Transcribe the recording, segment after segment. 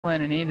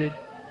Landing here, dude.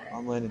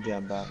 I'm landing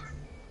down back.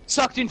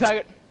 Sucked in,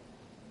 faggot.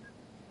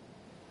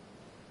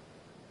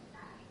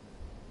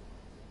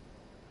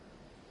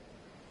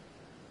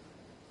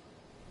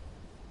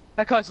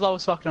 That guy's low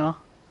as fuck now.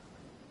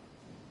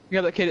 You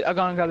got that kid. I'm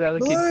gonna grab the other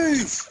kid. Move!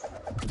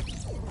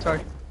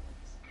 Sorry.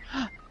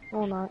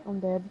 Oh no,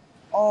 I'm dead.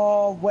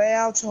 Oh,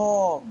 wow,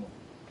 Tom.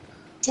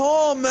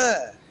 Tom!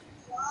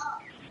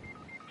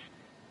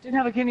 Didn't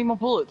have any more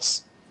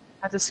bullets.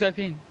 Had to scope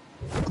in.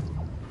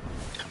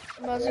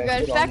 Might as well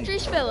go to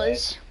factories,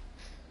 fellas.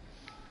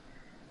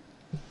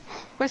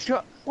 Where's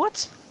your...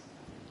 What?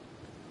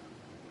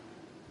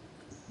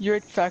 You're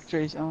at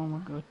factories. Oh my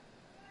god.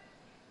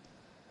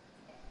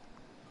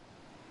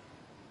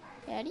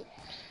 Howdy.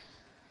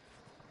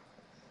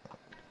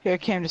 Here,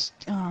 Cam, just...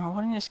 Oh,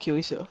 why don't you just kill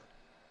yourself?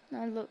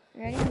 No, look,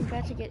 ready? I'm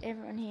about to get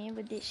everyone here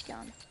with this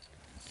gun.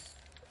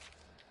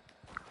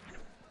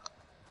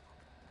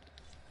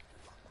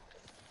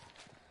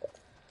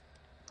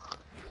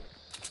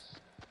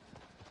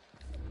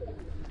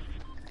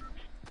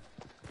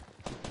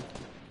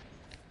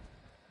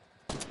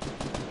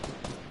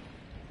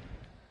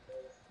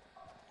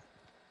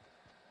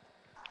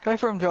 Go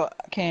for him,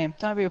 Cam.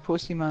 Don't be a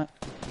pussy, mate.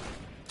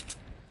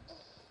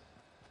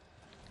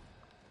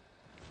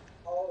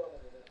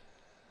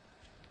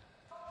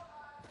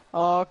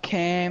 Oh,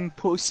 Cam,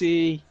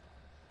 pussy.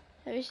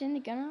 Have you seen the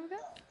gun I've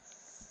got?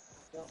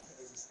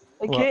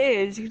 Who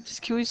cares? You can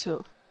just kill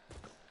yourself.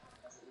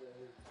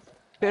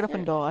 Get up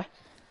and die.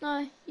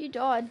 No, you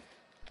died.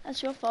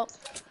 That's your fault.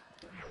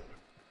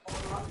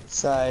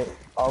 Say,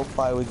 I'll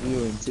play with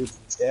you in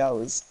 2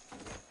 hours.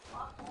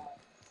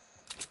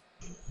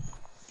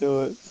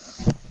 Do it.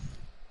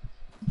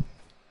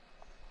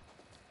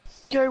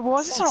 Yo,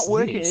 why is this not What's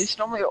working? this? This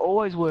normally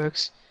always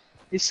works.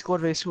 This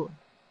squad vs squad.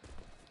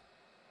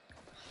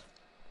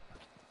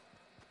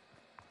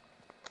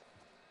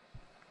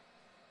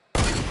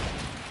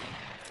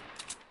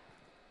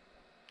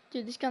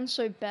 Dude, this gun's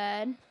so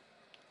bad.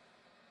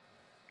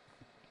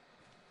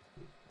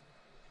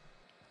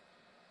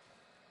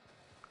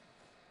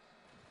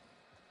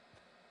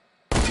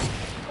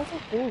 What's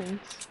it doing?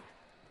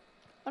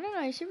 I don't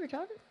know, is he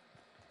retarded?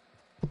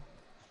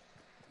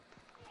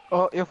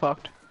 Oh, you're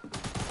fucked.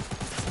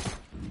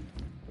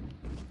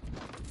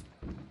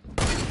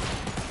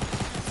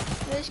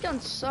 Yeah, this gun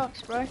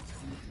sucks, bro.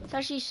 It's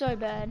actually so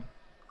bad.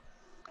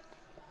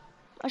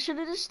 I should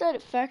have just stayed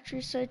at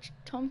factory so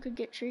Tom could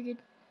get triggered.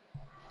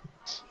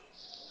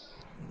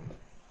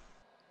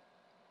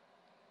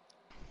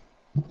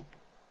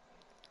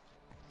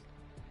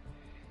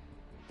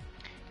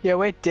 Yeah,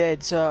 we're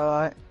dead,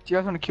 so do you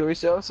guys want to kill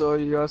yourselves or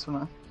you guys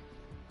want to...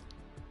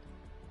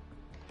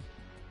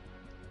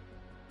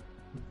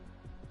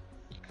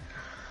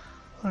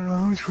 I don't know,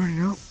 I'm just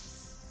running out.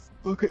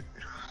 Okay.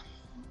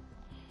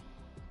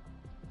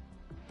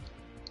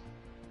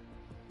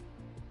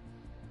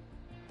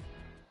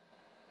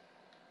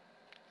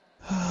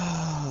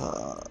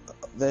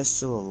 They're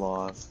still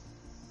alive.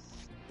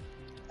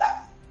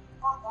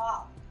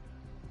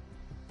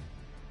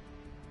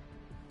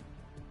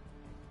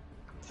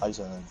 Take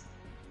something.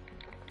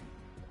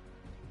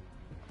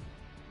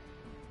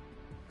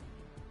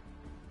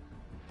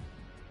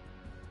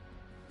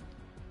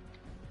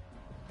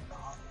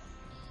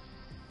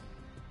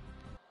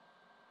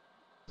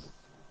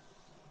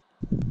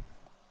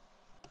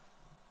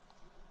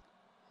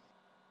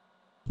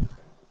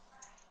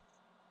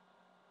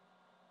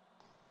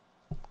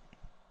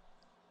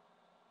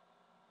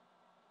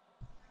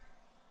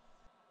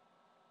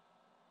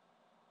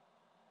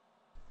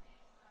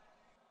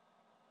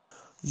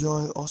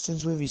 Yo,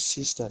 Austin's with his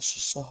sister.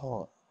 She's so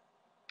hot.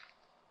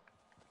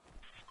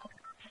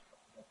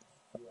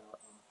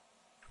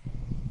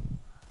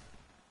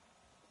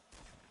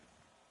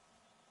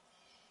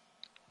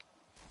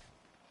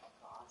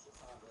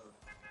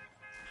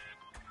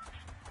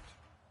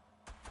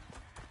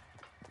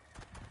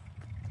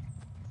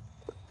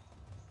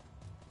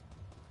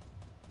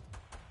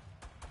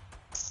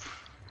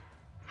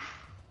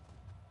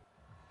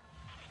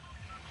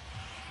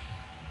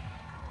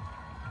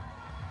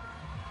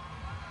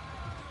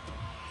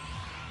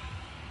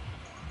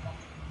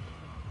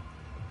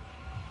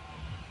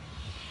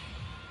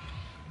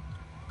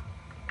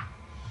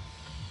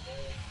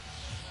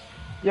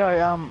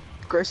 Yo,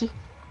 Gracie?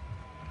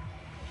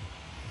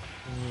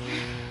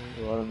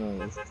 I don't know.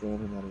 There's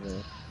German out of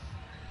there.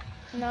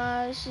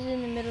 No, this is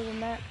in the middle of the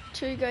map.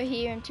 2 go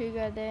here and 2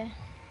 go there.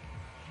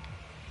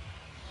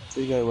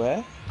 Do you go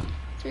where?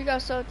 2 go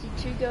salty,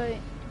 2 go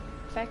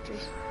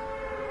factories.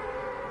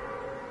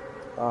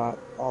 Alright,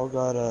 I'll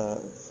go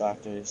to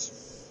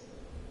factories.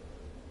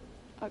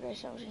 I'll go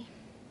salty.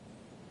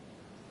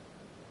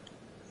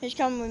 Who's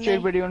coming with Jude,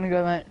 me? where do you want to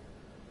go, mate?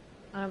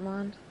 I don't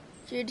mind.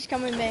 Jude, just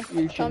come with me.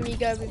 You Tom, should. you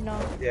go with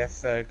Noel. Yeah,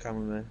 fair,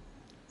 come with me.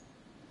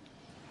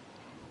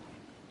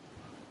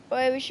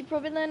 Wait, we should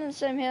probably land in the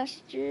same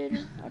house,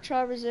 Jude. I'll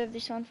try to reserve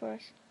this one for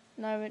us.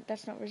 No,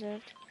 that's not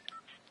reserved.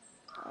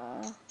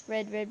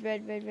 Red, red,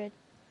 red, red, red.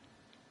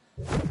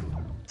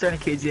 It's only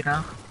kids, you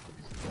know.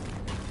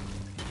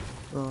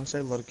 Oh, I see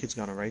a lot of kids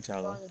going to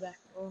retail Behind though. the back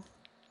door.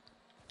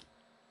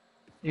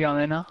 You going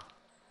there now?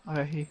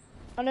 Okay, here.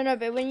 I don't know,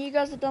 but when you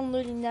guys are done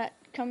looting that,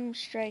 come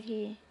straight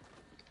here.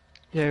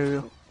 Yeah, we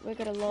will. We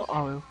got a lot.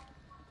 I will.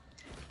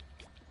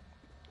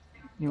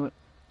 You what?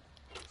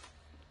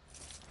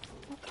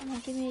 Oh, come on,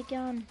 give me a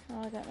gun.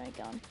 Oh, I got no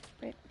gun.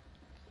 Rip.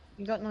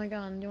 You got no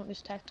gun. Do you want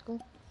this tactical?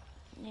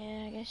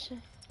 Yeah, I guess so.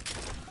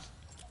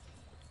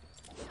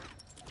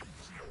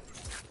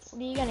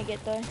 What are you gonna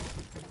get though?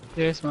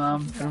 Yes,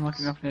 mum. But I'm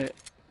looking up it.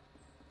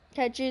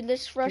 Okay, Jude,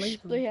 let's rush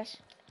Leave 'em. Blue House.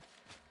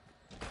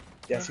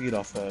 Yeah, I figured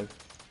off though.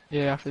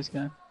 Yeah, after this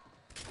game.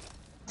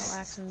 I'll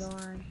axe and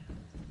iron.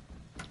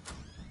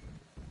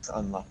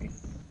 Unlucky.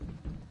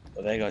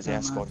 Well, there goes Yeah, our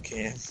man. squad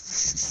cam.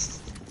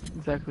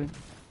 Exactly.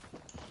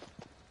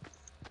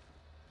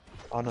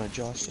 Oh no,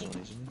 Josh still on,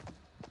 isn't he?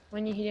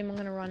 When you hit him, I'm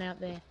gonna run out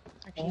there.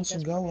 Actually, Awesome,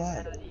 that's go probably a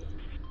away. bad idea.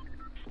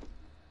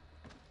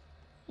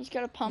 He's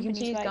got a pump You and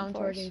can see he's he's waiting going for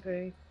towards us. him,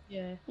 Pooh.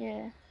 Yeah.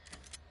 Yeah.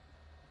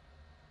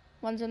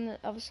 One's on the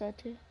other side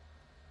too.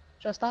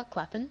 Should I start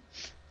clapping?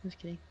 Just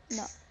kidding.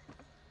 No.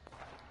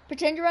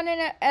 Pretend you're running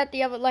out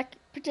the other, like,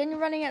 pretend you're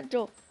running out the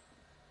door.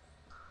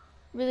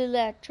 Really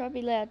loud. Try to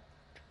be loud.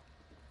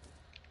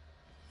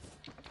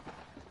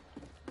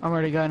 I'm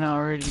ready to go now.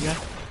 I'm ready to go. Yeah,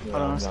 Hold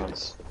on, I'm let's do going.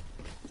 this.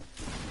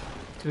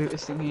 Do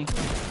this thing here.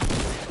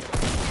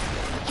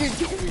 Dude,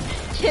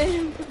 get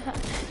him.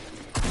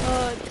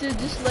 Oh, dude,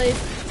 just leave.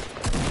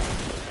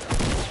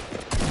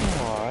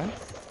 Alright.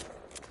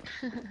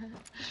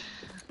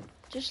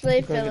 Just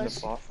leave, Gotta get the fellas.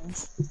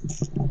 platforms.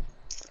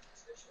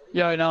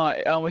 Yeah,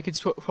 no, we could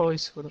probably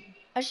split it.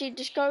 Actually,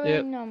 just go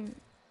Yep. in,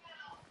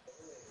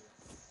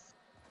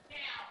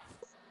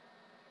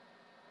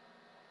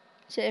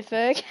 Say it,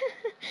 Ferg.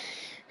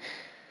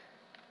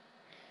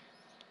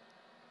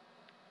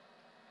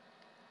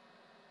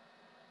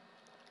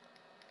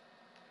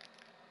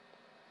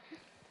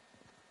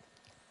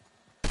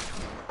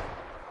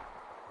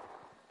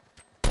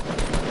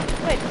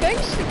 Wait,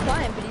 Ferg's still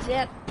playing, but he's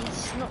out.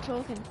 He's not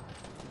talking.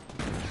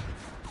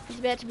 He's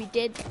about to be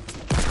dead.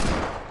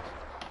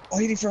 Oh,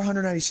 hit him for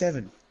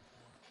 187.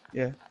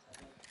 Yeah.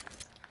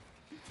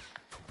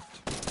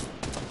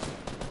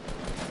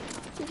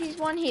 Dude, he's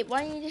one hit.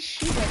 Why don't you just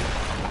shoot him?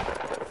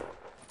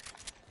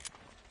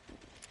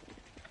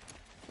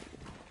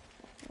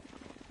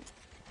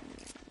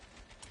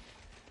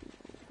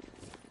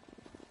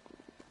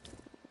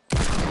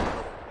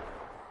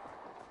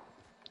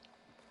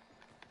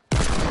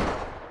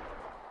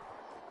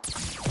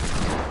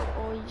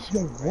 Or you just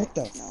Yo, what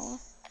the? no.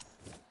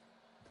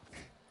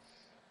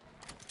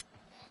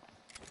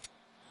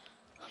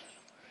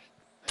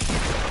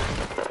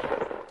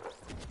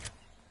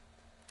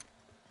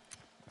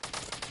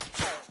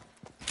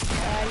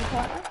 You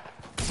partner?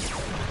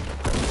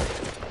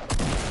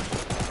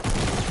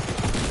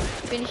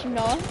 Finish him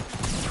now.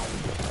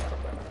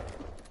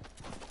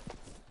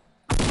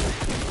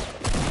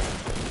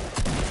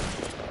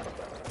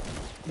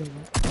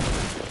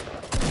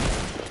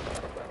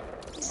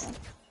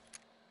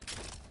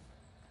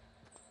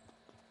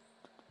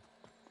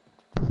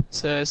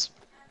 Says.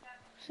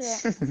 So,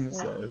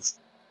 Says.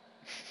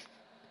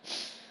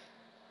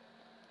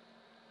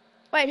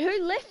 wait,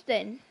 who left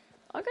then?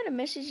 I got a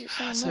message that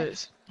someone left.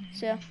 Says.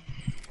 So,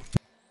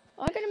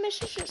 I got a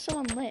message that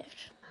someone left.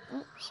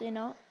 Oh, see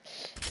not.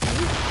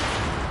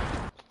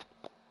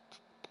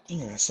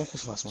 Yeah, I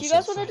sacrificed myself. Do you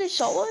guys want to do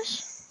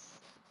solos?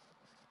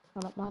 I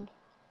don't mind.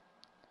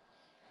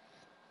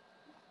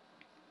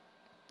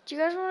 Do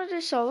you guys want to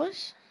do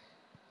solos?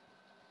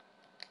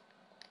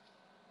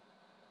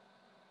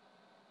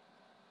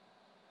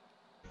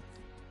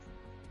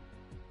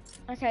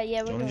 Okay,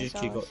 yeah, Do we're you want doing to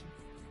just solos.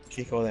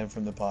 kick all them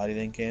from the party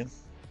then, Cam?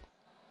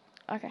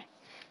 Okay.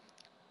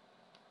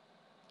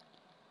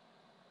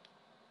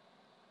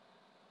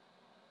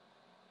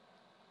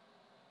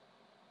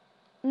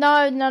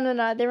 No.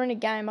 They're in a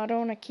game. I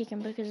don't want to kick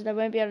them because they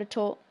won't be able to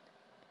talk.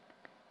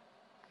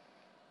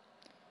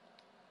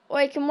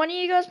 Wait, can one of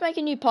you guys make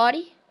a new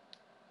party?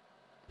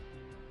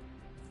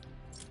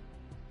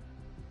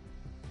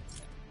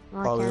 I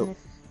I will. can.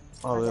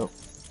 I will.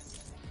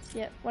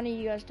 Yeah, one of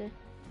you guys do.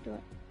 Do it.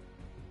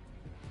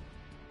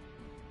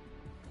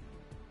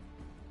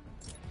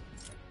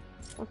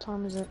 What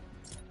time is it?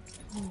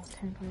 Oh,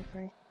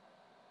 10:23.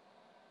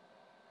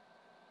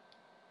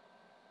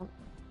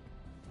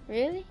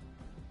 Really?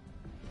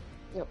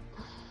 Yep.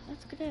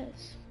 That's good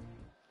as.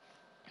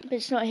 But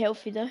it's not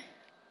healthy though.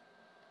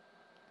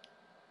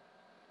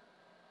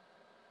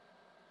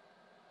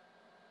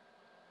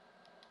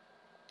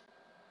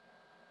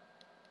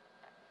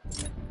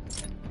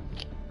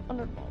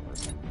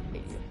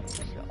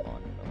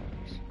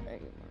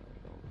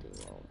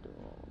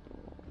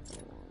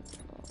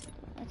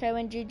 Okay,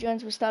 when Jude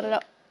joins, we'll start it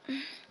up.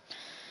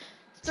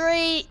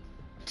 3,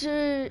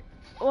 2,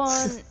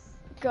 1,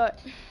 go.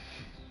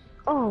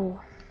 Oh.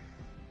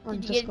 I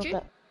Did you just get got Jude?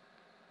 that.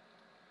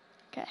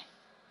 Okay.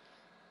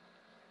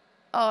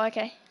 Oh,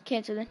 okay.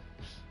 Cancel then.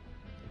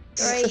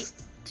 3,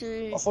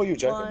 2, I thought you were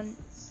joking. 1,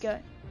 go.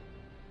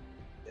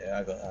 Yeah,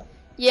 I got that.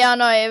 Yeah, I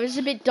know. It was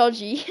a bit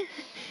dodgy.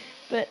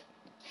 But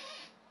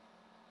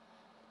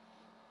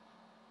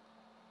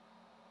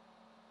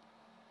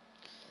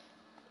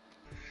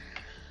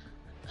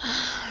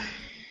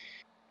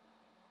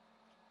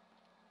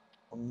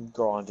I'm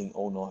grinding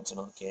all night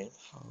tonight, Cam.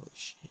 Holy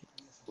shit.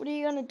 what are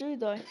you gonna do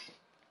though?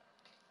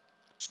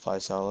 Just play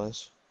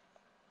solos.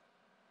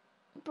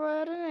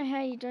 Bro, I don't know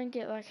how you don't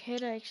get like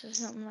headaches or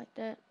something like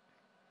that.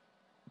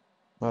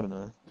 I don't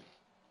know.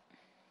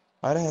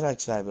 I had a headache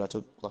today, but I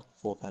took like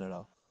 4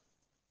 Panadol.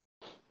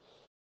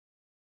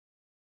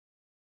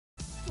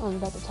 I'm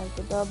about to take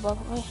the dub, by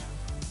the way.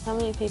 How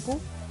many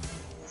people?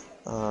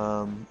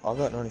 I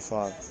got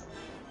 95.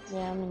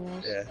 Yeah, I'm in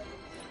yours.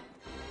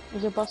 Yeah.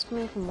 Is your bus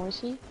coming from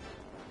Moisey?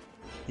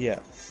 Yeah.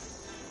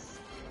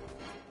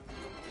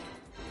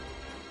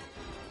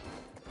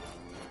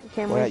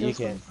 Okay, What where's about you, yours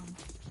Cam? going from?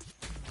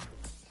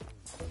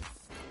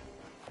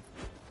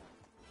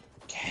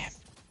 Cam.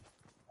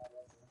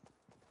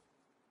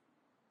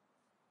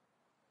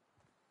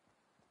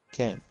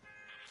 Cam.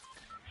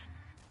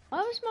 Why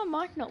was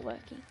my mic not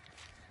working?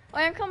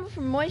 I am coming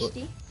from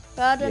Moisty,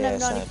 but I don't Yeah,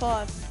 have same.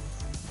 95.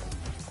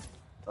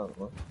 Oh,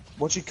 what?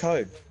 What's your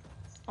code?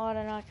 I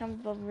don't know, I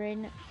can't bother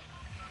reading it.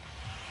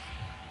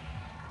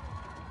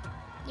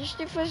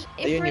 Just if we're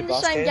Are you on in your the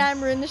bus, same Cam?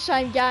 game, we're in the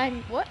same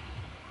game. What?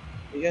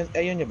 Are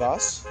you on your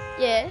bus?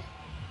 Yeah.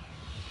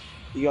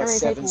 You How got many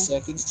 7 people?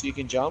 seconds till you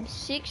can jump?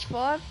 6,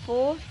 5,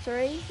 4,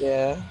 3.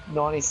 Yeah.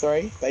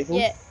 93 people?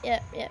 Yeah.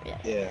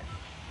 Yeah.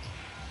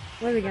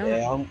 Where are we going?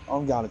 Yeah,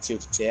 I'm going to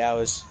Tilted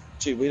Towers.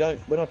 Dude, we're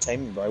not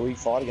teaming, bro. We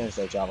fight against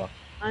each other.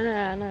 I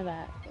know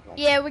that. But like,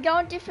 Yeah, we're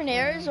going different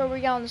areas or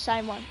we're going the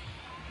same one?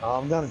 Oh,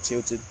 I'm going to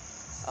Tilted.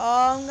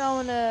 Oh, I'm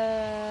going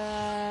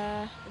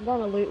to... I'm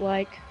going to Loot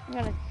Lake. I'm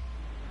going to...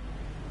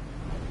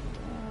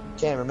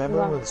 Cam, remember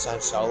when we Right. were the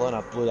same solo and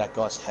I blew that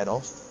guy's head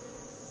off?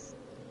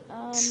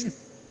 I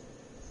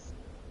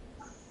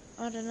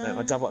don't Man, I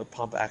know. double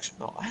pump action.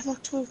 Oh, I had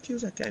like 12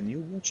 kills that game. You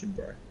were watching,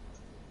 bro.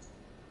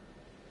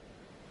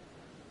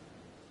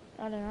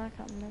 I don't know, I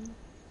can't remember.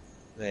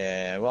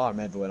 Yeah, well, I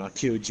remember when I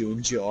killed you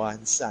and Jai in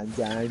the same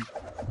game.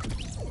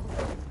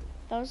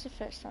 That was the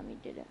first time you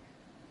did it.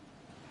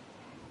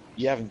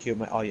 You haven't killed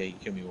me. Oh, yeah, you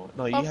killed me once.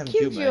 No, you I've haven't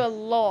killed killed you a me.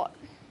 lot.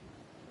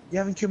 You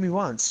haven't killed me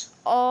once.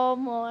 Oh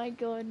my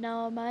god,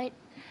 no, mate.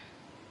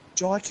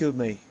 Jai killed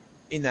me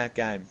in that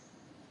game.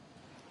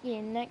 Yeah,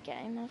 in that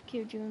game, I've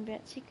killed you in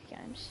about 6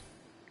 games.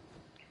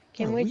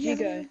 Kim, No, where'd we you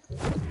haven't. go?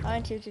 I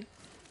went to...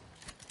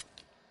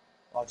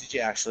 Oh, did you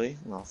actually?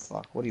 Oh,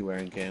 fuck. What are you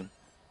wearing, Cam?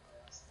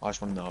 I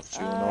just want to know if it's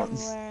you or not. I'm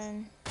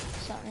wearing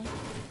something.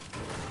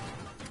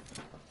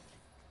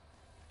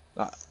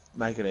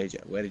 Make it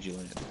easier. Where did you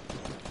land?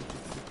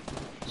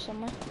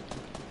 Somewhere.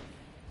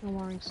 I'm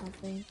wearing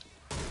something.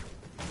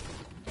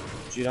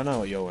 Dude, I know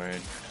what you're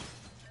wearing.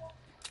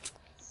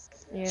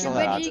 Yeah. It's So not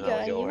where that did hard you to know go?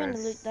 what you're You went wearing.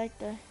 to Loot Lake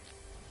though.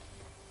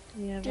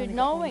 Yeah, I've Dude, only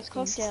no got one one went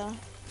Clock skin. Tower.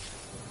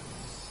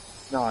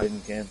 No, I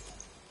didn't, Cam.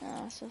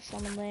 Ah, I saw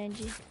someone land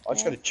you. I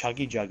just Yeah. got a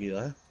chuggy juggy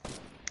though.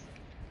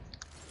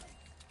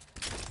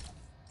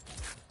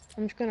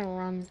 I'm just gonna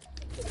run.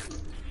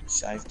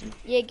 Safety.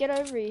 Yeah, get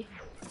over here.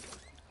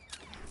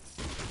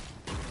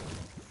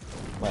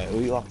 Wait, are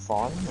we like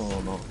fighting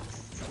or not?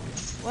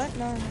 What?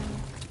 No.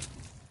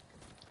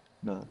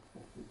 No.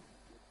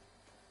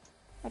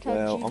 I told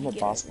Well, you I'm to a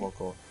get basketball over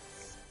court.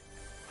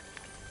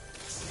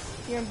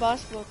 here. You're in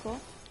basketball court.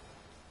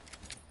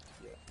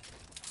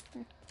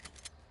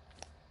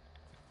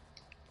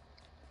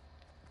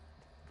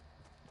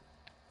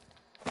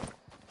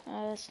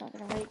 Oh, that's not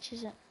gonna reach,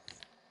 is it?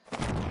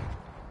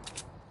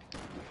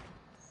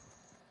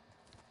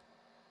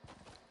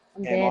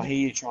 I'm Cam, I dead. hear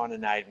you trying to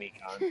nade me,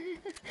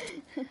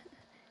 cunt.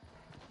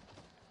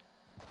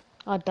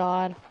 I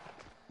died.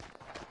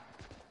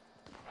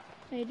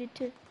 I did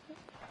too.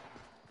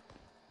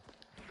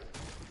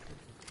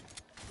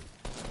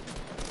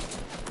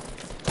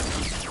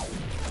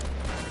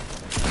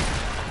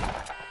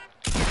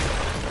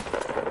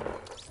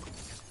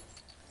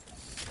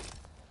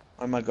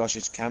 Oh my gosh,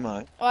 it's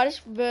camo. Oh, I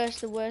just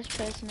versed the worst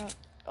person up.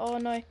 Oh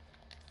no.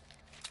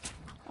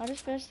 I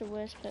just versed the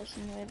worst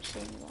person you've ever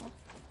seen in your life.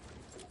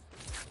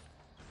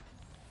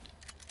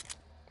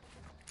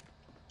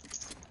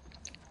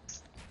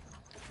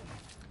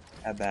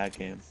 How bad,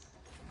 Cam?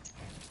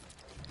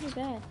 Pretty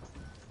bad.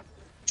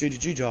 Dude,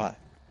 did you die?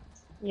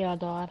 Yeah, I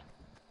died.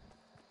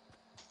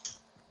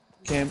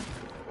 Cam?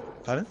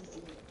 Pardon?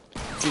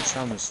 Dude,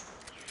 Summers.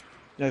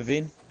 No,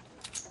 Vin?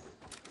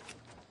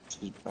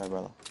 Excuse me,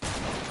 brother.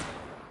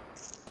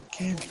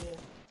 Cam?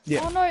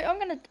 Yeah. Oh no, I'm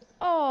gonna.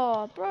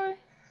 Oh, bro.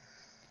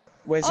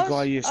 Where's the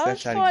guy you're I was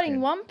spectating, fighting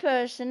Cam? one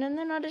person and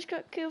then I just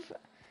got killed.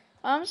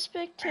 I'm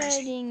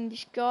spectating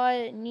this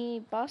guy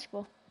near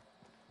basketball.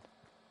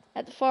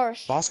 At the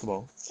forest.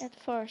 Basketball? At the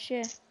forest,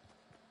 yeah.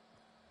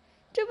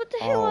 Dude, what the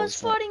hell? I Oh, was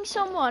it's not... fighting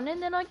someone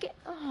and then I get.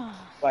 Oh.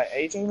 Wait, are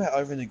you talking about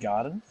over in the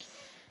garden?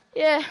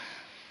 Yeah.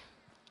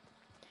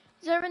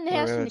 He's over in the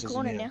house in Wherever the it is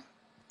corner in here.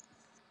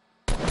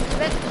 now. I was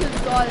about to kill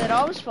the guy that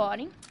I was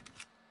fighting.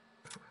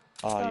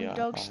 Oh, Some yeah.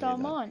 dog I stole hear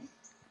that. mine.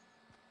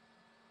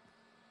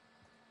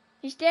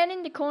 He's down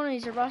in the corner.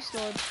 He's a rust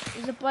lord.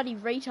 He's a bloody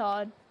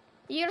retard.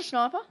 You got a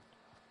sniper?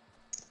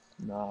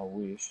 Nah, I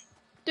wish.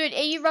 Dude,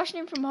 are you rushing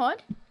him from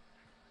behind?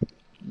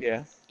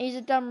 Yeah. He's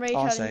a dumb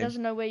retard and he same.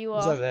 doesn't know where you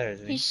He's are. over there,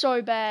 isn't he? He's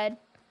so bad.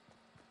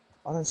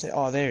 I don't see.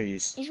 Oh, there he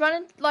is. He's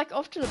running like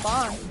off to the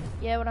barn.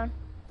 Yeah, well done.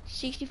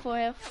 64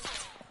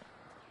 health.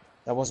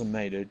 That wasn't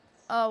me, dude.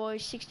 Oh, well,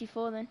 he's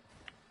 64 then.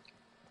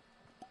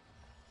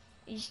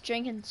 He's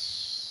drinking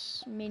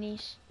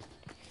minis.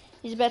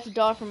 He's about to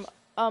die from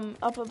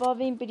up above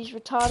him, but he's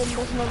retarded and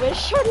doesn't know where the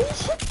shot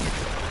is.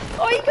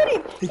 Oh, you got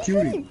him! He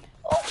killed him.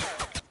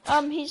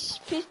 Oh. He's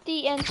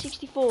 50 and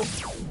 64.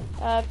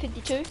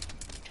 52,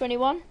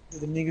 21.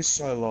 The nigga's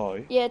so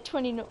low. Yeah,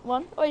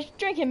 21. Oh, he's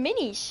drinking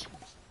minis.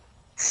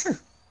 And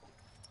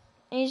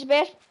he's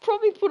about to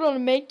probably put on a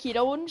med kit.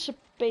 I wouldn't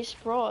be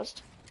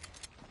surprised.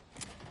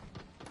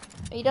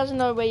 He doesn't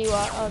know where you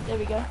are. Oh, there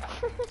we go.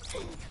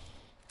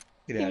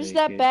 Get It out was of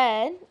here, that kid.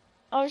 bad.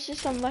 I was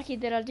just unlucky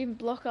that I didn't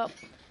block up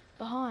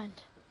behind.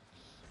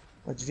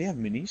 Oh, did he have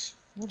minis?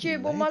 What a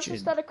Jude, we might as well legend.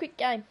 start a quick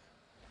game.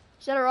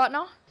 Is that alright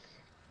now?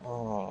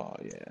 Oh,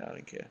 yeah, I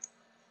don't care.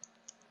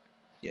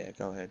 Yeah,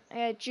 go ahead.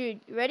 Okay, Jude,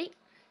 you ready?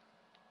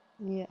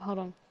 Yeah, hold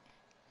on.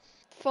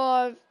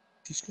 5,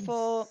 Just go.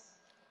 4,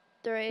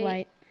 3,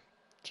 Wait,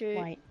 2,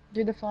 wait.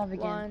 Do the 5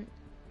 again. 1,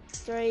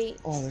 3,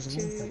 Oh, there's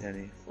another 2, thing down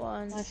here.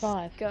 1, My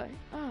 5. go.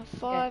 Oh,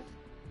 5,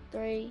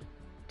 3,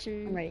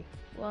 2, I'm ready.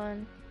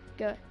 1,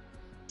 go.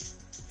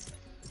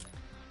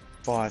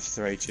 5,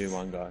 3, 2,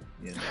 1, go.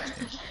 Yeah,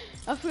 nice.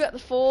 I forgot the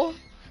 4.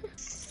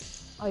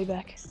 Are you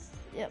back?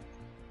 Yep.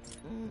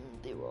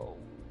 0.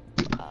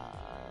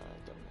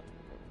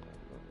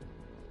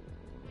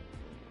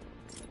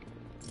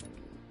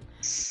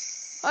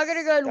 I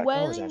gotta go to That guy was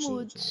Wailing actually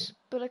Woods, legit.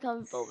 but I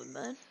can't be bothered,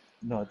 man.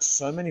 No, it's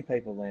so many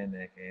people land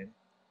there, Cam.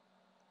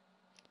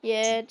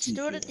 Yeah, just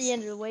do it at the ridiculous.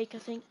 end of the week, I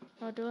think.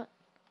 I'll do it.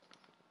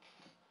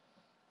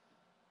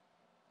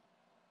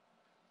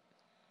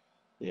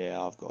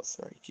 Yeah, I've got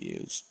 3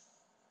 kills.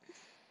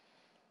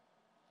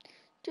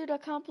 Dude, I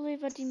can't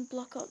believe I didn't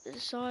block up the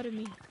side of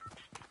me.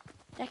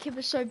 That kid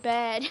was so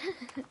bad.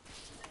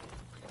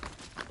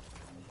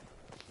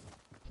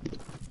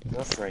 I've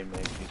got 3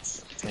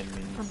 medkits, 10 I'm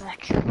minutes.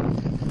 back.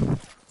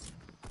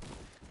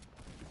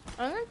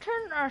 I'm gonna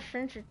turn our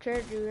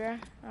sensitivity, yeah.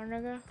 I'm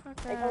gonna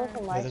Take a look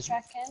at my there's-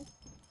 track, Ken.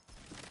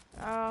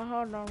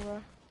 hold on,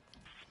 bro.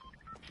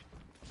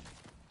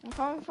 I'm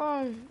coming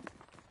from.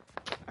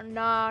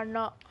 Nah,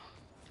 not.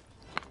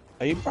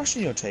 Are you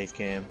brushing your teeth,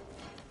 Cam?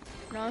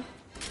 No.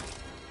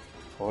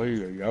 Oh,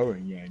 you're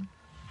yelling, Yan.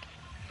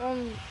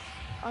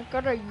 I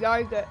got a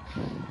yogurt.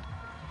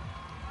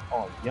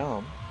 Oh,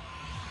 yum.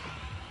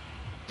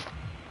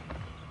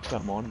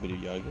 Don't mind a bit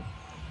of yogurt.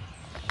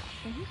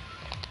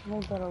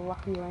 We've got a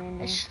lucky A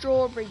landing.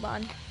 strawberry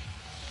one.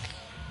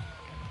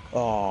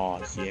 Oh,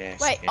 yes.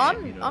 Wait,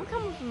 Cam, you know. I'm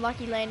coming from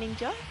Lucky Landing,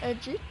 Jude.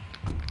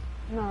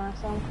 No,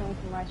 so I'm coming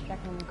from racetrack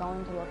and I'm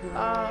going to lucky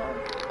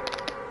landing.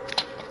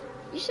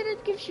 You said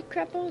it gives you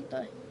crap all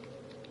though.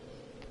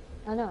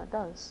 I know it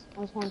does.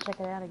 I just want to check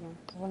it out again.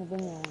 I've only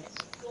been there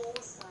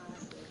once.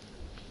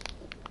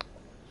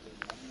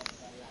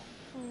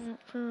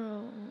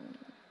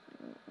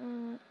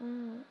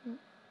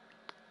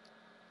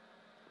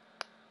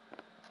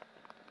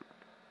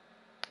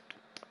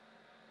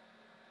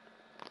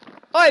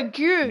 Oh,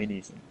 Jude,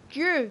 Minis.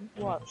 Jude,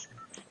 What?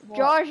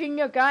 Josh in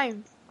your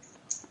game.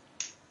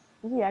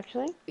 Is he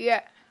actually?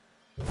 Yeah.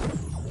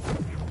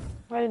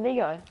 Where did he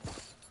go?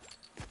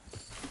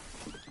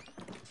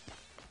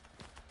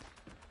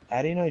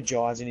 How do you know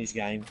Jai's in his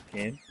game,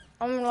 Cam?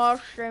 I'm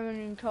live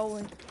streaming in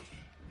Colin.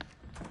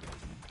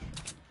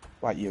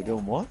 Wait, you're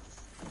doing what?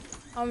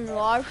 I'm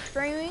live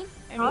streaming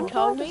and you Can't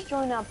told I me. just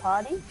join our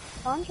party?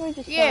 Can't we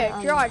just Yeah,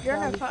 join, Josh, you're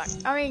no party part.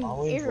 thing? I mean,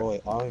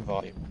 I'll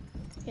invite him.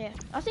 yeah.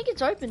 I think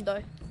it's open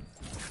though.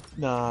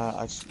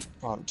 Nah,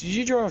 did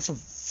you draw some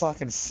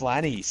fucking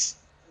flannies?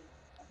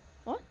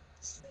 What?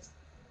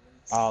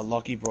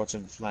 Lockie brought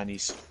some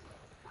flannies.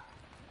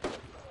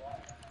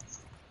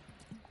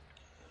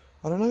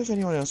 I don't know if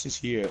anyone else is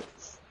here.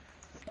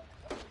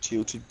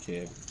 Tilted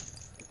Cam.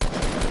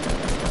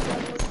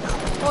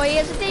 Oh, he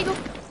has a deagle.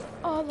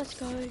 Oh, let's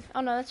go.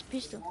 Oh no, that's a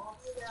pistol.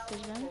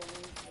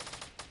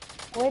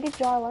 Where did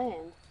Jai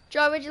land?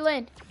 Joe, where'd you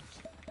land?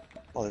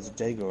 Oh, there's a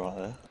deagle right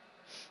there.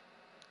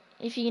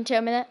 If you can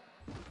tell me that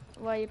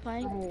while you're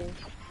playing. Oh,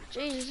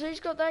 Jesus, who's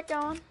got that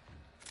going?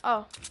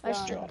 Oh,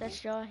 that's Joe. That's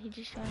Joe. He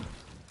just joined.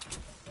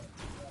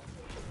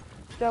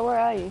 Joe, where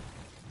are you?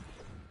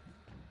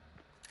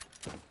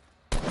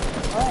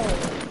 Hey.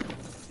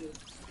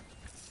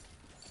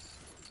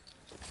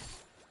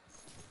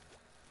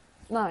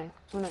 No,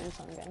 we're not in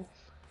some game.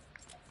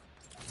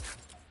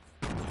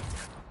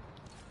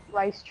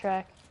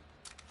 Racetrack.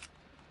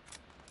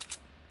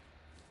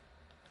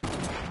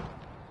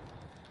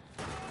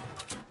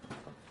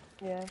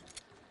 Yeah.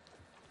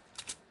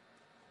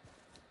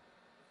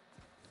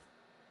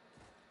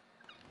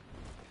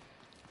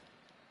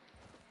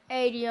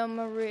 $80 on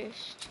my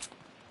wrist.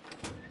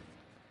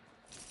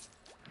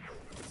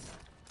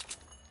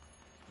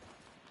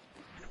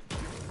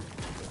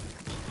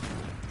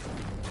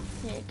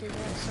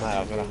 Does that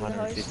have Mate, something I've to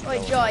got do with the host?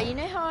 $150. Oh, Jai, you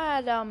know how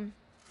I had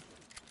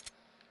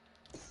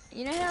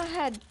you know how I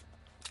had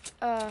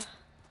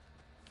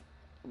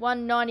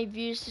 190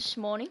 views this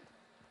morning?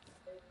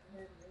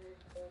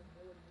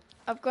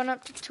 I've gone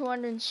up to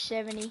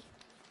 270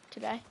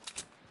 today.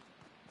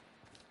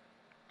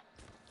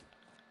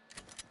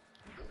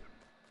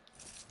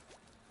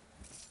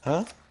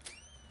 Huh?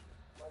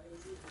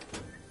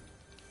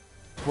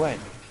 When?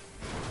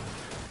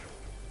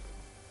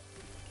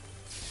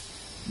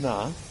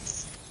 No.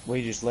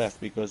 We just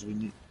left because we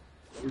knew.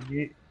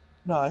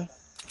 No.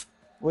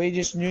 We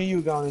just knew you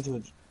were going into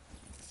it.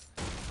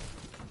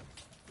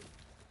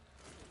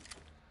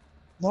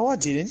 No, I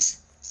didn't.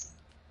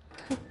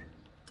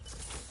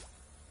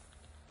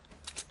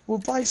 Well,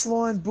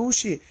 baseline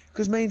bullshit.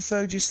 Because me and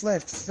Ferg just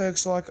left.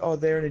 Ferg's like, oh,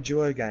 they're in a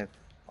duo game.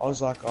 I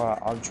was like,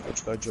 alright, I'll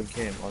just go join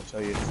camp. I'll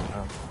tell you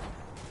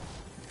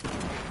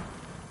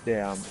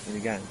they're in the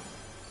game.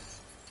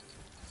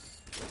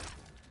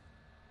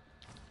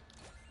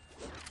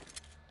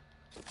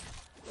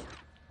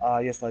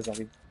 Yes, please,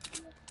 Lucky.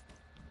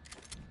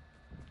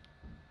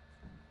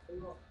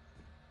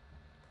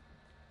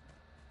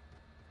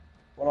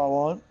 What I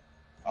want?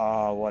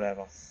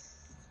 Whatever.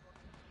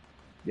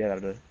 Yeah,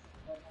 that'll do.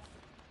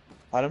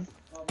 Pardon?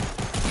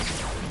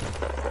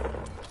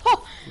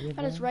 Oh! Yeah,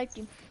 I just man. raped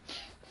him.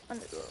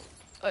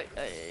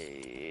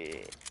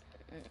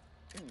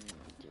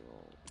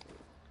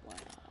 Wow.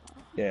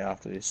 Yeah,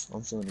 after this.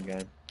 I'm still in the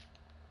game.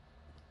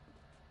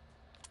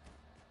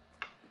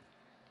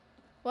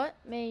 What?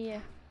 Me, yeah.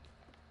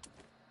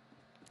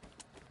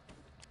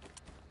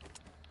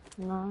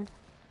 No.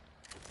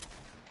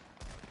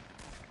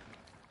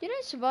 You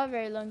don't survive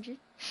very long, G.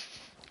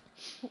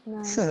 No.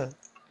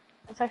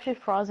 It's actually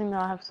surprising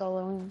that I have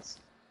solo wins.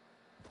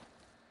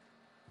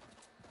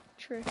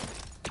 True.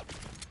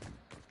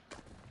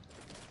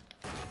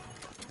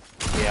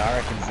 Yeah, I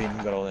reckon Vin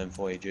got all them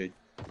for you, dude.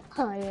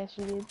 Oh, yeah,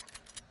 she did.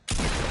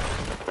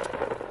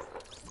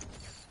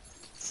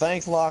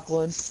 Thanks,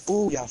 Lachlan.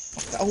 Oh, yeah,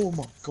 fuck that. Oh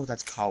my god,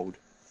 that's cold.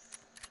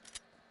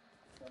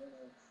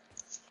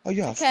 Oh,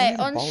 yeah, I Okay, found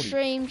a on bolty.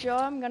 stream, Joe,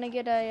 I'm gonna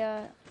get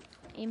a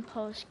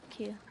impulse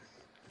kill.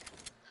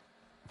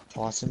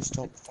 Tyson,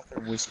 stop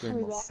fucking whispering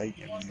Who my that? feet,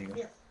 you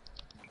nigga.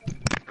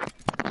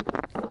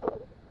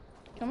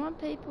 Come on,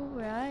 people,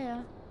 where are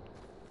ya?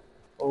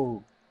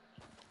 Oh,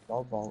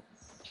 dog bolt.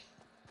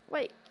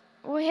 Wait,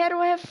 well, how do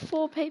I have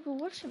 4 people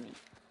watching me?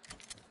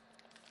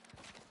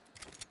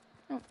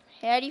 Oh,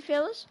 howdy,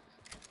 fellas.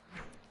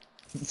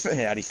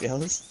 Howdy,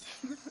 fellas.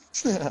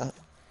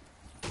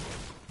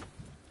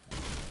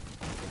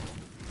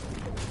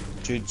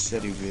 Jude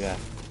said he'd do that.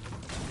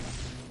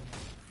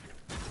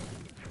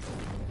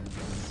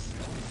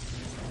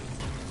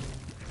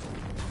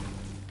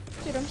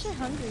 Dude, I'm so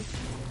hungry.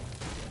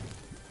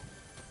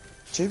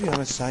 To be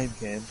honest, same,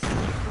 Cam.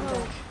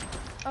 Oh,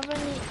 I've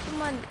only,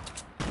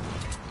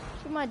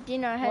 for my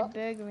dinner, I had What?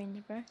 burger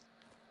rings, bro.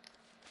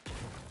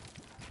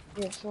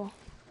 Yeah, sure.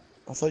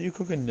 I thought you were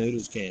cooking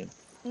noodles, Cam.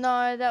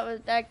 No, that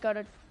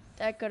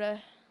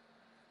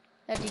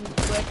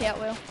didn't work out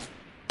well.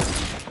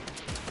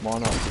 Why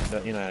not?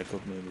 Don't you know how to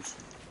cook noodles?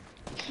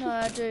 No,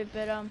 I do,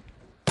 but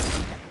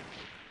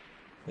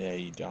Yeah,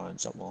 you don't.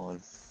 Stop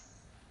lying.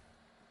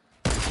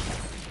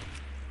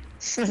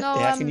 no,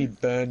 How can you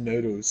burn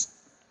noodles?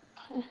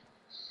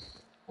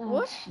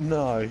 what?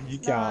 No, you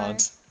No.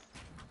 can't.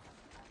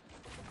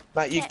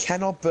 Mate, you Ha-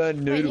 cannot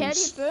burn Wait, how do you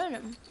noodles. burn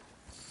them?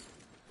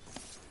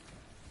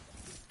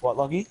 What,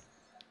 Loggy?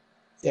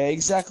 Yeah,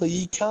 exactly.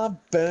 You can't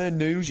burn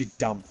noodles, you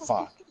dumb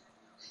fuck.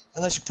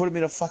 Unless you put them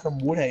in a fucking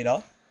wood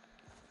heater.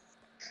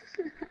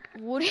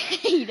 Wood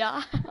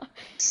heater.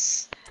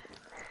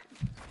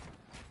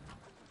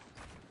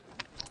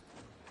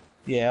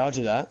 Yeah, I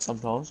do that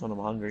sometimes when I'm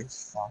hungry.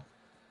 Fuck.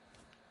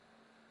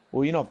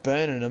 Well, you're not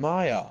burning them,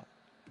 are ya?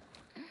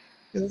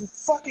 There's a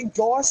fucking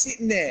guy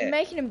sitting You're there.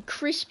 making them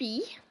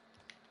crispy.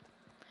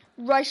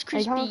 Rice Are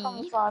you coming from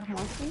crispy. inside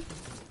Monkey?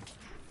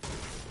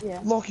 Yeah.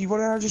 Lockie,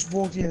 what I just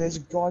walked in, there's a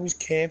guy just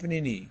camping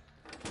in here.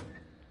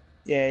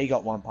 Yeah, he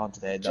got one punch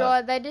to the head, though.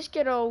 Joe, they just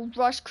get all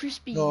Rice No.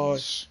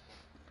 Krispies.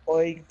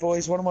 Oi,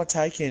 boys, what am I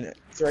taking?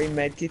 3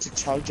 medkits, a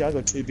chug jug,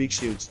 or 2 big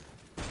shields?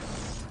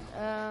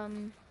 A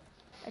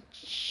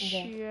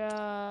Okay.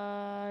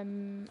 I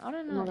don't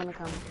I'm know. not gonna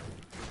come.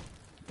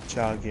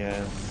 Chug,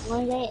 yeah.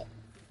 Okay.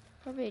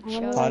 Probably a I'm gonna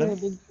chug. go Pardon? to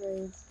the big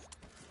tree.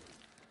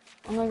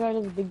 I'm gonna go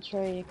to the big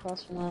tree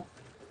across from that.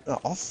 No,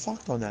 I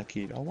fucked on that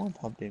kid. I one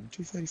pumped him.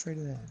 233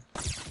 to the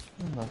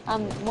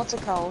head. What's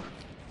it called?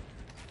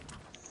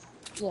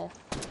 Yeah.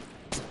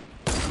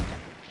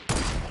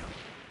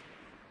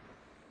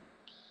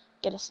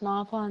 Get a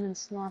sniper and then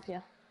snipe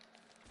you.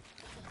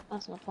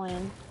 That's my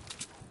plan.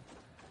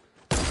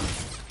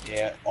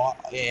 Yeah, I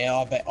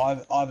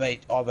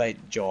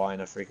beat Jai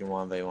in a freaking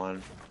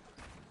 1v1.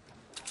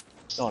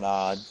 It's not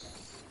hard.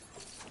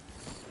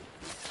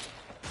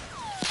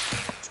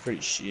 It's pretty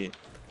shit.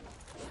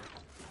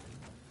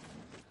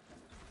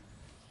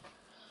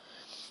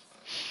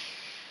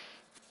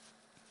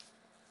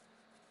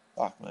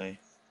 Fuck me.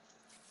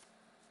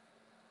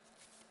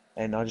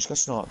 And I just got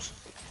sniped.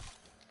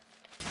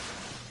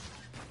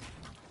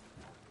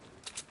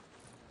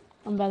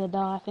 I'm about to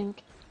die, I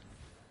think.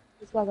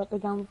 This guy got the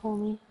gun before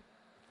me.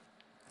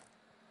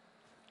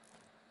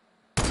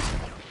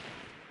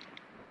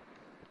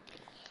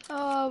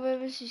 Oh, where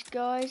was this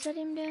guy? Is that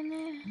him down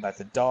there? I'm about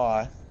to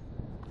die.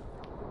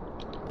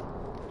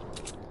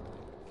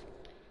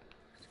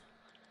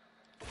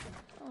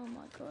 Oh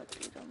my god,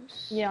 dude, I'm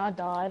Yeah, I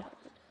died.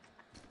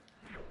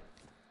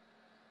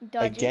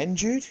 Died you? Again,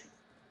 Jude?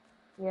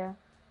 Yeah.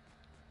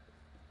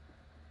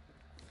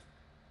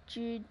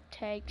 Jude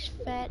takes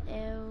fat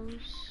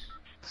L's.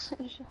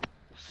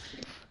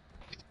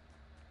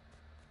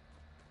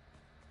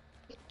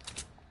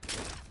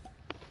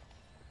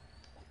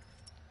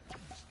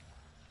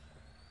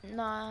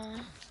 Nah.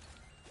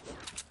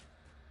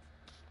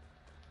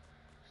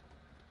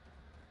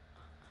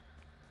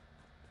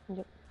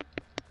 Yep.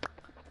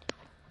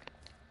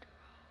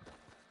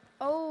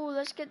 Oh,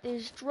 let's get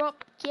this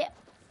drop. Get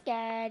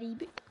daddy.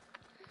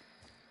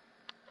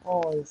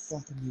 Oh,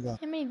 fucking you up.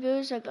 How many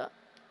views I got?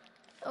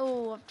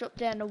 Oh, I've dropped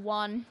down to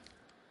 1.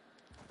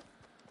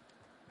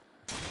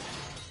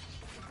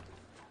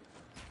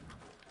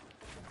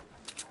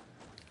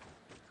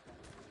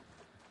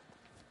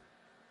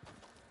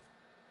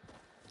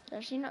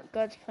 Actually, not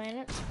God's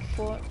Planet.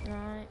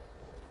 Fortnite.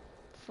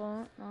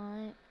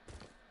 Fortnite.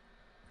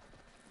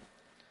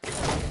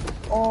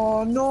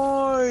 Oh,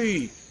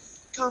 no!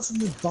 Come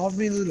from above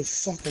me, little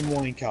fucking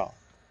wanker.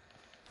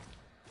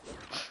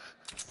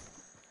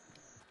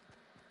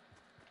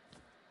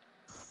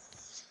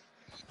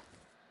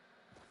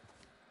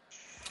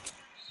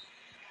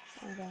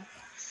 Okay.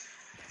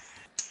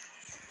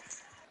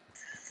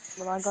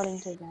 Well, I got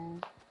into a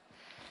game.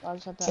 So I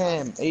just had to,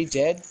 Cam, are you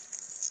dead?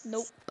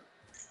 Nope.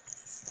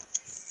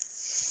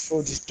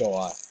 Or just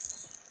die?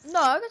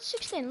 No, I got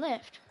 16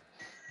 left.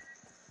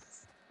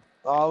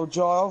 Oh,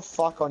 Joe, I'll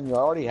fuck on you. I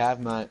already have,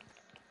 mate.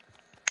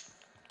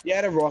 You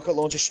had a rocket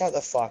launcher, shut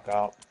the fuck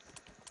up.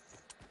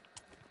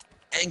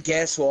 And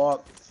guess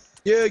what?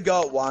 You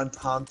got one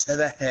pump to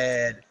the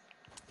head.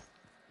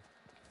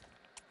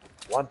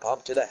 One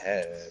pump to the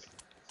head.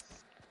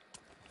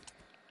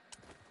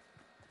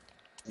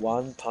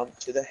 One pump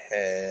to the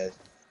head.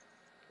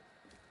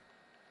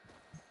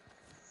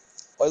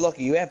 Oh,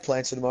 Lockie, you have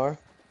plans for tomorrow?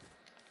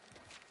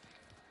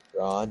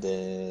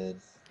 Grinding.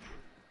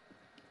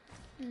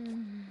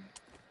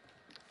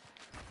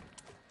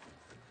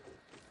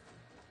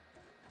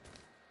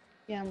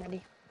 yeah, I'm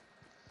ready.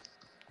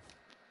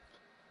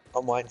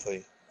 I'm waiting for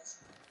you.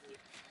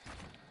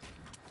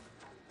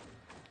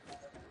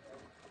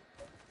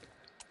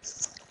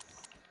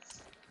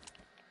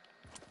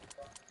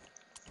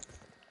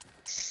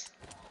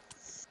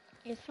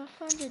 If I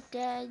find your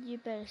dad, you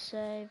better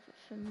save it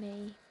for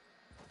me.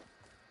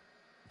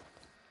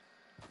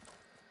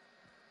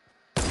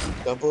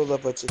 Don't pull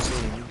up at your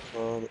team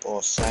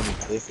or Sammy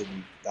Clifford,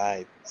 you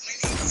babe.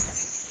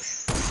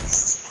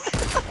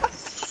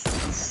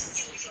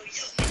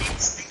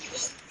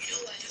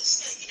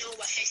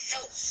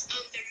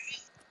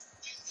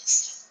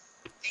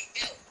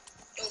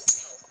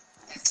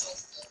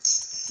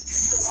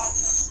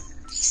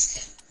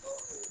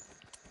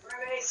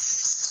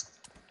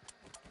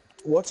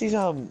 What's his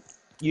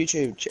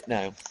YouTube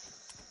name?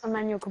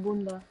 Emmanuel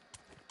Kabunda.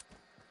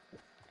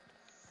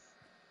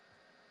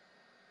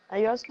 Are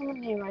you guys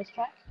coming to the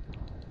racetrack?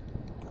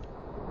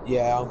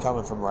 Yeah, I'm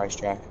coming from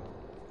racetrack.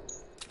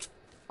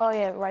 Oh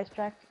yeah,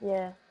 racetrack.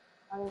 Yeah.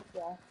 I think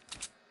yeah.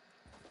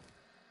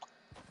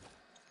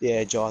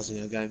 Yeah, Jai's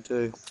in our game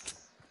too.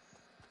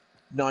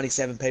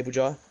 97 people,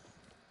 Jai.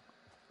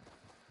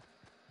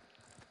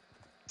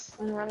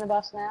 I'm gonna run the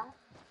bus now.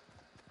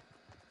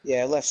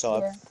 Yeah, left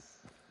side. Yeah.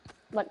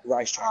 Like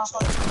Racetrack half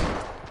side.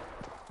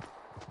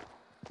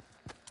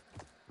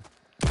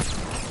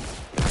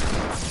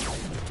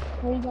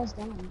 What are you guys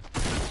doing?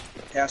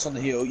 House on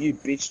the hill, you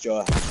bitch,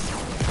 Jai.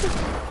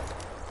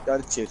 Go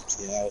to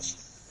Tipsy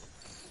House.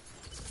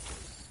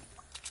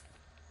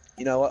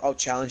 You know what? I'll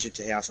challenge you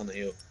to House on the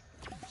Hill.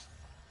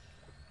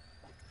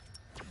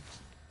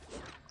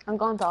 I'm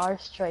going to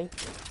Irish Tree.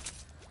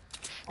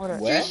 Order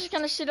it. Where? Jude's just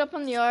gonna sit up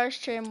on the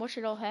Irish tree and watch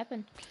it all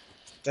happen.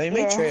 Do you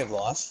mean Yeah. Tree of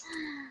Life?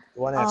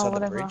 The one Oh, outside the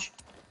whatever. bridge?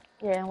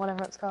 Yeah,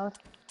 whatever it's called.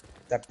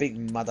 That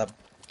big mother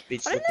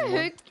bitch I don't looking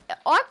know one? who.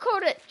 I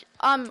called it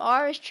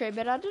Irish tree,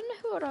 but I don't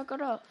know who I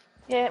got off.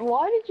 Yeah,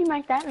 why did you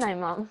make that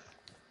name up?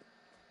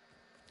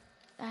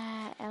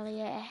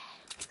 Elliot.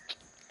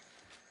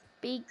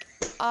 Big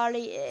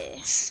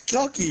Elliot.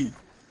 Lucky!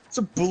 It's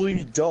a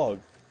bullying dog.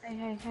 Hey,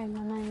 my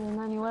name is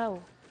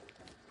Emmanuel.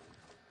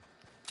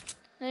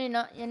 No, you're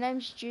not. Your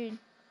name's Jude.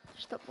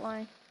 Stop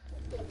lying.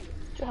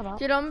 Shut up.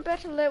 Dude, I'm about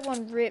to let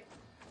one rip.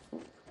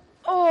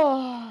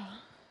 Oh.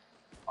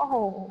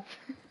 Oh.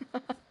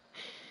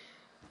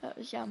 That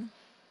was yum.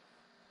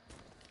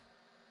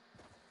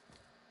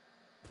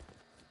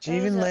 Did you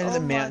even land at the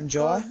mountain,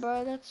 Jai? God,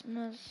 bro, that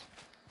smells.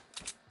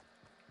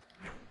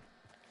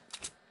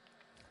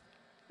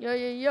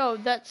 Yo,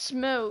 that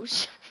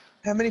smells.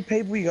 How many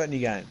people you got in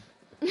your game?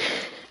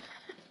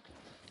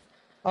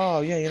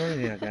 Oh, yeah, you're not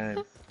in our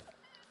game.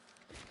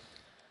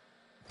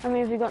 How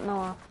many have you got,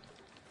 Noah?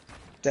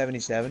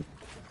 77.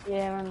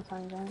 Yeah, we're on the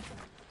same game.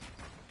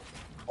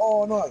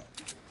 Oh, no.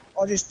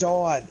 I just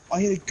died. I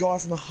hit a guy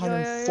from Yo, yo, yo, I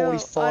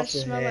 145 to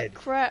the smell like head.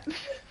 crap.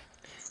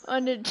 I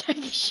need to take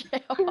a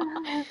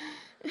shower.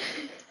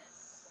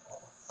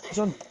 He's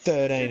on Dude,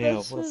 13 that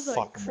health. What a smells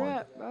like fucking mod.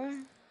 crap, bro.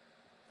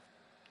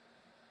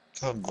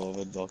 Come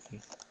bothered,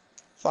 Lockie.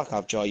 Fuck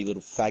up, Joe, you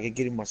little faggot.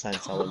 Get in my same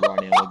solo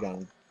right now. We're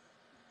going.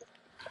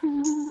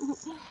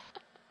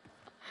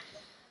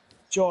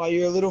 Joe,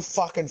 you're a little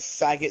fucking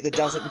faggot that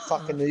doesn't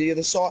fucking. You're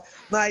the size,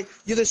 mate.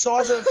 You're the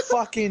size of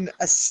fucking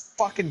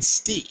fucking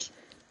stick.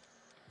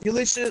 You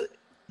literally.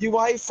 You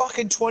weigh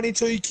fucking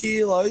 22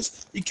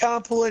 kilos. You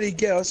can't pull any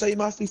girls, so you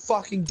must be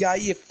fucking gay,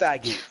 you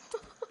faggot.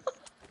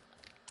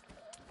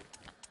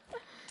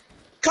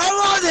 Come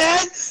on,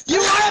 then. You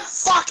want to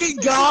fucking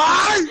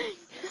go?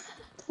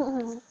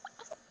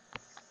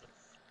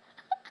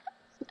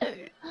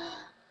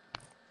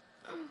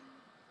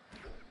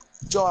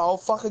 Joe, I'll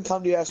fucking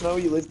come to your house. Know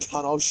where you live,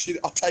 cunt. I'll shit.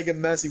 I'll take a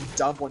massive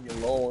dump on your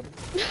lawn.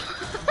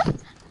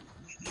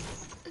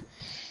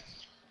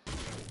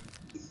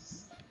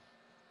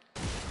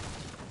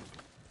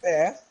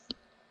 Yeah.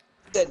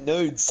 That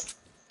nudes.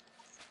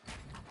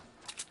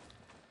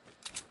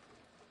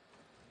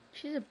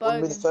 She's a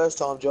Wouldn't be the bogan. first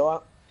time,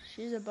 Joe.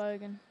 She's a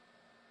bogan.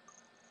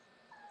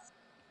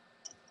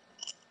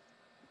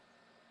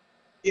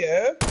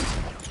 Yeah.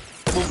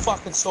 We'll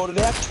fucking sort it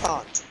out,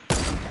 cunt.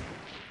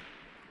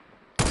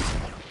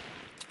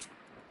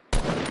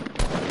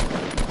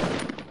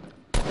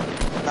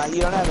 Mate,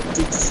 you don't have a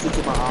dick to stick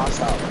in my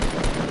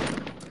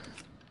arsehole.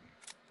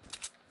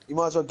 You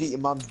might as well get your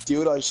mum's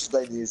dildo she's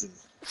been using.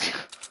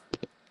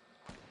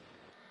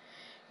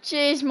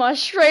 Jeez, my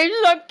stream's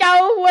not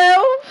going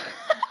well.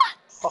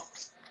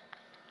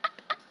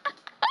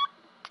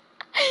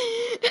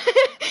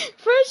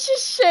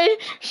 Francis said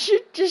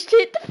should just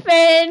hit the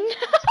fan.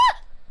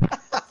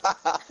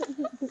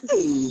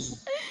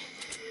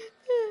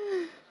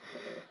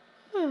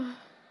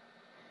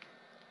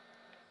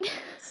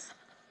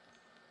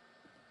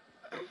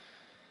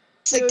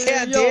 Say Yo, yo,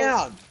 count yo.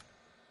 down.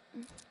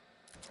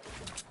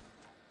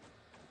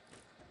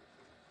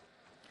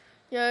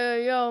 Yo, yo,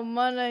 yo,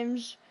 my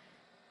name's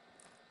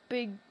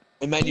Big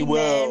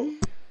Emmanuel. Man.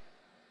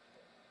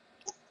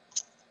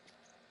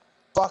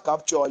 Fuck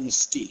up, Joy, you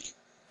stick.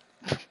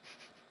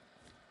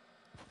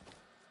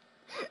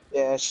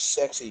 Yeah, she's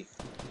sexy.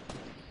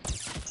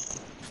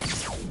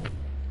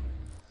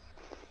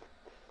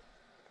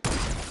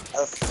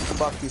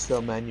 Fuck this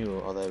girl,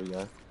 Manuel. Oh, there we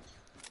go.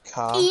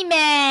 Car.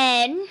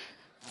 E-Man.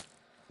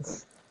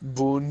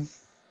 Boon.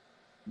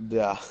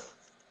 Yeah.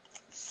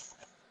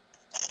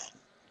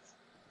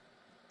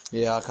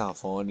 Yeah, I can't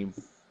find him.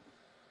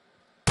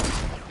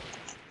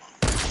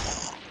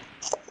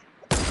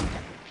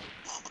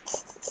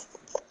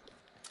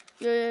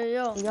 Yo, yo,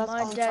 yo, You guys my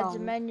coming dad's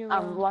from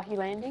Emmanuel. Lucky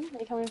Landing? Are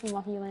you coming from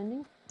Lucky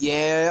Landing?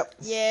 Yeah.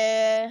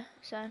 Yeah,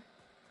 same.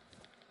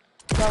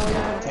 Bro, No, we're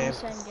we're in the Camp.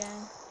 same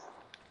game.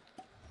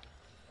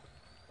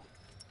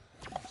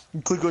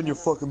 Click on your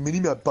fucking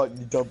minimap button,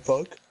 you dumb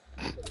fuck.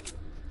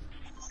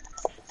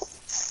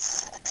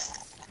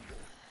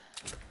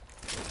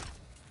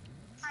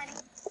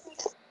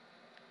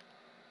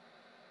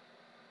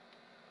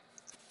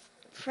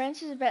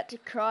 Francis is about to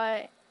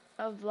cry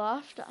of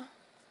laughter.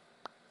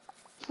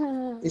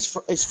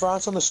 Is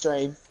France on the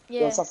stream?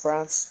 Yeah. What's up,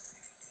 France?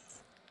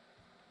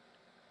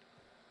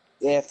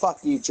 Yeah, fuck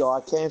you,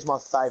 Jai. Cam's my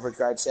favourite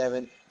grade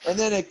 7. And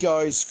then it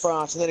goes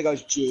France, and then it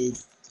goes Jude.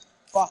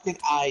 Fucking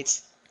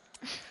 8.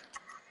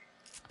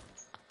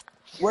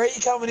 Where are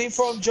you coming in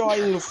from, Jai,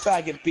 you little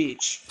faggot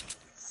bitch?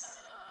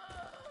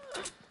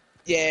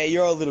 Yeah,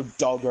 you're a little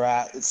dog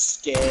rat that's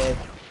scared.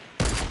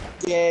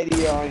 Scared of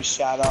your own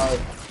shadow.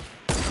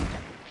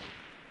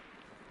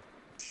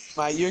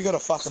 Mate, you got a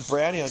fucking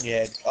brownie on your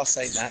head. I've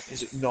seen that.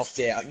 Is it knocked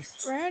out?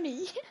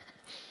 Brownie.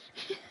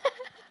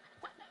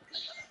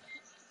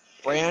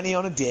 Brownie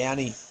on a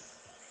downy.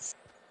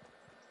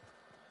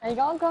 Are you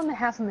going to go in the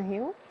house on the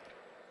hill?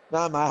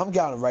 No, mate, I'm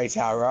going to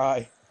Retail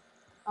Row.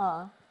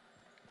 Oh.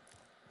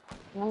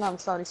 I'm going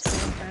to start his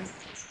stream, friend.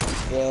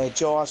 Yeah,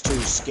 Jai's too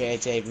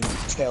scared to even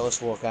tell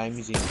us what game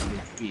he's in, you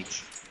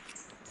bitch.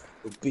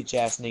 You bitch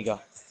ass nigga.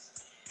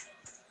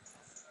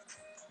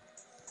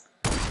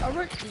 I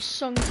wrote this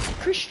song for the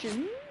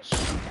Christians.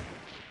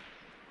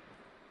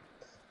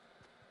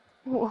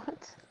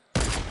 What?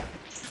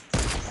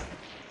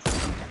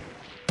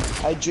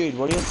 Hey Jude,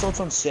 what are your thoughts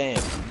on Sam,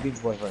 Vin's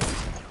boyfriend?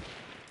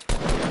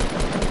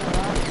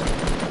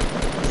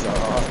 He's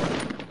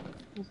alright.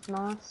 It's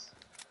nice.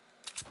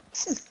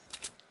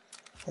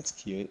 That's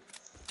cute.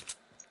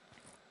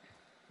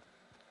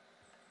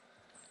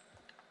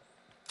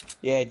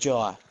 Yeah,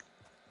 Jai.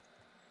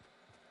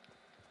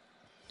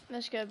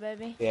 Let's go,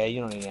 baby. Yeah,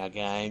 you're not in our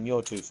game.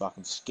 You're too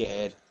fucking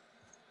scared.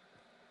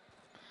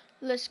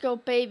 Let's go,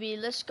 baby.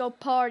 Let's go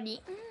party.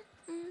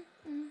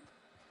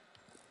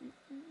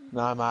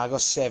 No, mate, I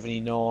got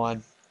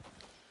 79.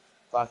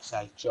 Fuck's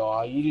sake,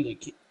 Jai. You do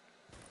the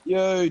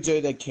You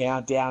do the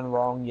countdown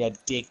wrong, you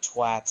dick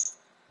twat.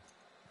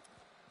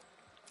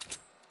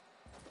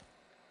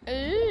 Ooh.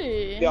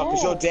 Yeah,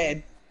 because you're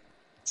dead.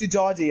 Did you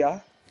die,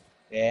 dear?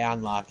 Yeah,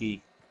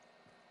 unlucky.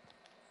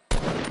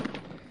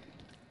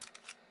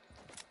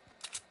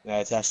 No,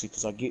 it's actually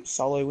because I get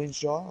solo wins,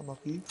 Jai.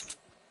 Unlucky.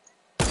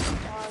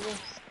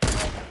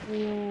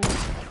 Ooh.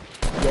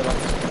 Yeah,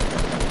 like,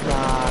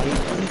 nah,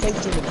 he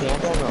takes you in the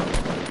countdown wrong.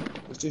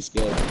 He's too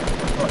scared.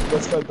 Alright,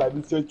 let's go,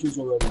 baby. 3 kills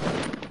already.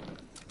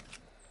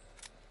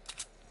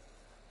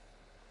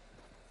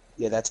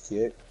 Yeah, that's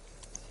cute.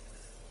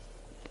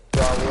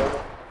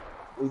 Right,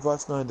 we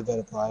both know the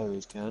better player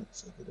is, cunt,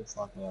 so get the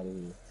fuck out of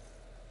here.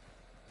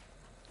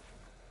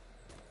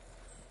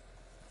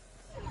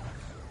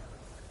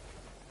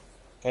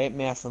 Okay,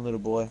 mouth from little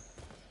boy.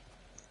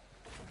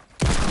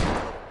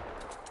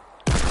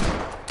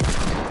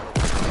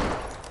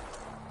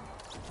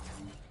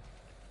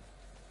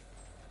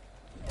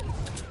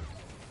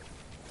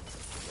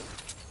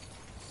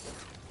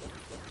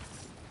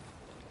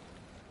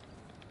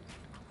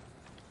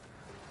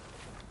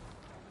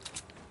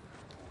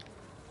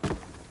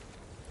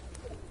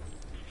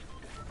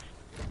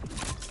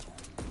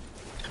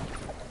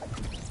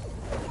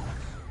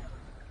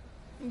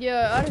 Yo,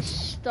 I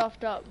just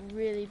stuffed up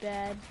really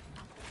bad.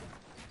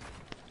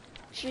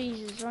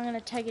 Jesus, I'm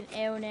gonna take an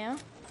L now.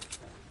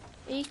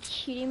 Are you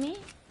kidding me?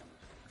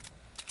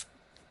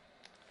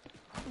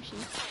 Actually.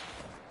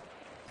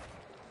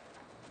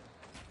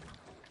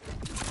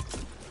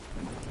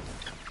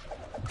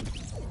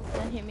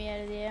 Don't hit me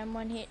out of there. I'm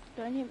one hit.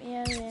 Don't hit me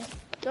out of there.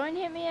 Don't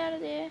hit me out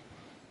of there.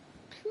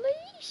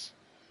 Please.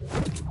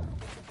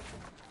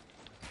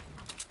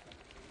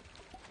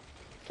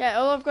 Okay,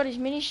 all I've got is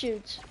mini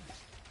shoots.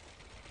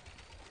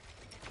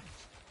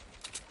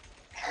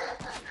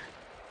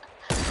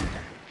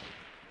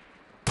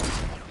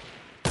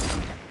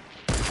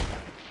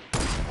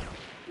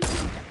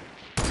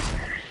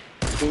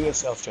 Do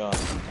yourself, John.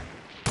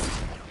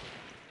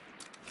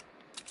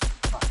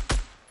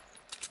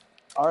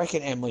 I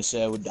reckon Emily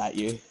Sir would date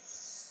you.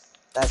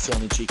 That's the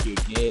only chick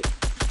you'd get.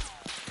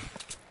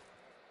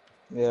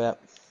 Yeah.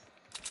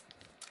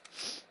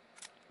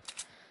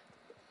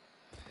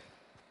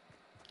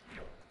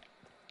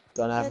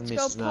 Don't have a Let's go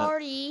Mrs. Matt.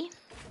 party.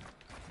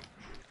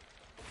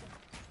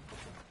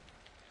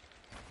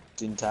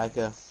 Didn't take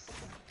her.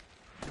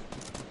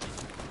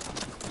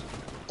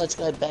 Let's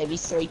go, baby.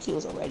 3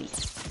 kills already.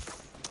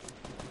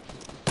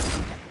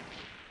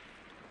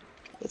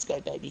 Let's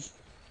go, baby.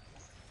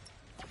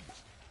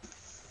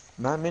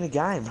 No, I'm in a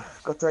game.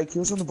 Got 3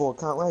 kills on the board.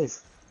 Can't leave.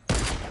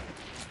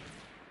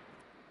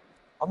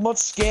 I'm not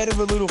scared of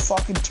a little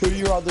fucking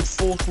 2-year-old that's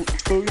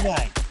 4'2",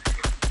 mate.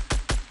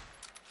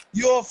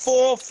 You're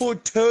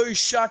 4'2".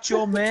 Shut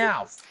your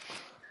mouth.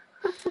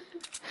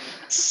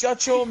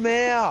 Shut your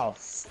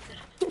mouth.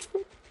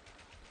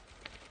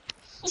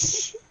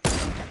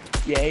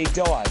 Yeah, he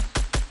died.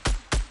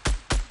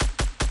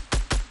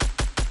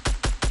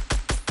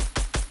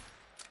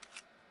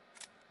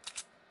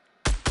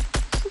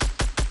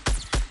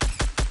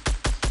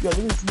 Yo, look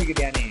at this nigga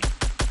down here.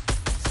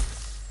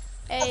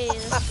 Hey,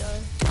 let's go.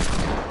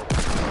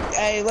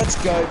 Hey, let's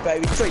go,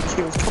 baby. 3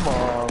 kills, come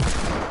on.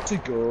 Too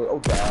good,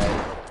 okay.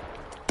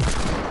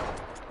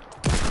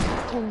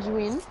 Can you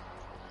win?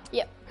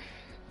 Yep.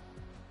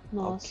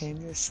 Oh, Nice. Cam,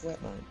 you're a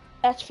sweat, mate.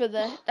 That's for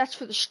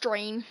the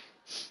stream.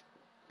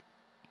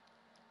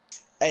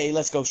 Hey,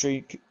 let's go,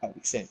 Stream. Oh,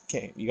 Sam,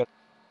 Cam, you got.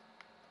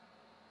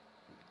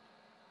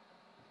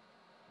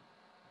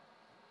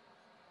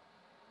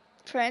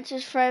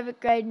 France's favorite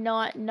grade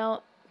 9,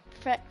 no.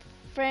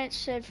 France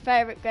said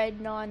favorite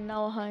grade 9,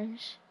 Noah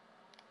Holmes.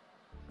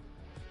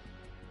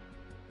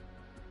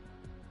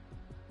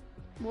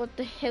 What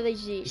the hell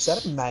is this?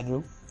 Is that a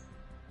manual?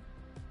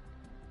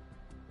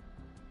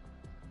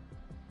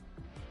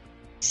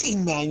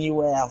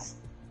 Emmanuel.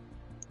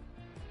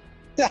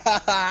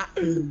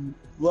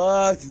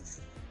 Look.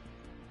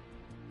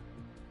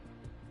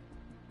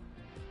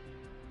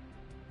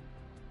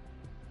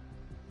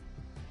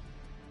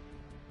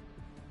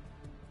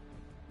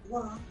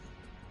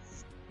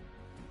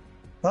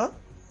 Huh?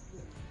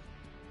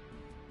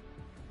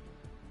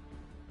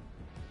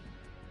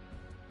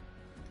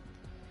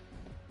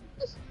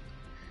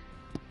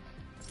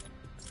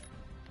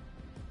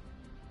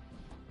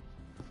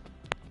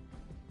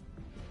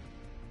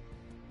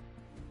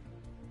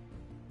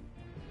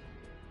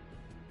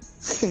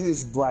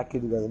 This black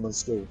kid who goes to my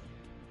school.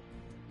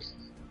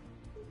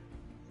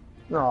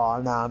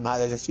 Oh, no, mate,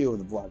 there's a few of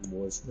the black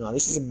boys. No,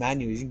 this is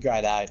Emmanuel, he's in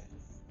grade 8.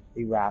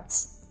 He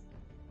raps.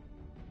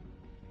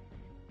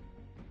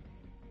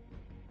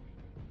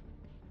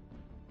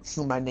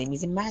 My name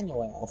is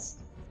Emmanuel.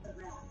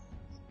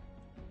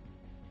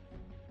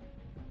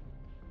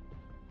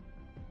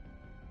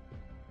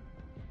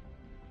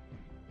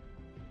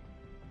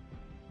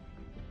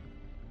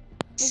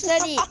 Is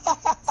that it?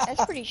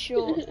 That's pretty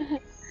short.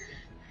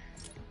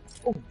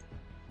 Oh.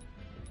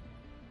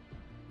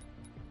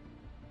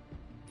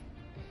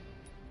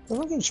 Where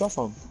am I getting shot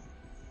from?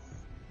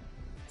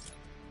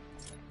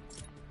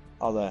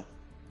 Oh, there.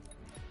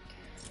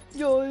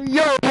 Yo,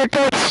 your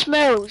dog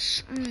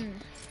smells.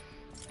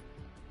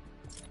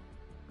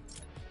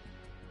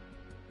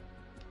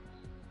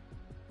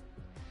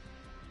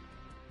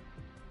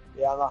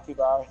 Yeah, unlucky,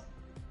 bro.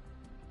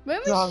 When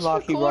was No, this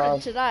unlucky, recorded bro.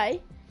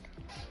 today?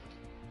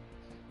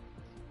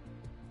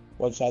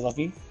 What'd you say,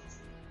 Lucky?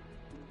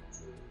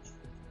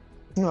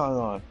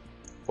 No.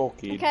 Poor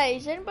kid. Okay,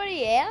 is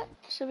anybody out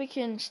so we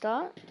can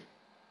start?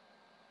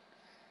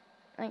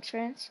 Thanks,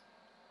 friends.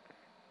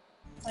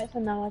 Wait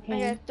for Noah, Okay,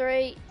 can.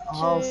 3, 2,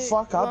 Oh,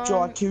 fuck up, Joe.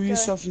 1, Kill go.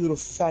 yourself, you little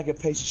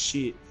faggot piece of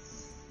shit.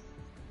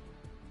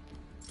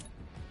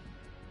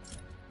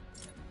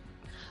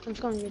 I'm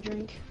just gonna get a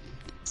drink.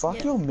 Fuck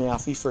Yeah. your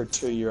mouthy for a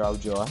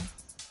 2-year-old, Joe.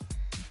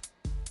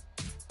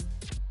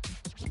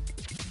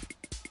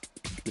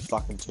 You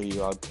fucking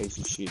 2-year-old piece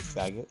of shit,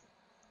 faggot.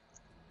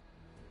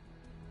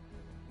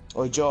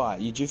 Oi, Joe,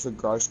 you due for a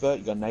growth spurt?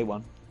 You gotta need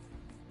one.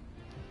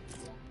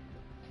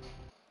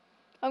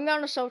 I'm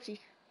going to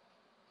salty.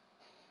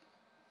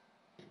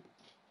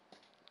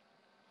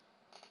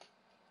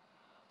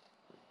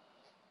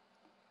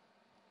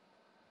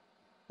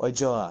 Oi,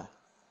 Joe.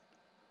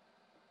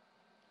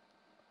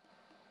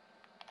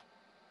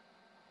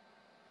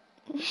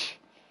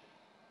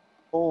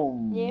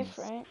 Oh. Yeah,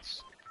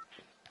 France.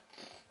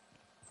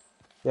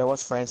 Yeah,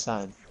 what's France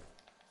saying?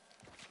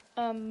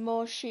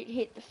 More shit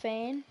hit the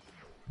fan.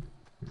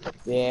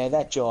 Yeah,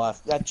 that Josh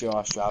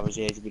driver's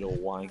he's a bit of a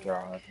wanker,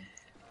 I reckon.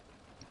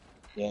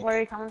 Yeah, Where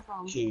are you coming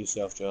from? kill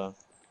yourself, Joe.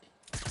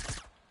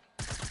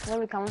 Where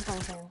are we coming from,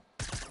 Cam?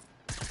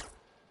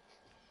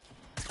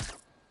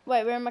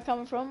 Wait, where am I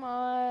coming from?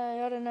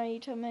 I don't know, you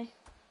tell me.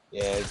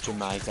 Yeah,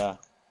 Jamaica.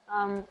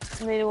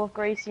 Middle of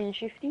Greasy and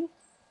Shifty.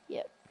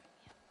 Yep.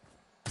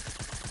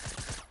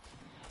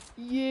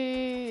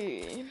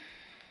 Yeah.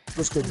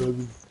 Let's go, baby.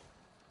 I'm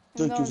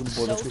Don't give going to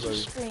some butter, Salty baby.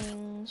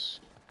 Springs.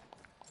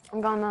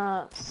 I'm going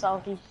to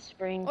Salty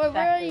Springs. Oh, where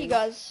are Factory. you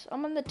guys?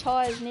 I'm on the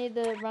tires near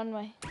the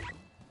runway.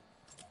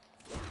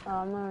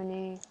 I'm nowhere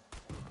near.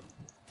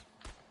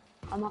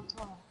 I'm up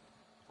top.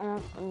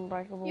 I'm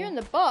unbreakable. You're in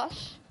the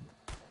bus?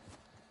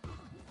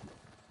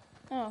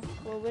 Oh,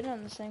 well, we're not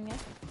on the same game.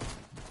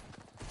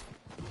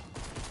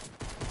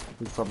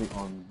 He's probably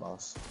on the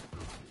bus.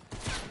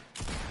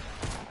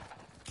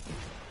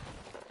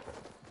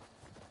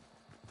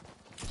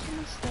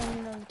 Someone's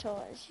standing on the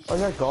tires. Oh,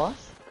 that guy?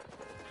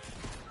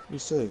 You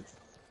see?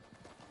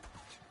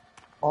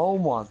 Oh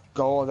my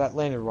god, that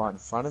landed right in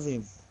front of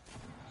him.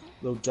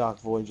 Little dark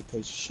Voyager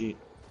piece of shit.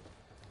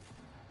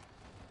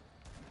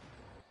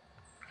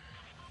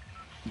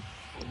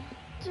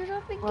 Dude,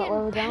 I've been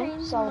Where we getting going?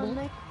 pains in my Salty?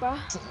 neck,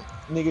 bruh.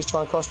 Niggas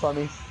trying to cross by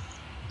me.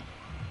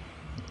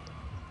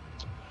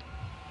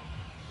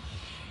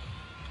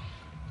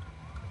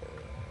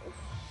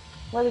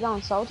 Where are we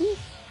going, Salty?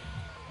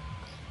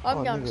 I'm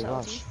Oh, going to nigga,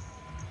 Salty. rush.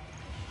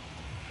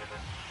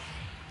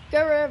 Go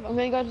I'm wherever.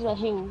 gonna go to the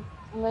hill.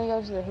 I'm gonna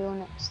go to the hill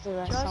next to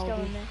that Joe's Salty.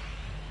 going there.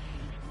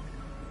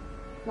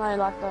 No,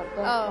 like the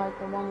Oh. like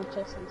the one with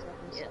chest and stuff.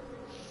 Yeah.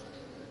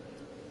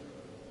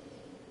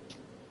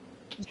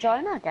 Is Joe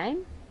in that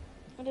game?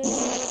 I don't know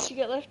what you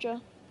got left,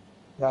 Joe.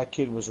 That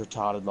kid was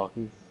retarded,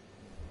 Lockie.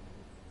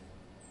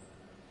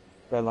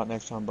 Bad luck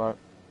next time, bro.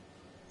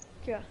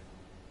 Joe.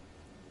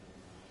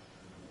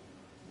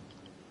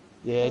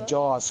 Yeah, Hello?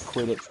 Jaws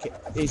quit it.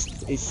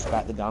 He's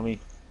spat the dummy.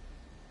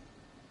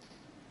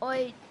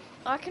 Oi,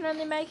 I can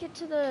only make it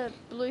to the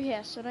blue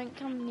house, so don't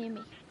come near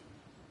me.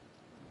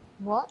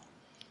 What?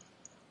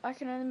 I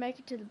can only make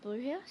it to the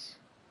blue house?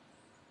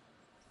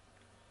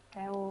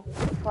 Okay, well,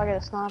 if I get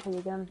a sniper,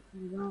 you're going.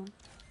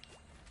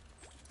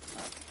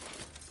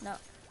 No.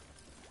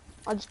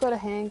 I just got a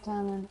hand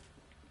cannon.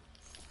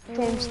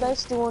 Cam, stay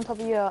still on top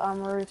of your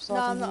roof so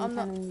No, I I'm can not, hand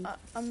I'm cannon not,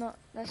 I'm not,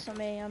 that's not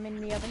me, I'm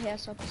in the other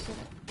house opposite it.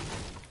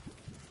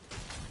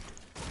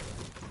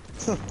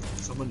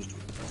 Someone just.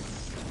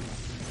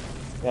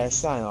 Yeah,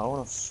 saying I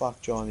want to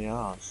fuck Joe in the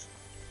ass.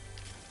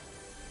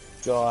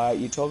 Joe,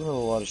 you're talking a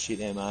lot of shit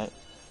there, mate.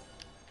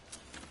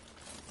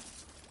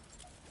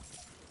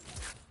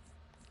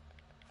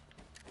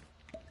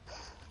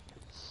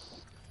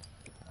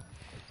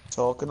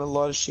 Talking a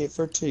lot of shit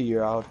for a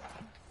 2-year-old.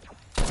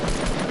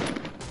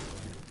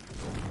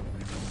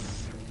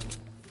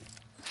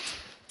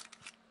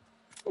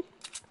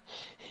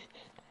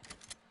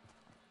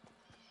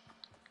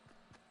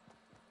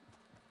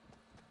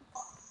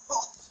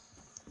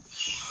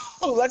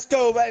 Oh, let's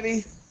go,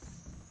 baby.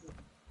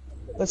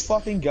 Let's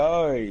fucking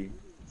go.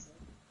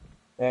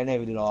 Yeah,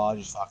 never did I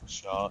just fucking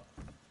shot.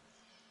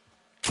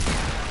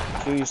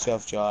 Kill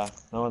yourself, Joe.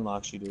 No one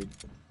likes you, dude.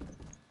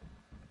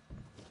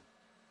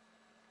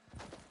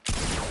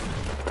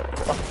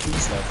 Fuck, kill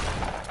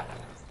yourself.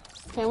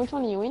 Cam, which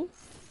one are you in?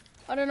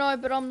 I don't know,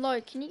 but I'm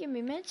low. Can you give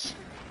me meds?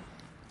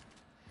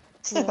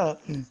 Yeah.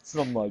 It's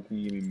not like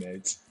you give me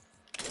meds.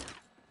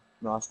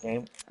 Nice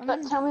game.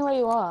 But tell me where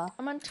you are.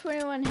 I'm on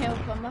 21 health.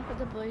 I'm up at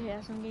the blue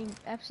house. I'm getting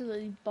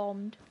absolutely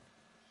bombed.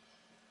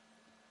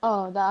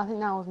 Oh, I think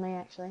that was me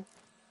actually.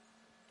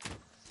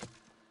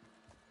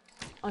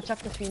 I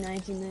chucked a few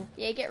nades in there.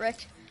 Yeah, get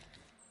wrecked.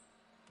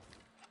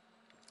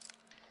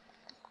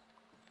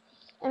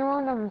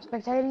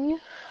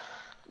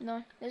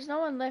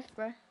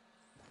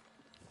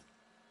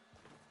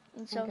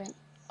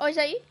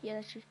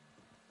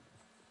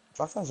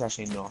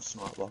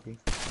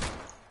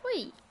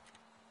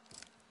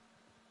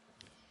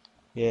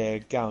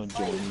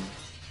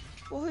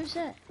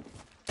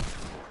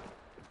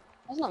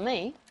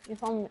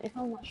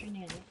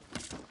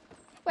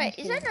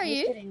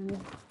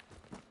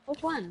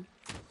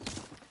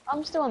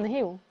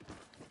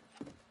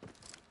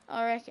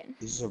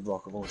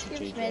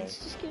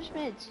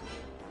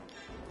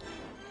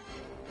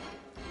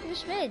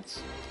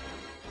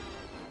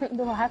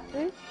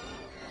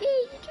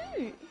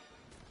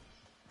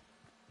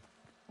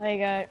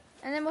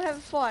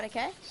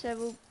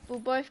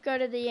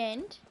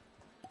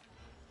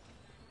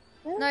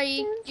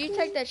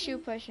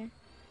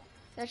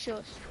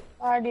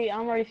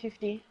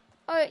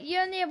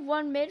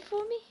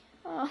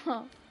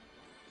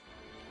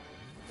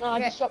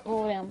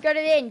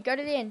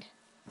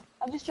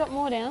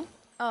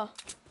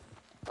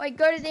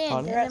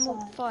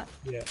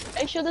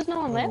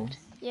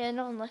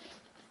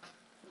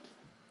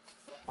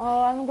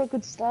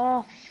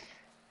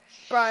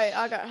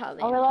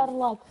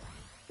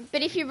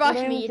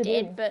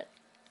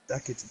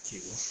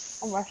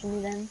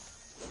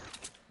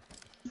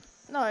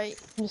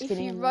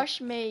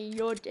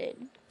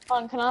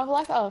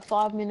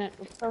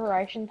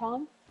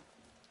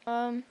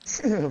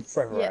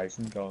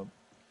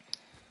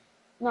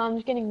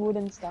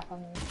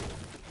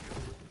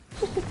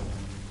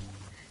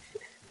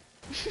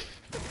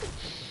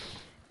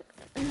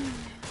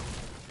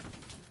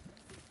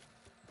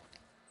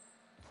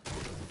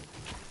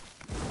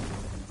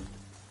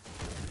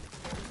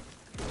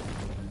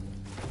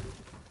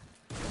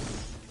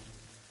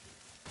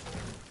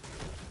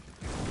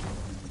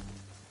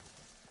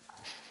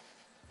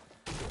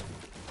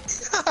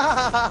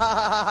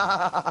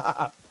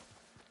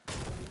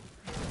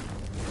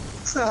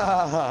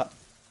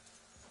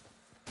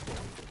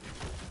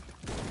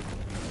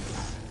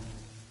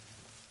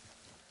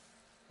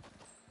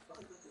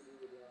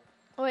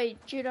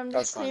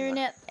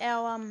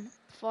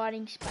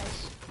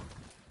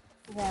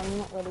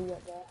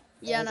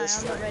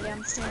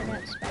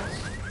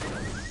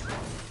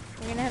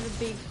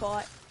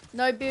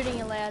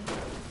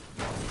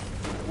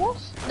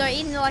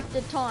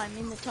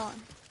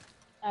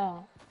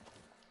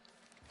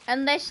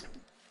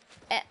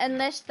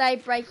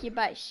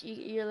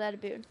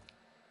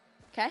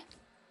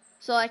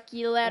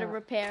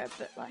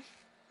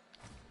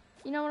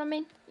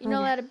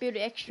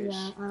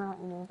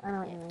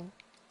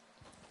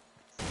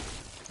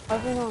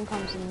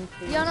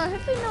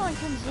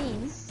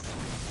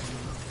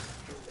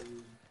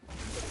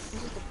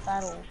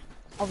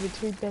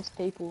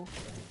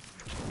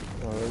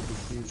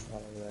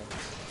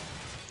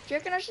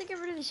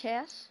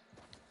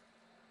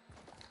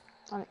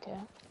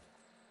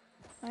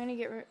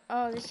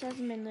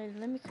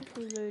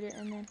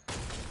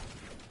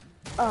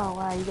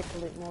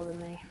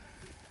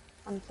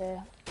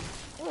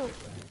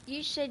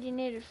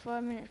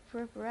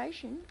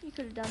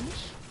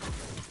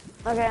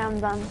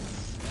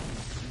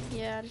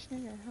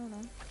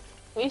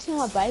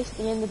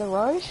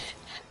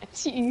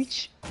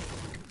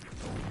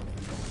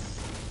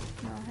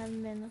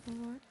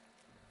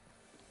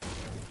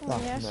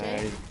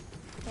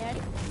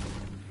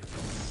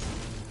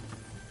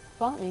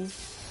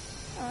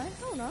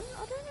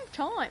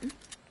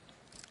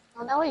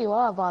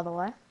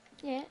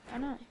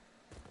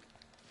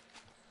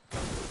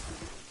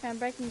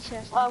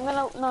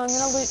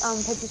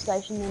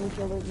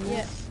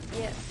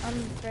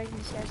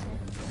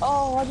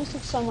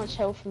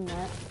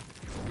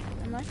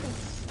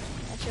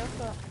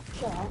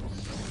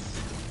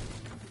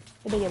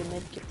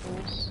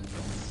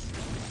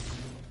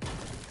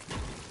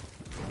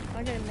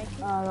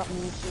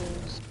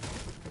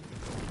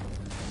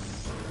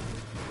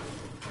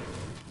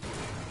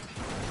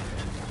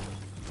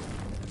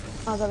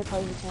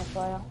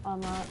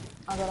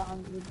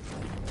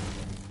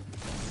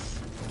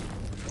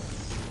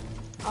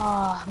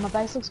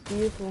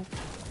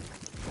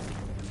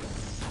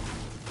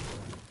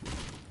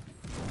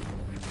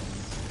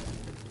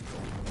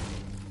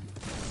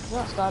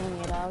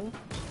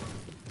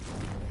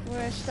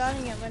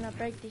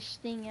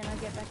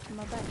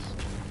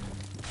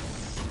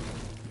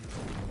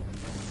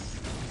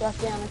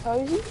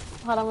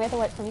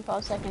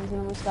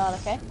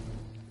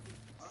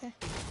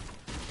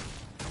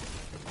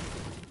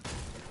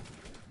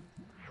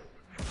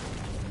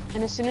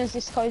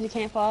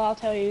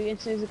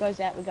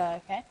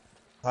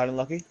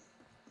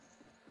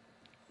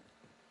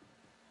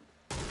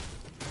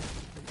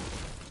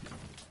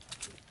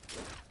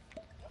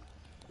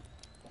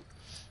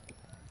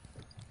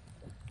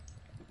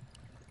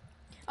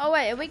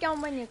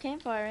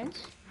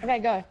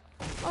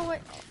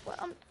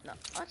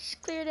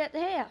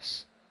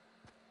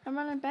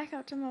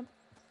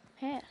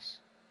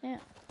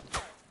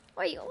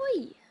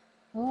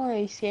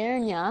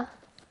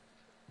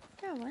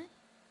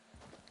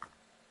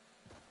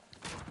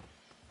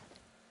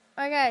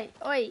 Okay,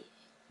 oi.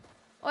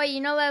 Oi,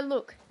 you're not allowed to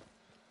look.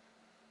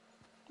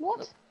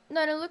 What?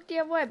 No, look the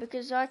other way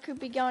because I could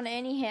be going to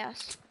any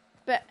house.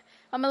 But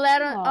I'm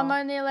allowed on, I'm Oh.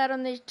 only allowed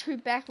on these 2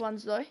 back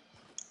ones though.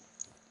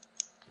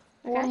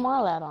 What Okay. am I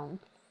allowed on?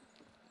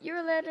 You're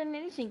allowed on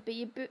anything, but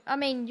you're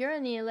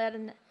only allowed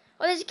on.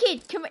 Oh, there's a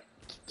kid. Come on,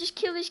 just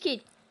kill this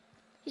kid.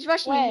 He's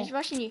rushing you. Where? He's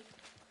rushing you.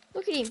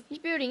 Look at him. He's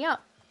building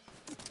up.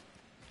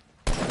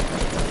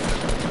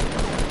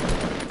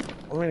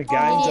 I'm gonna go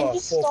Oh, into you like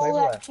just 4 stole people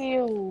that left. Oh.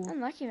 kill.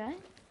 Unlucky, mate.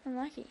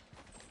 Unlucky.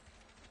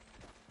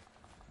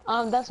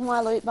 That's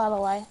my loot, by the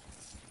way.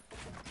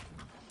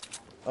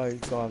 Oh, you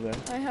got him there.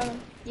 Oh, hold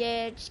on.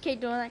 Yeah, just keep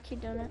doing that.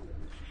 Keep doing that.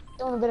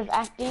 Doing a bit of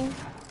acting.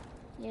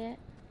 Yeah.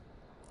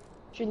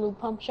 Shoot a little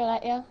pump shot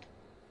at ya.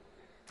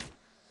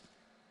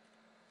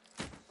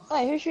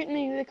 Hey, who's shooting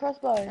me with a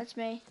crossbow? That's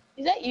me.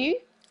 Is that you?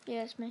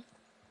 Yeah, that's me.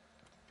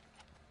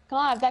 Can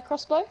I have that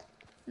crossbow?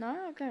 No,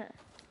 I got it.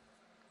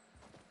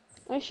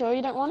 Are you sure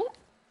you don't want it?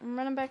 I'm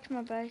running back to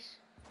my base.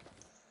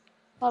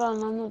 Hold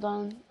on, I'm not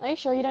done. Are you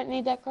sure you don't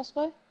need that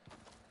crossbow?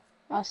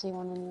 I see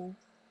one in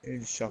there.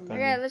 He's shotgun.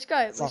 Okay, let's go.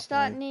 We're Fuck,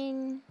 starting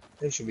in.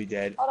 They should be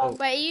dead. Hold on.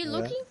 Wait, are you yeah.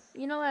 looking?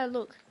 You're not allowed to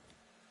look.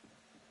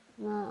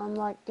 No, I'm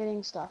like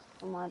getting stuff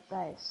from my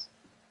base.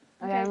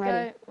 Okay, Okay, I'm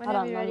ready. go Hold whenever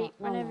on, you're no, ready. no,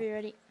 no, Whenever no. you're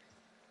ready.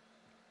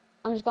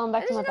 I'm just going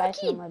back to There's my another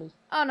base and I'm kid. ready.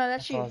 Oh no,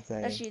 that's you. Oh,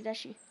 there. That's you.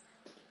 That's you.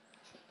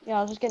 Yeah,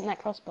 I was just getting that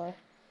crossbow.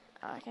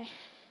 Oh, okay.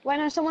 Wait,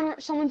 no,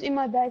 someone's in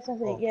my base, I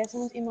think. Oh. Yeah,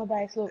 someone's in my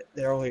base, look.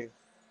 They're all here.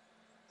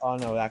 Oh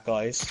no, that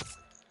guy's.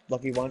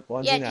 Lucky one's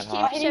Yeah, in that just keep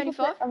hut. it. Hit him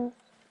for 75?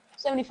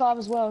 75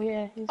 as well,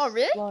 yeah. He's Oh,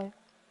 really? low.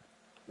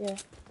 Yeah.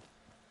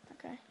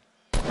 Okay.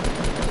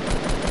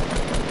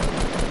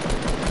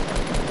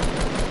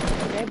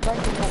 Okay, break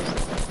my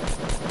base.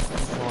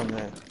 There's one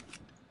there.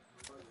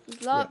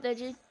 He's low up there,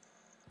 dude.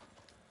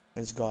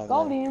 There's a guy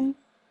Got there. him.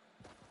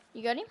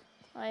 You got him?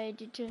 I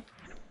did too.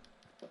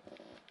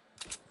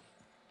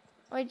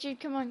 Wait, dude,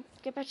 come on.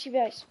 Get back to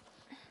your base.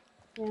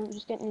 Yeah, I'm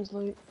just getting his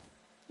loot.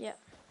 Yeah.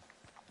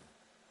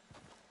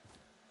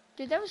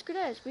 Dude, that was good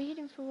as. We hit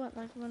him for what,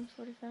 like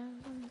 145?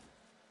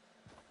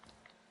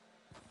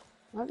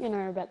 I hope you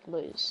know about to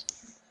lose.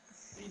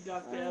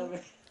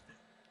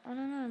 I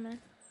don't know, man.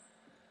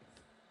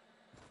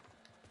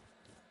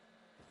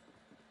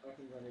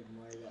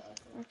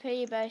 Repair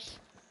your base.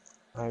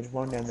 There's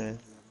one down there.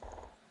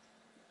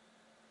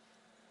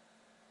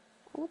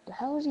 What the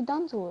hell has he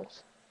done to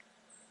us?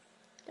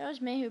 That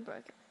was me who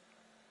broke it.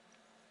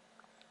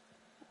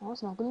 Oh,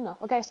 that's not good enough.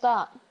 Okay,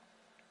 start.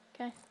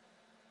 Okay.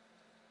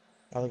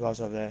 Other guy's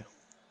over there.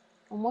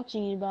 I'm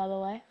watching you, by the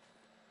way.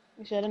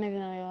 Actually, I don't even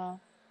know who you are.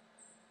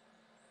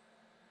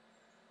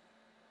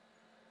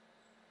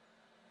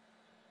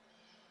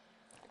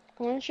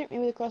 Come on, shoot me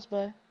with a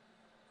crossbow.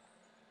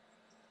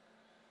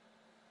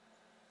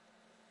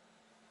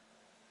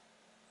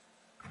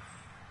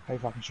 How you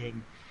fucking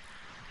shooting?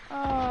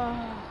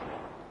 Oh.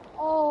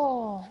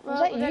 Oh, was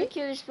Well, that we gotta you?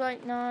 kill this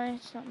bloke. No,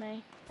 it's not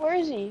me. Where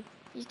is he?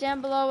 He's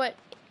down below it.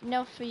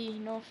 North for you,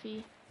 north for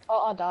you.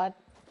 Oh, I died.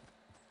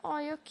 Oh,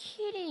 you're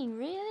kidding,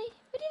 really?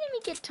 We didn't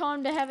even get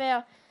time to have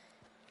our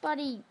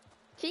bloody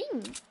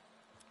thing.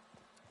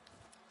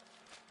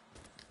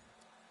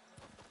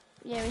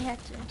 Yeah, we had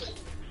to.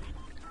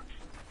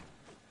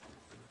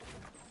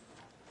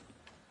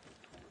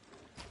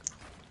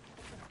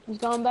 He's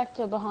going back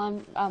to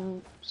behind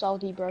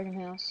Salty Broken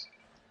House.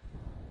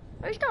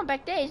 Oh, he's going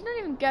back there. He's not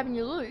even grabbing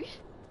your loot.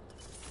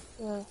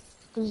 Yeah,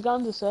 because he's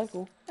going to the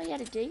circle. Oh, you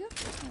had a digger?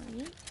 Oh,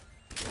 yeah.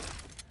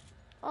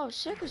 Oh,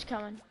 circle's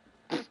coming.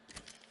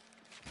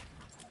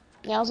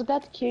 Yeah, I was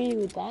about to kill you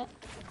with that.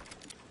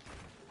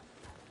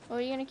 What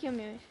are you gonna kill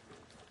me with?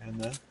 Down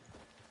there.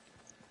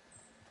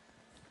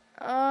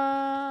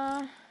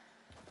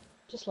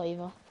 Just leave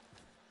her.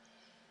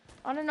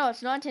 I don't know.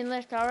 It's 19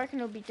 left. I reckon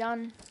it'll be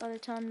done by the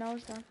time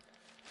Noah's done.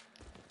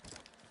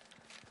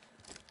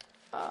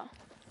 Oh.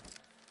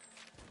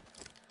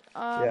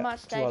 I Yeah, might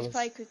two stay. Just others.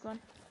 play a quick one.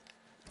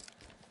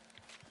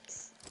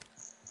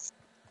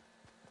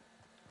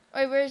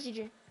 Wait, where is he,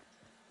 Drew?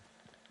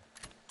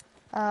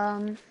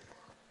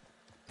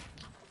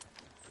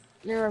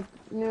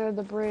 Near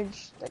the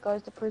bridge that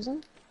goes to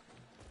prison.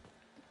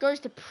 Goes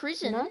to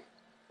prison? No?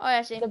 Oh, yeah,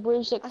 I see The him.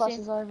 bridge that I see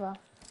crosses over.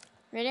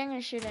 Ready? I'm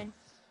gonna shoot him.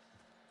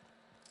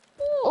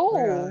 Where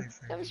are Oh! they That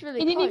from? was really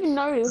He close. didn't even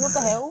notice. What the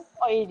hell?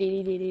 Oh, he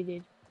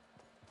did.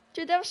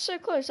 Dude, that was so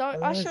close. I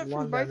there's shot one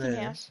from down Broken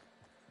there. House.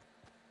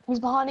 He's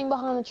behind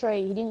the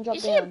tree. He didn't drop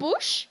Is down. he a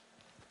bush?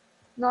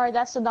 No,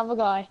 that's another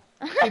guy.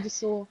 I just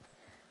saw.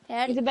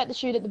 Howdy. He's about to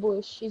shoot at the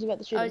bush. He's about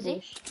to shoot Oh, at is the he?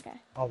 bush. Okay.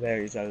 Oh, there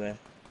he is over there.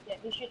 Yeah,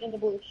 he's shooting at the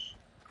bush.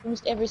 He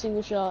missed every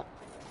single shot.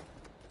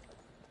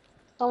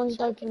 Someone just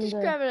So I opened can just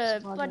the grab a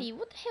supply bloody.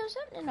 What the hell's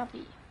happening up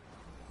here?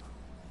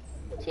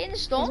 Is he in the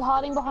He's storm?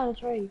 hiding behind a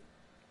tree.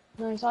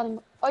 No, he's hiding.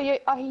 Oh, yeah,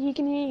 he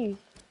can hear you.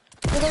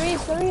 Oh, there he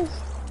is. Okay, good.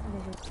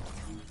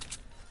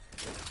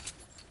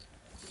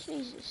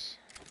 Jesus.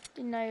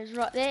 Didn't know he was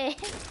right there.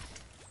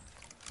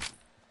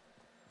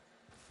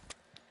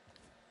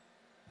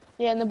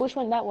 Yeah, and the bush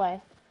went that way.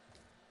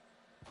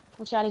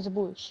 Watch out, he's a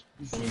bush.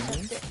 Okay.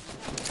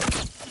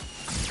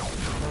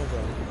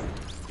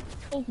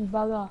 Thank you,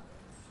 bugger.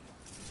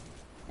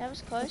 That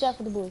was close. Watch out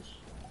for the bush.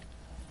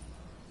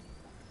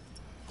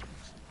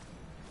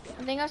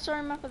 I think I saw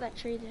him up at that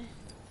tree there.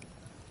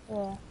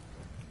 Yeah.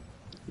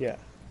 Yeah.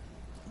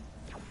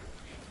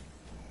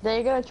 There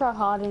you go, try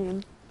hiding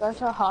him. Go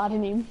try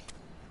hiding him.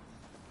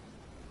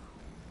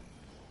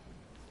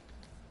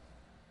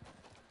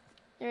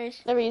 There he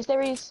is. There he is,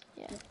 there he is.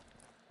 Yeah.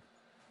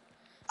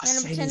 I I'm gonna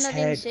seen pretend his I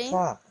didn't head. see him.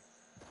 Fuck.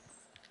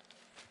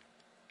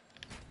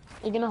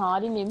 You're gonna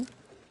hide in him.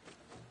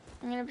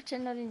 I'm gonna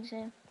pretend I didn't see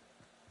him.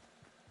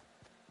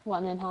 What,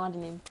 and then hide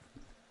in him?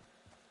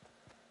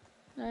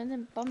 No, and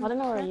then bum I don't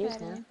know the where he crap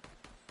is out of now. him.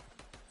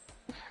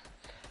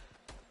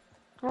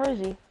 Where is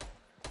he?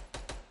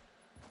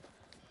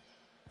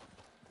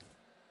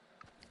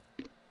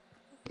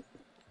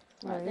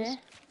 Right he there. is. Is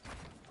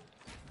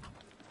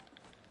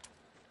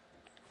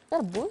that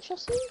a bush I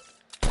see?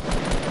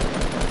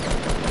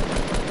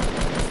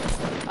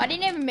 I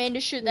didn't even mean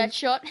to shoot that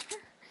shot.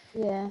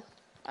 Yeah.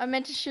 I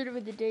meant to shoot it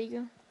with the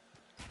deagle.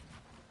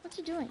 What's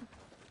he doing?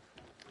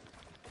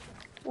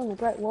 On the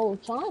Great Wall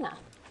of China.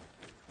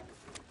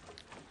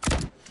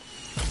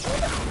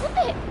 What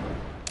the heck?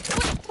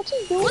 What's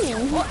he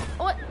doing?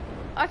 What?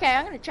 Okay,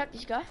 I'm gonna trap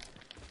this guy.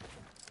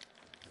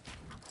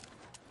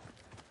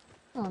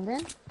 Come on,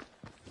 then.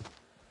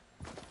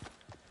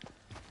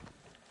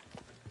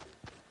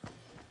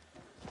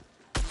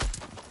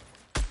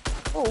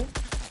 Oh,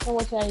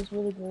 watch out, he's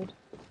really good.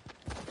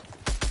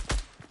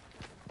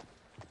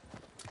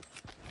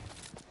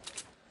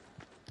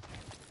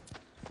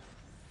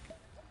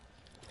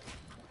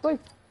 Go.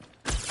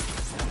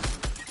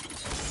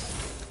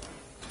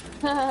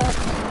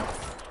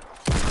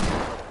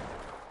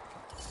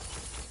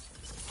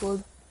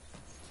 Good.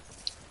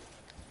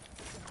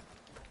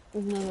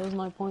 Even though there was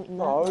no point in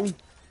that. No.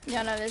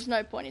 Yeah, no, there's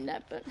no point in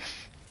that, but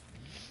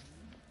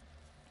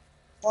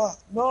Fuck.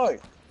 No. You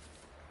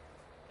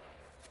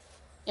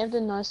have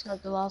to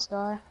no-scope the last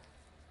guy.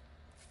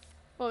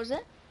 what was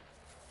it?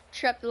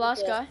 Trap the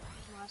last guy.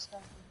 Last guy.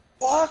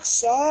 Fuck's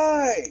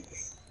sake.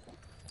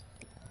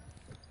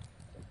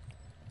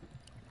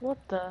 What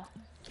the?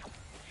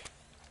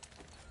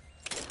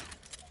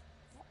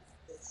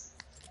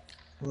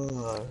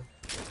 Oh.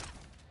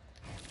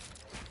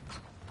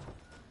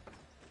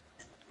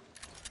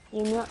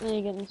 You might need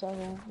to get inside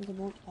there. There's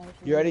a launch pad.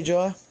 You ready,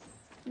 Joy?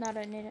 No, I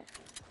don't need it.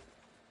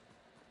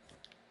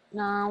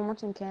 Nah, I'm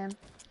watching Cam.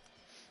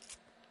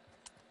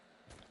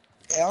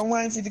 Yeah, I'm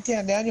waiting for you to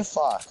count down, you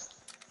fuck.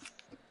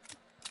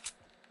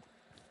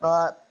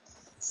 Right.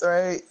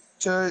 3,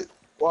 2,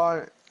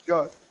 1,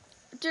 go.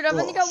 Dude, I've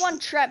only got Oh. one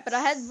trap, but I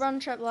had run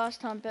trap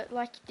last time. But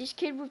like, this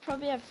kid would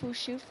probably have full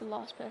shield for the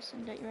last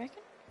person, don't you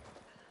reckon?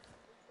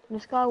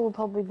 This guy will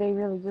probably be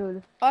really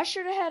good. I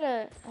should have had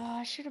a. Oh,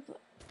 I should have.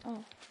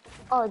 Oh,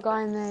 Oh, a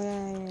guy in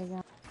there,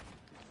 yeah.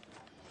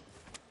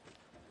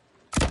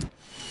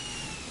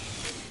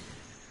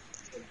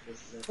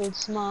 Good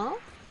smart.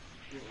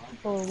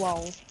 Or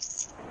wall.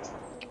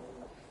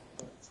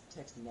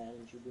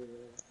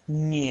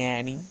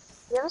 Nanny.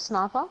 You have a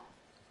sniper?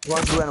 The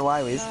ones we went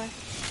away with. no.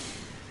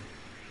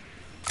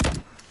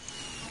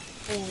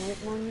 Yeah,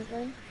 whip one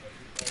then.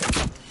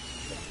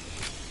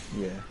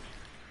 Yeah.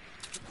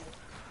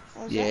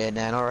 What was Yeah,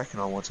 Nan, I reckon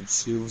I want some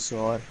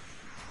suicide.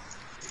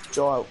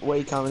 Joy, where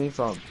you coming in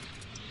from?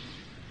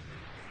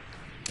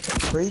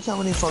 Where you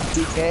coming in from,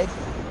 dickhead?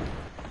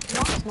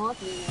 Not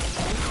sniper in there,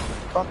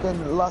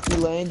 Fucking lucky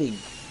landing.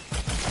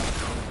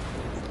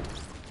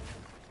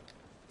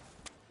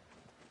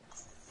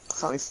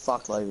 Can't be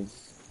fucked leaving.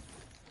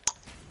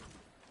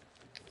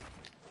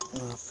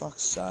 Oh,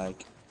 fuck's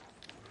sake.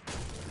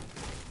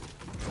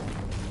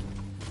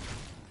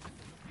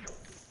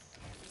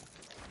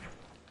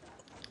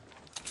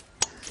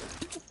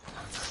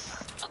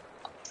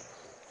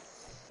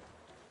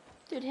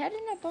 Dude, how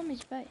didn't I bomb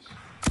his base?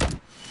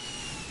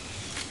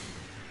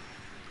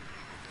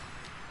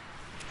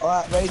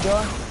 Alright, ready,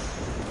 Joy?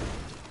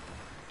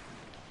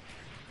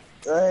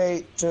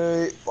 3,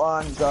 2,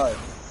 1, go.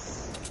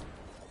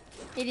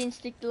 He didn't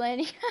stick the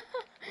landing.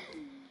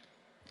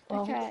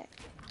 Well. Okay.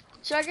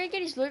 Should I go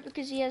get his loot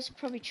because he has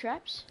probably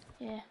traps?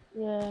 Yeah.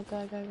 Yeah,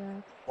 go.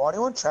 Why do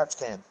you want traps,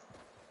 Cam?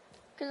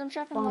 Because I'm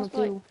trapping the Bomb last the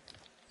bloke. kill.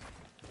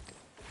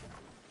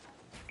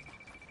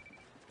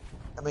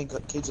 How many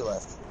kids are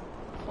left?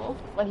 Four.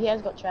 But he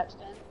has got traps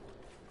down.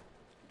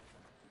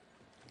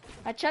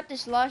 I trapped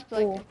this last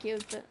bloke Four. that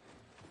killed, but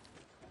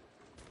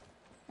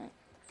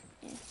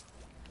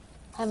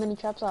How many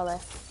traps are there?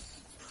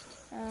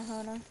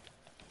 hold on.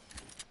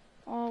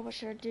 Oh, what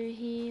should I do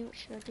here? What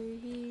should I do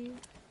here?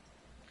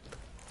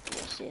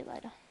 We'll see you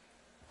later.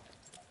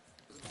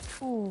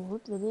 Oh,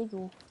 whip the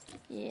eagle.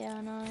 Yeah,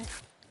 I know.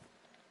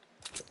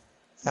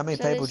 How many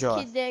So people,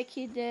 there's Joy?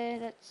 kid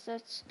there.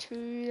 That's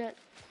two. That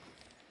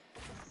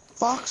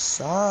Fuck's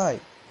sake.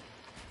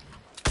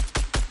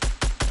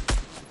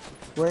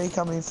 Where are you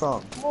coming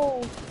from?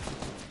 Whoa.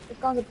 This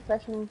guy's a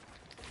professional.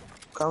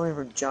 Coming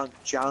from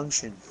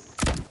Junction.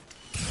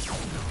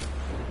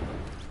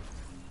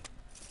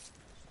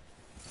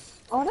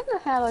 Oh, I don't know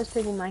how those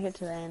people make it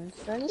to the end.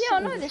 Do I just Yeah, I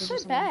sit in know, they're bushes so or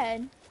something?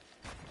 bad.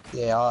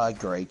 Yeah, I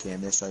agree,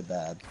 Cam. They're so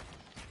bad.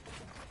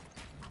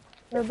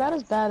 They're about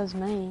as bad as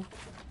me.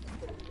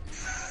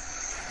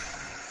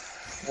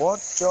 What,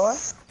 Jai?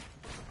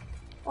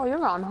 Oh,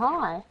 you're on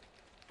high.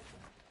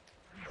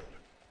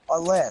 I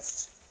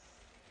left.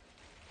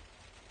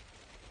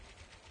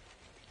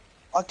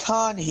 I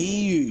can't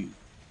hear you.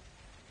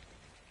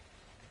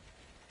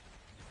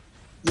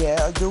 Yeah,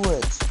 I do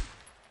it.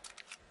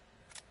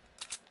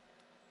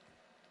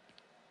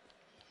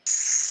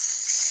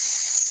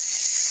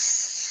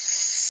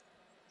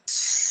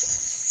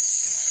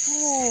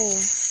 Oh,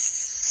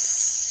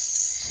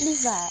 what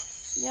is that?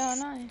 Yeah, I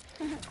know.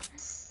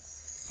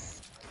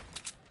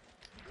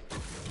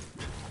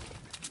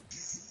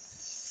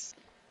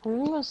 Are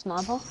you a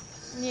sniper?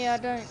 Yeah, I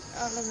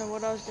don't know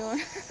what I was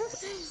doing.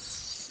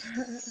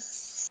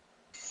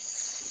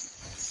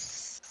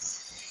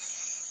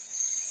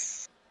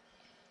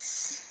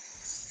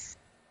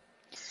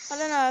 I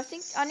don't know, I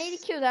think I need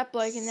to kill that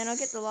bloke and then I'll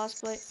get the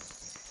last bloke.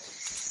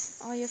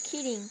 Oh, you're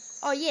kidding.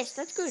 Oh, yes,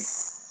 that's good.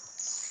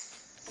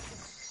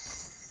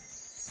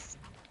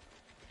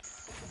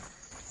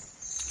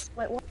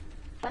 Wait, what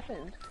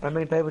happened? How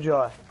many people,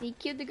 Jai? He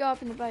killed the guy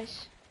up in the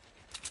base.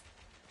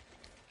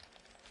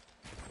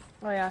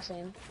 Oh yeah, I see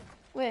him.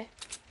 Where?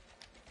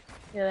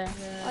 Yeah,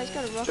 Oh, he's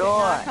got a rocket. No,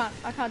 Joy.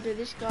 I can't do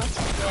this guy.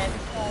 yeah.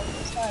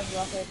 This guy's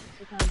rocket.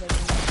 You can't get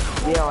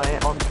him. Yeah, I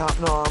am.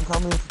 I'm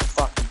coming for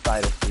fucking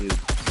Battlefield.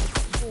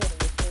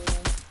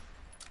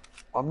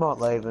 I'm not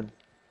leaving.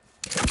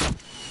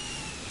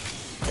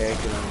 Yeah,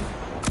 good on you.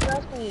 What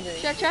else can you do?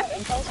 Should I trap?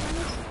 Impulse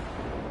minis?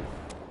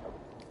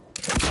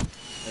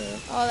 Yeah.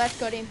 Oh, that's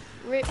got him.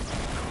 Rip. You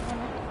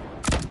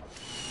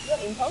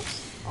got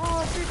impulse?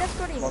 Oh, dude, that's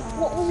got him.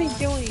 What was he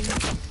doing?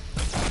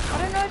 I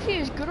don't know if he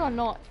was good or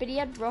not, but he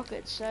had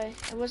rockets, so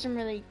it wasn't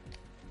really,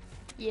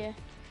 yeah, it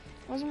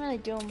wasn't really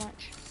doing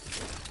much.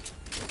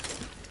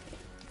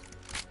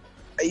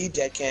 Are you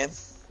dead, Cam?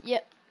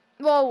 Yep.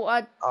 Well,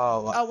 I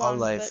Oh, I'll won,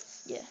 leave. but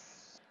yeah.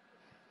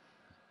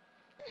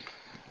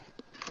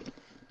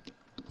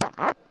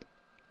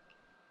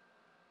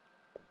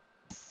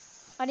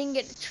 I didn't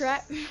get the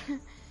trap.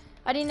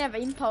 I didn't have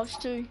impulse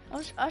too.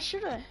 I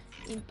should have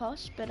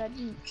impulse, but I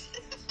didn't.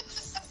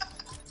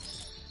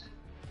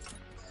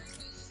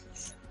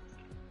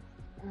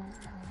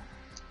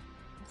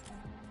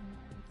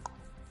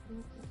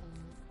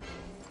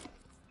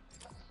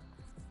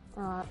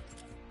 Alright.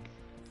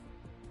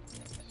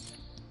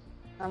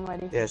 I'm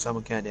ready. Yeah,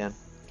 someone count down.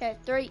 Okay,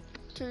 3,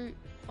 2,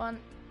 1,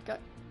 go.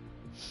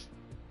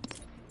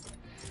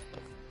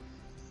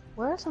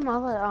 Where are some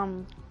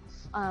other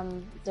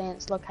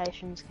dance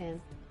locations,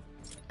 Cam?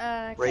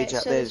 Okay,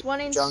 Retail, so there's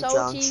one in Junk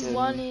Salty, Junction,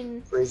 one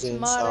in Prison,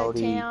 Tomato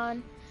Salty,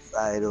 Town,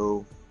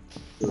 Fatal,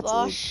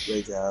 Bosch,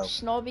 Retail,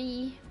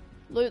 Snobby,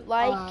 Loot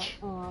Lake.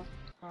 Alright.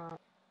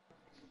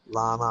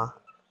 Llama.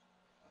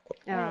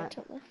 Alright.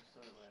 Top left.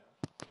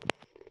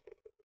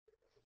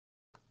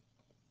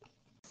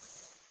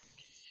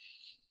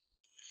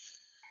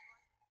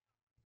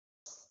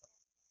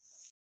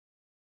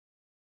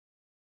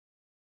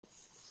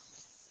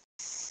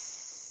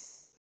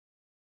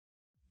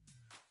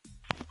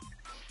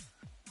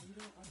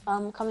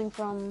 Coming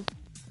from,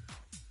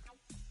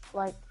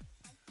 like,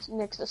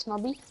 next to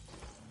Snobby.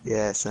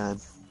 Yeah, Sam.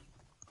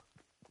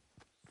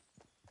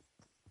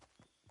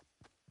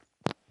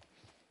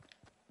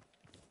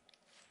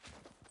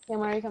 Cam,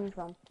 where are you coming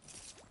from?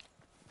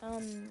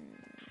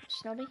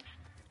 Snobby?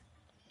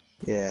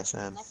 Yeah,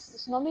 Sam. Next to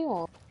Snobby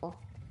or?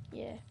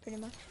 Yeah, pretty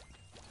much.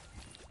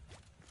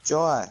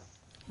 Jai,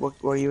 what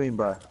are you in,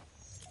 bro?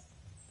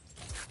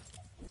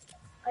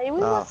 Are you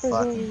in Oh, like fuck.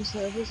 Brazilian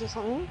service or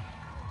something?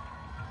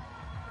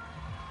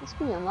 Must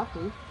be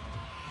unlucky.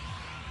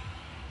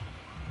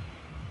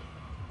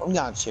 I'm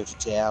going to Tilted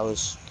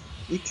Towers.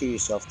 You kill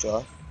yourself,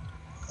 Jai.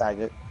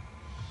 Faggot.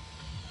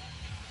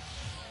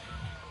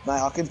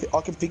 Mate,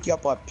 I can pick you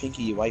up by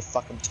pinky. You weigh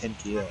fucking 10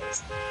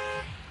 kilos.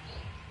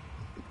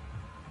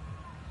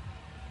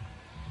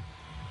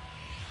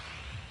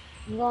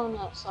 I'm going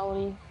out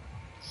salty.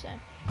 So,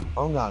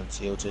 I'm going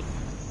Tilted.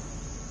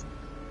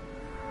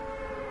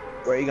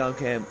 Where are you going,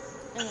 Cam?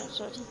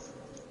 Salty.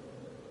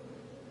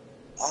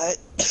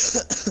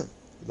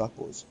 Good luck,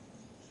 boys.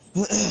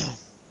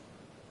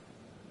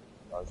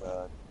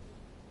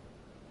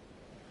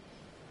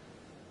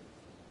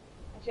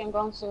 Actually, I'm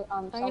going to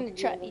I'm salty gonna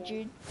trap hill you, again.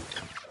 Jude.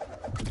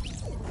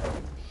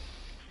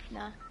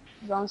 Nah.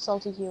 I'm going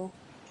salty hill.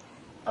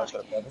 I just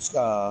got a purple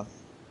scar.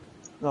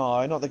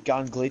 No, not the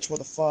gun glitch. What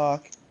the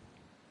fuck?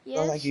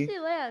 Yeah, thank it's you.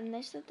 still out and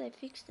they said they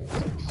fixed it.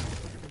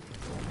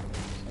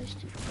 So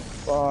stupid.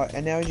 Right,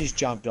 and now he just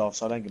jumped off,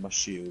 so I don't get my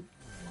shield.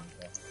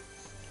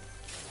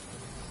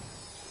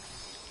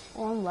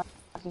 Oh, I'm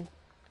lagging.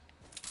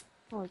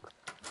 Holy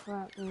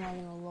crap, I'm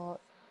lagging a lot.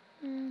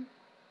 Mm.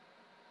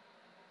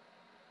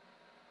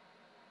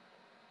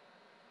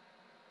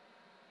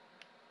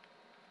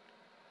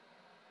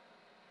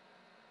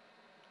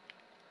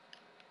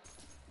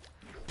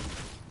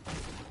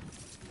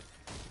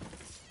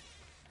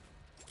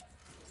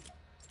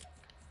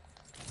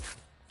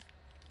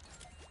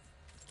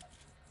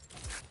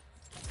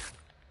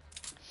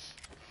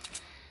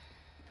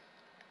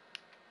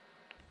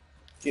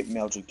 Get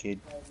melted, kid.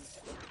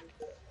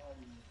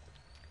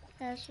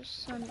 That's a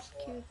Sonic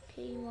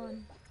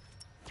QP1.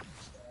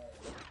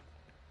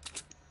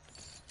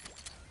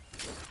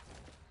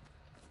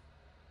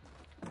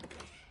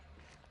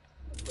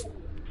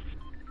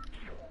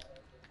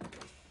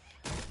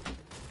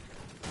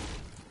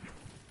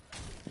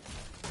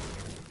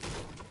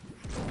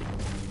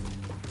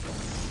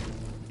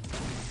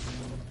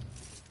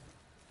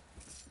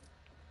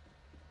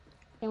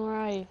 And where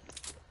are you?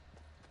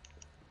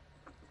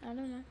 I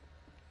don't know.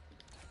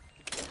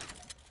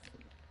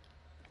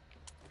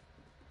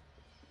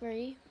 Where are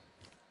you?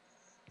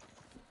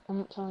 I'm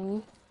not telling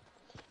you.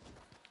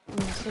 I'm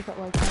in a secret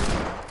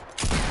location.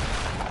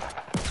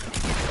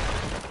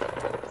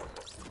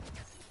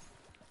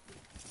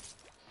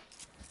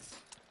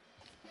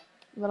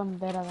 But I'm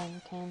better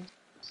than Ken,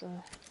 so.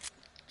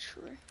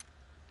 True.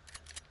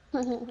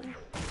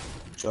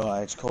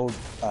 Jai, it's called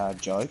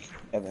Joke.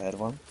 Ever heard of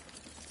one?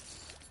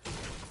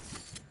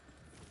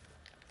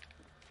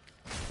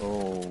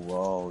 Oh,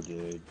 whoa,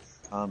 dude.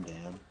 Calm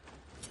down.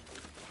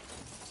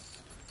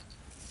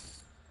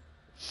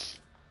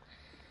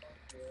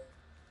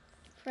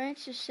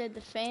 Francis said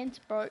the fan's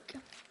broke.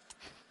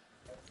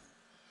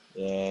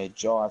 Yeah,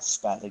 Jai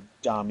spat the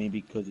dummy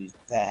because he's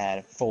bad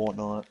at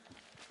Fortnite.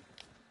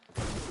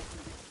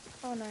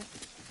 Oh no.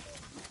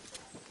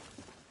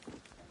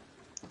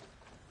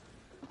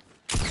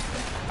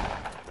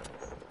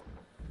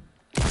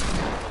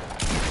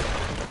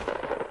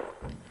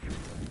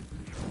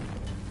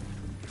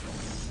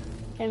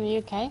 Ken, are you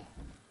okay?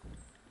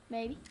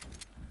 Maybe.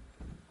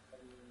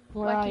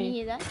 Where Why, are can you you?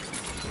 hear that?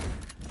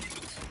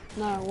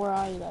 No, where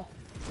are you though?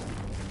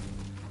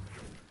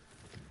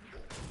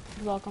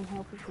 Welcome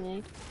help if you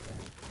need.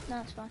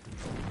 No, it's fine.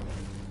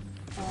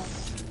 Uh,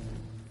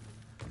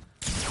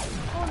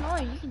 Oh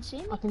no, you can see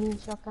me? I can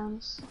use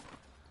shotguns.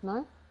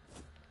 No?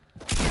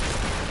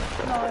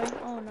 No.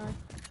 Oh no.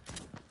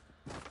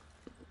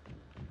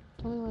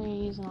 Tell me what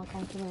you're using, I'll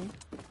come to them.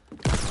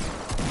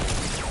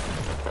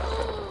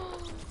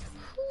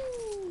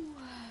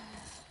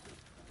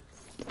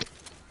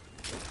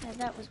 Yeah,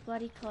 that was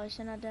bloody close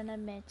and I don't have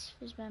meds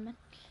for this moment.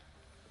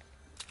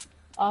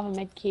 I have a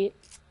med kit.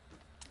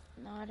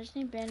 No, I just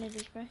need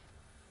bandages, bro.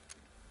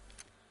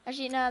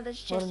 Actually, no,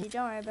 that's chesty,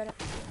 don't worry about it.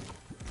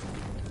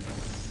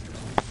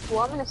 Well,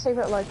 I'm in a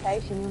secret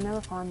location, you'll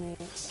never find me.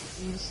 I'm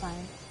just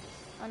saying.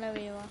 I know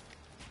where you are.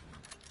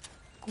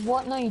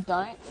 What? No, you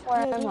don't.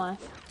 Where Yeah, am look.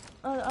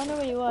 I? I know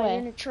where you are, Where?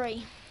 you're in a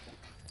tree.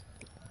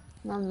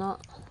 No, I'm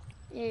not.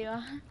 Yeah, you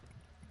are.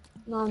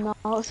 No, I'm not.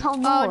 I'm Oh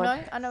not.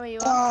 no, I know where you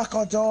are. Fuck,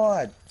 I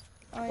died.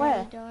 Oh yeah,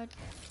 Where? you died.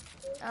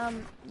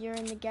 You're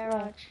in the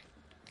garage.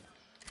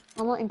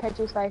 I'm not in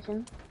petrol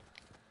station.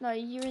 No,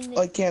 you're in the...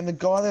 Like, Cam, the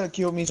guy that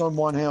killed me is on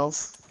 1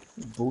 health.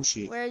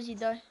 Bullshit. Where is he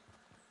though?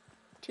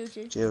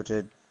 Tilted.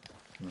 Tilted.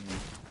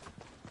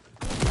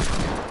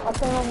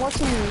 Okay, I'm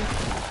watching you.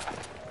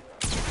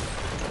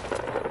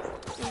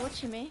 You're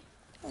watching me?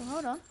 Oh,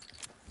 hold on.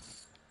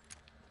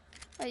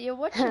 Wait, you're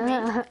watching me?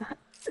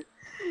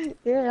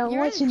 Yeah, I'm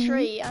You're in watching a you.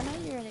 tree. I know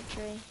you're in a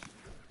tree.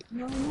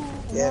 No, no,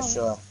 Yeah, no.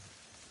 sure.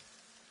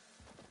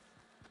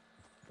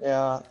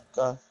 Yeah,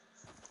 go.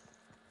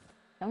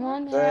 Come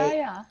on, where are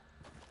ya?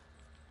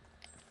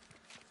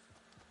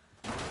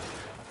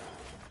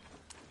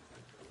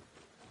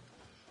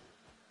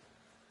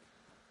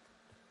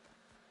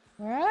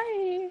 Where are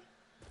you?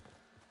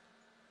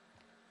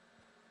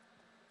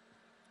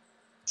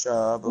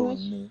 Trouble Which-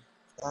 with me.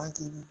 Can't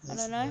keep it I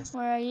this don't know. way.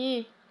 Where are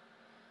you?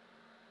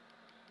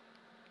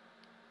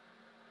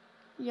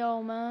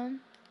 Yo, man.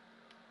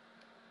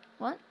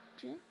 What?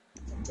 Jin?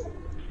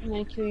 I'm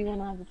gonna kill you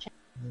when I have a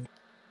chance.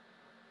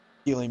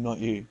 Kill him, not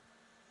you.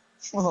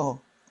 Oh.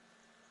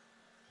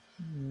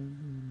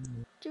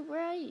 Dude,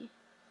 where are you?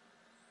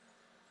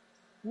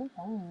 I'm not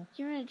telling you.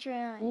 You're in a tree,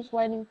 aren't I'm you? just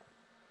waiting.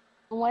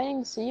 I'm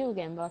waiting to see you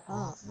again, but I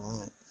Oh, can't.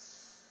 right.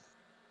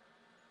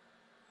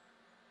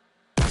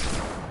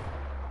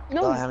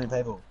 No, Oh, how many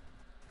people?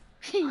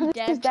 You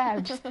this is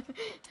dabbed. dabs.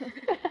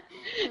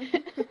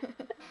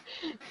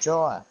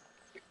 Jai.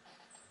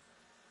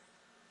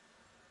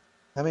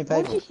 How many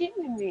What'd people? you hit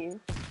with me?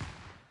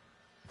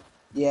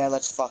 Yeah,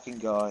 let's fucking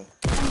go.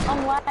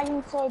 I'm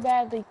lagging so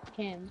badly,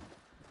 Ken.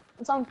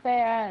 It's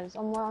unfair as.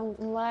 I'm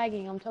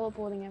lagging, I'm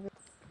teleporting everywhere.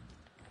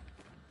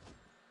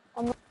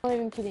 I'm not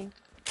even kidding.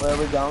 Where are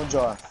we going,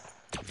 Jai?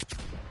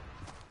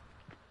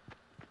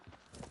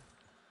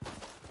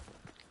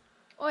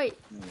 Oi,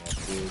 Oh,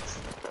 bitch.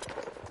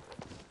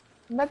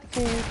 I'm back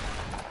to you.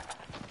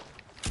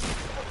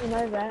 You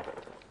know that.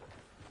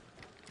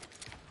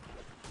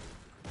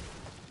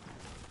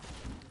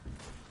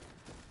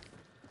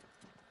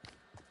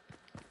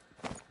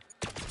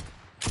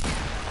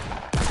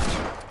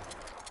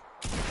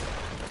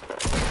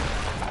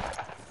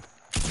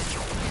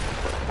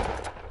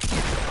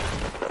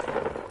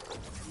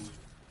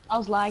 I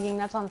was lagging,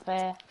 that's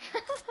unfair.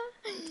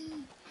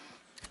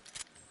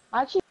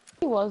 I actually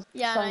was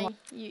yeah, so no,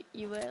 much.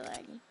 you were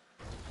lagging.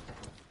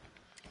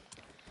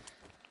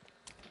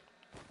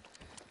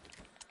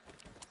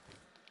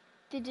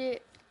 Did you?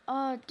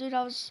 Oh, dude,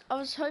 I was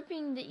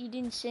hoping that you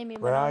didn't see me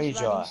Where when I are was you,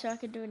 running, Jai? so I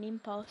could do an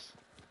impulse.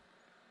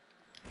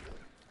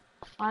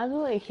 I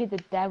literally hit the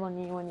dab on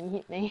you when you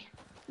hit me.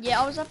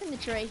 Yeah, I was up in the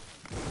tree.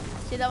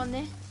 See that one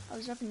there? I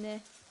was up in there.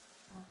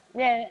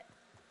 Yeah,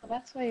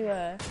 that's where you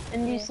were.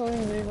 And you Yeah. saw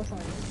me move or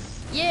something.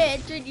 Yeah,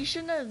 dude, you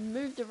shouldn't have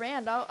moved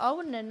around. I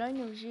wouldn't have known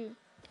it was you.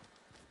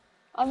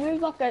 I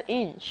moved like an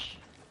inch.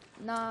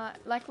 Nah,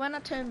 like when I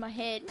turned my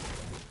head,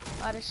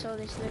 I just saw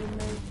this little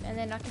move, and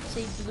then I could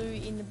see blue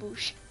in the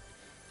bush.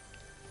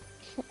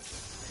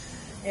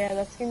 Yeah,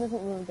 that skin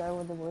doesn't really go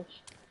with the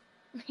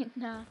bush.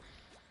 Nah.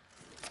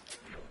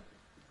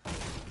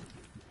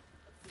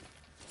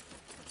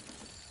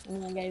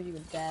 And then I gave you a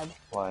dab.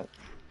 What?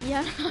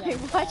 Yeah, I know. Yeah,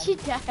 Why'd you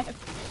dab?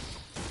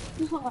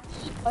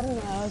 I don't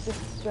know, I was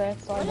just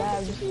stressed, so I What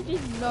happens dabbed. if you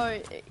didn't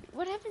know?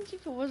 What happens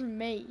if it wasn't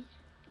me?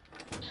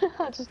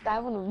 I just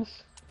dab on them.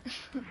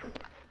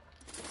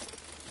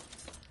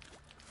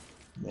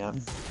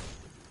 Mountain.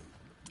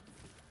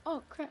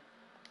 Oh crap.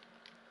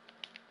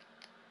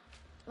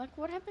 Like,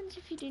 what happens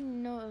if you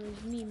didn't know it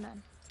was me,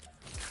 man?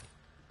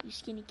 You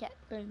skinny cat.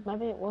 Boom.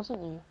 Maybe it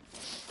wasn't you.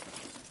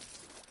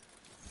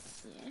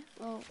 Yeah,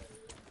 well,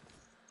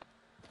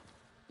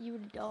 you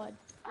would have died.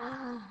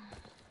 Ah.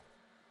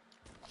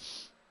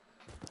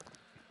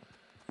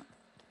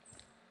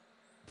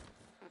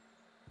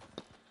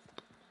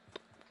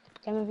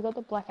 Cam, have you got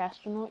the black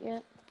astronaut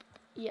yet?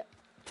 Yep.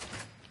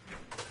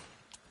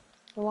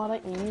 Well, why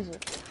don't you use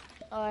it?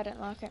 Oh, I don't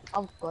like it.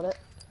 I've got it.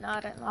 No, I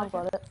don't I've like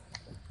got it. it.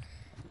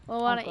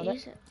 Well, why I've don't got you it.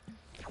 use it?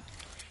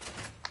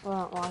 I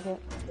don't like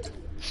it.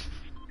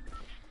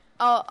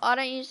 Oh, I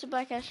don't use the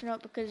black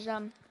astronaut because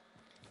I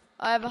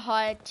have a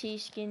higher tier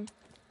skin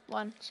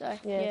one, so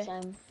Yeah, yeah.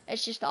 same.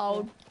 It's just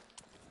old.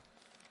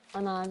 I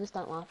know, I just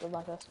don't like the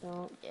black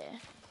astronaut. Yeah.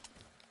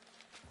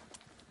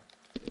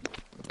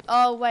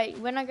 Oh wait,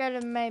 when I go to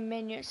the main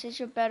menu, it says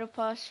your battle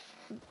pass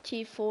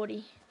tier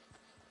 40.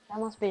 That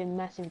must be a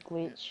massive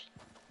glitch.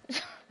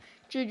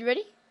 Dude, you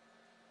ready?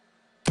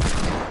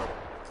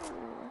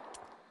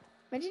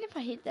 Imagine if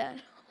I hit that.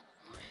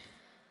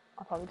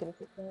 I probably could have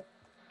hit that.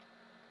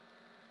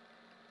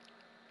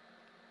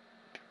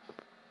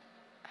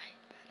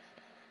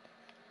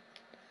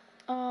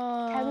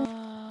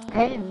 Oh.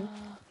 10.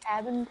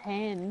 Cabin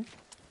 10.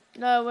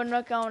 No, we're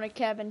not going to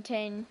cabin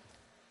 10.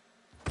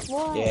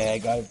 Why? Yeah,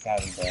 go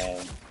cabin down.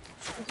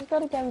 I just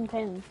got a cabin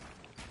 10.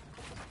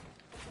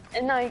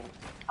 And no,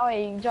 oh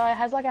wait, Jai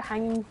has like a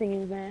hanging thing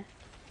in there.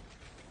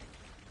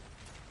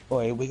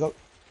 Boy, we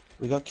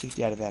got kicked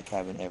out of our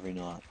cabin every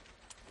night.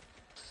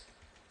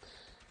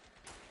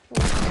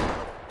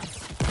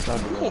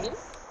 Don't do that.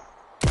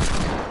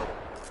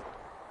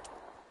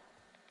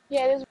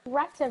 Yeah, there's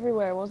rats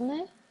everywhere, wasn't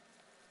there?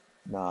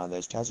 Nah,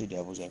 there's Tassie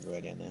devils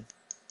everywhere down there.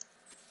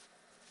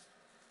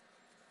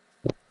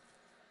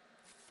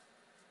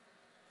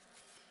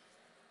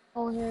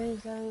 Oh, there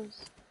is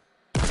those.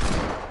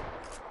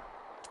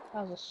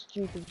 That was a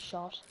stupid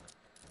shot.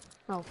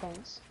 No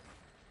thanks.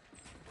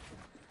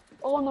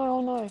 Oh no,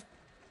 oh no.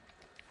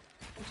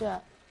 What's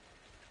that?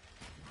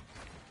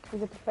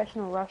 He's a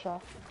professional rusher.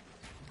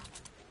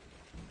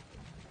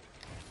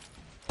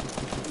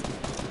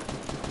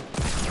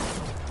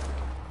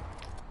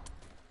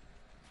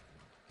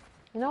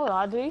 You know what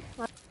I do?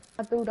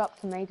 I build up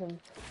to meet him.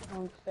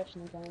 I'm a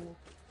professional gamer.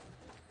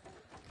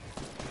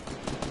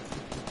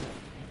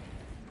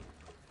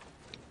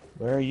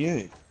 Where are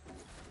you?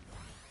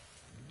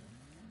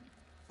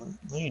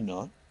 No, you're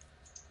not.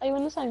 Are you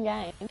in the same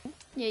game?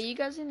 Yeah, you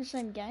guys in the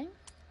same game?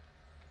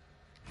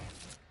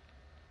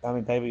 How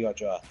many people you got,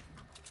 Jai?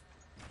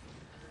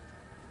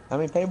 How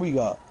many people you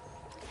got?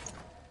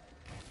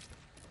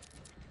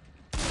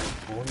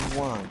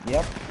 41.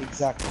 Yep,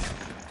 exactly.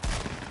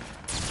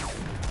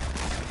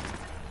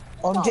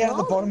 I'm Oh, down at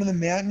the no. bottom of the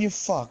mountain, you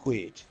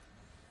fuckwit.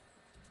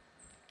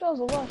 That was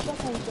a lot of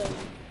shotgun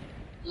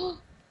shells.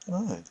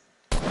 No.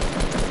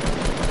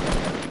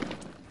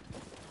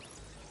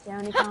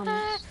 Down he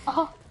comes.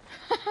 Oh,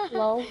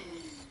 lol.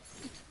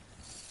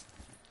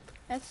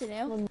 That's an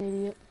L. What an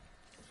idiot.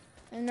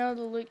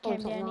 Another loot Oh,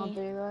 came something I'll down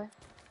here. do though.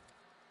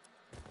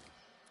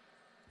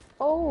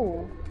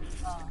 Oh.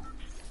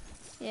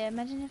 Yeah,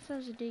 imagine if there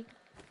was a dig.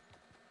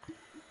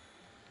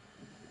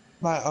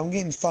 Mate, I'm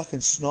getting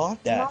fucking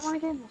sniped You might at. want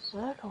to get in the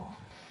circle.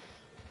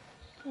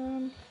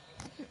 Um,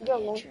 You got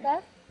a yeah, launch true.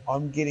 pad?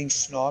 I'm getting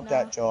sniped No.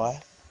 at,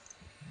 Jai.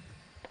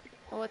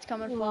 Oh, it's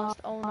coming No, fast.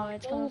 Oh no,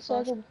 it's get in coming the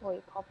circle fast. before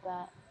you pop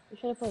that. You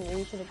should have put it.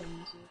 You should have done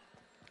this.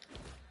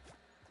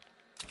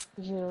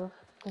 You should have.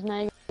 Because now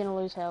you're gonna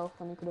lose health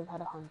when you could have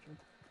had 100.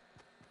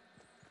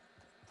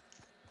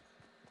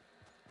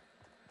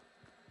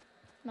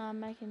 No, I'm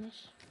making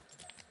this.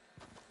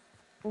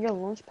 You got a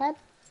launch pad?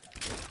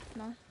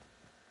 No.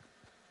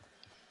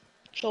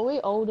 Surely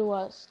all do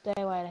a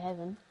Stairway to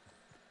Heaven.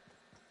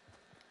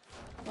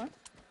 What?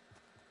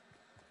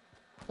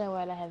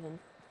 Stairway to Heaven.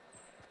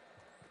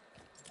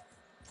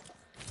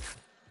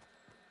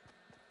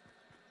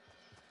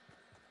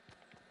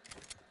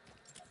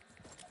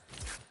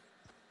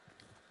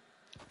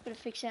 Better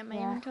fix out my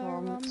Yeah, inventory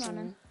well, while I'm mixing.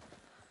 running.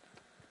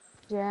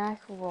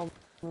 Jack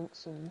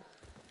Robinson.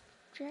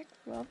 Jack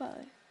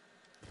Robbo.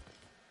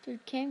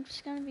 Dude,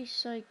 camp's gonna be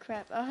so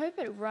crap. I hope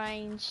it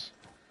rains.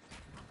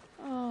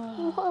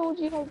 Oh, Why would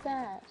you hope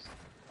that?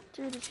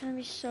 dude, it's gonna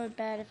be so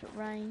bad if it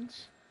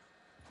rains.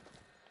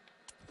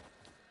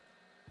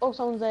 Oh,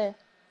 someone's there.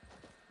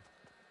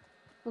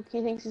 Look,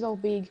 he thinks he's all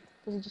big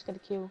because he just got a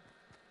kill.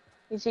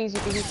 He sees you,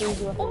 he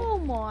sees you. Oh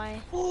my.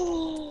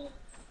 Oh,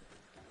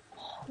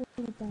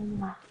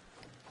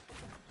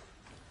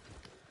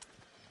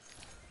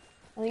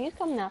 I think he's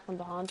coming out from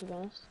behind, to be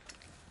honest.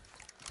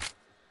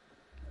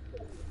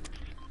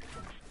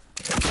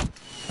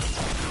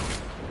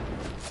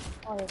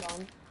 Oh, they're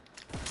gone.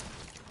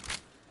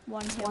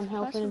 One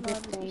health and a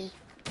big team.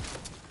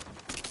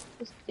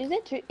 Is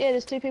there two? Yeah,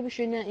 there's two people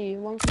shooting at you.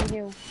 One from the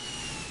hill.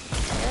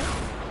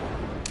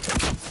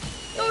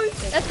 Oh,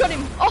 that's got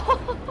him.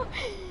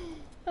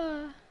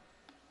 Oh.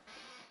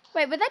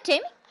 Wait, was that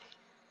Timmy?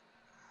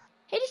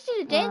 He just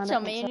did a dance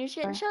on me and he was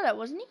getting shot at,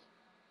 wasn't he?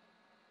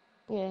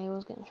 Yeah, he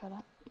was getting shot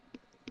at.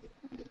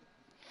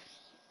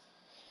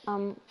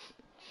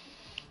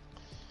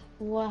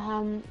 Well,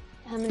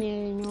 how many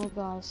are you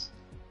guys?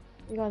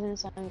 You guys in the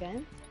same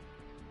game?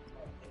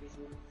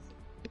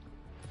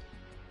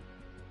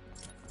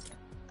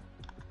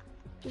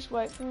 Just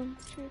wait for him.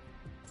 Sure.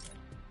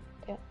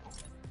 Yeah.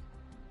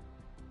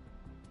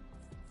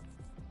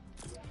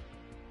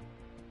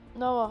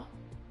 Noah.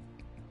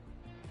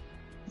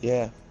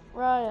 Yeah.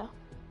 Raya.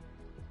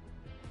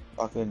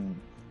 Fucking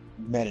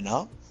manning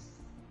up.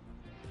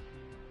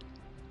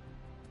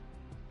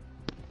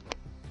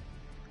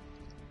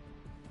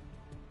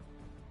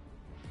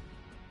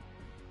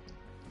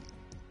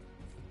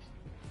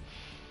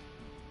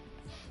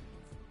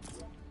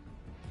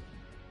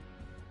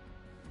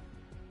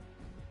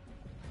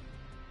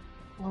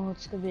 Oh,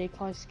 it's gonna be a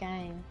close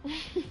game.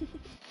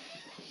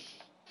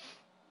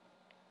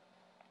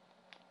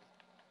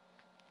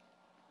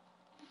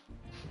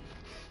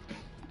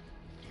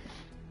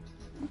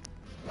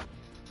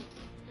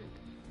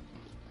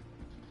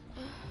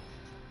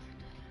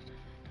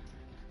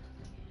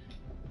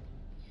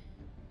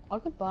 I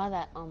could buy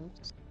that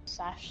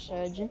Sash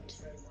Surgent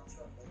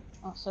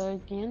or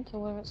Surgent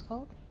or whatever it's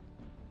called.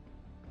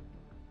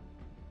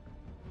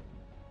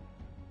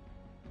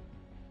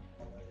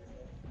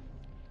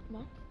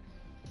 What?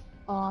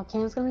 Oh,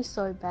 camp's gonna be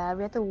so bad.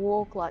 We have to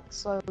walk like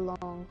so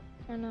long.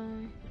 I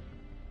know.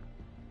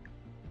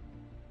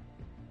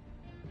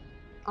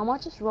 I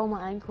might just roll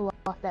my ankle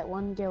like that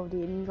one girl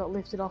did and got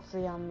lifted off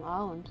the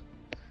island.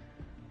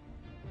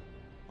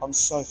 I'm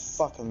so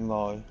fucking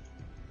low.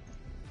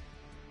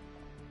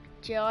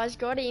 Joe's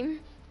got him.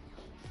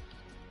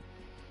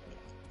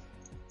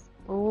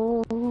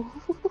 Oh.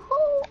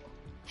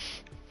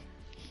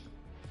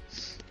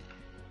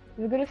 It'd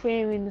be good if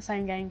we were in the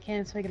same game,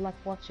 Cam, so we could like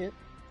watch it.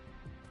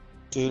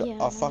 Dude,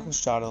 Yeah, I fucking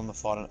started on the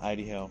fight on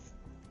 80 health.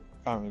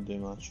 Can't really do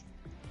much.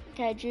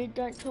 Okay, Jude,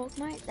 don't talk,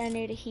 mate. They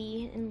need to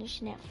hear and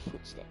listen out for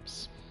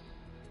footsteps.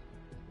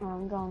 Oh,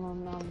 I'm going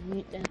on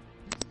mute then.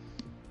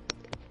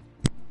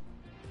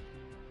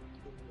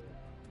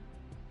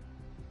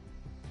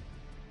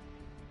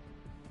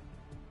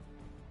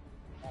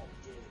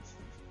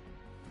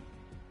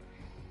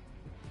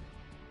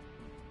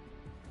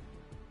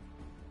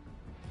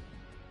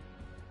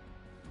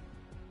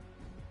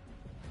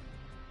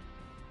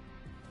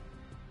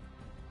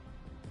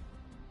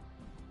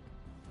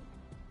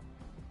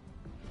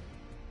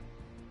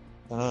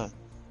 I know.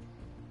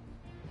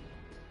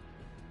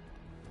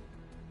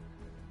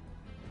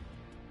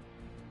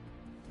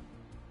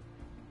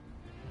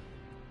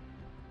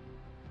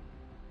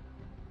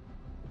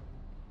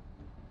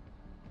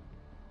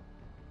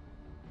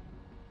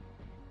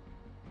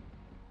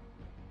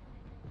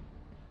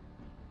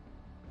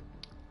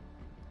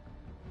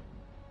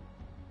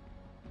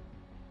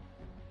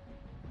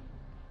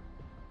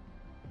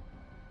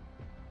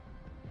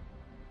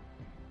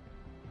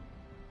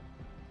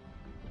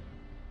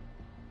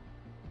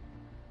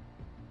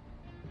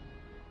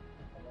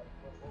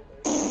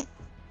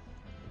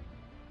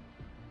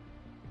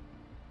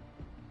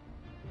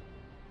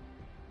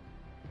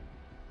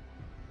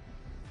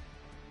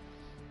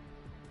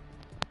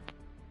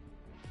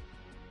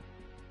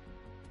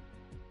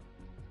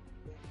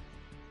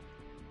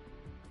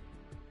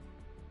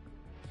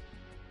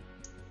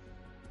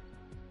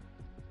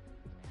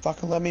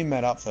 Fucking let me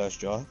met up first,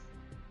 Joe.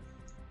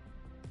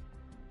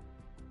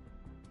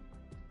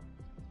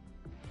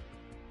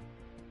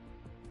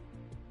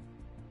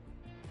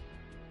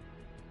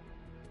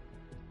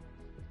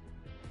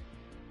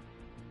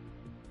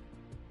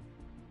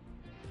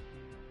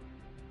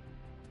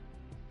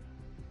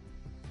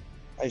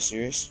 Are you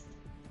serious?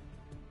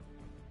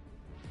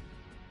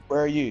 Where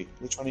are you?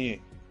 Which one are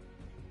you?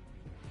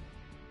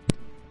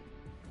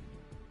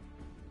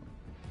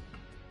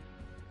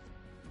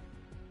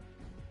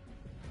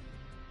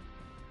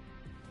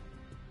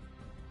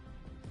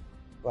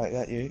 Wait,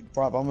 that you?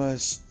 Bright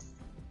Bombers.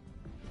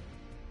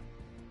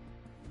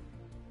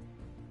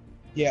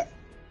 Yeah,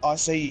 I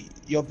see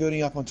you're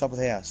building up on top of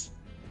the house.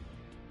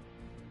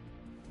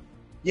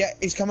 Yeah,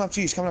 he's coming up to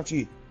you. He's coming up to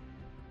you.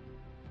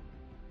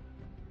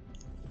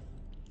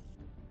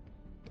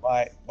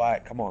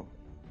 Wait, come on.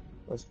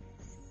 Where's...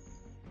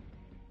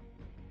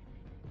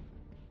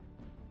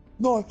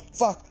 No,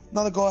 fuck,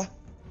 another guy.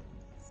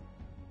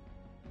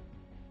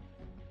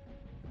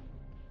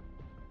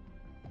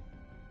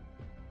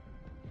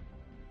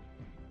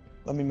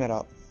 Let me met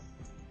up.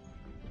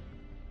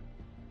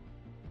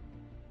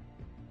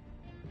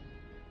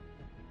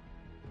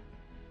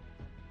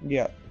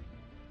 Yeah.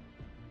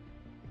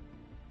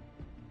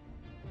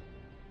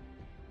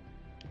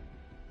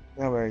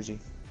 Now where is he?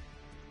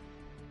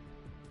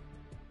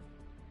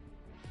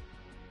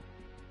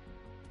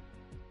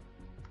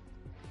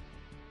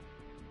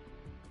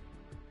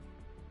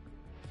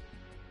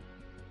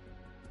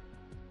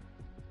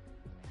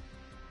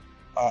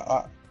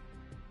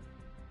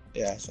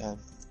 Yeah, Sam.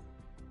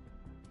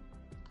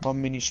 My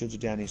mini shields are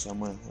down here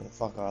somewhere. Where the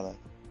fuck are they?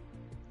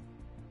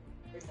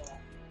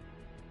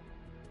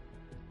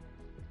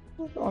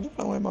 I don't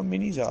know where my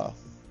minis are.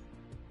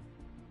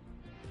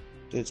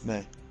 Dude, it's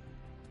me.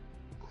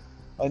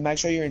 Oh, make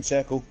sure you're in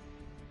circle.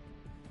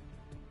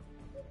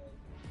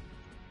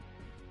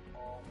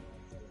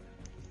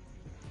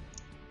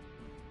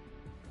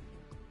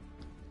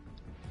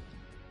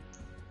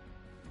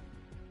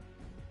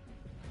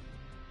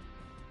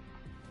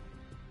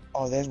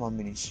 Oh, there's my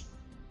minis.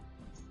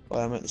 Well,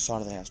 I'm at the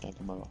side of the house, don't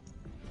come over.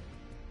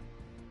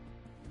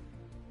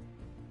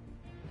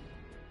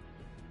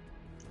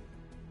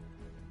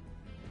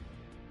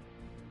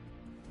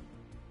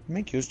 How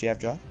many kills do you have,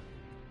 Joe?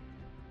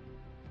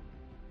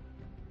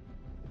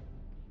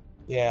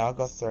 Yeah, I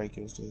got 3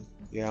 kills, dude.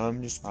 Yeah,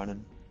 I'm just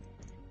running.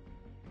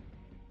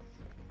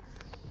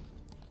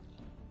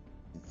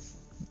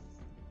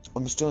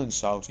 I'm still in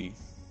salty.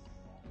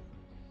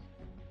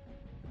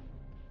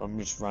 I'm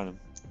just running.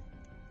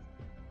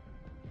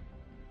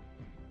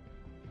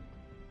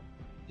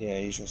 Yeah,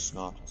 he's just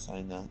sniped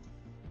saying that.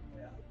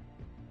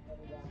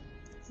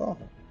 Fuck.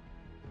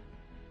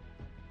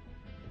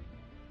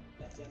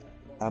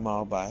 At my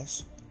old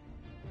base.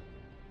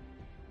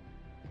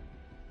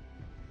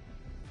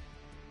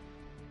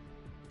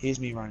 Here's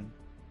me running.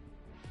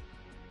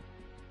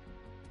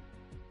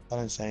 I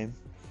don't see him.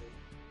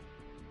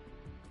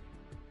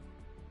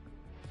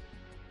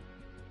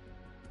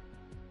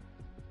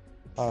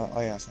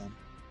 Oh yeah, I see him.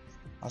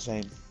 I see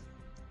him.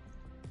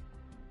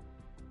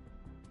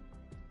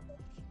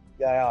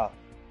 Yeah.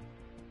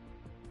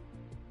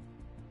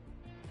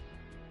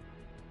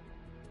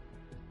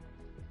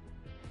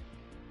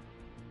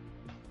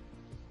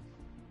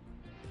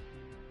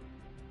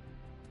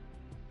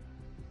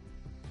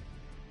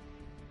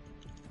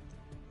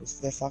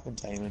 They're fucking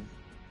taming.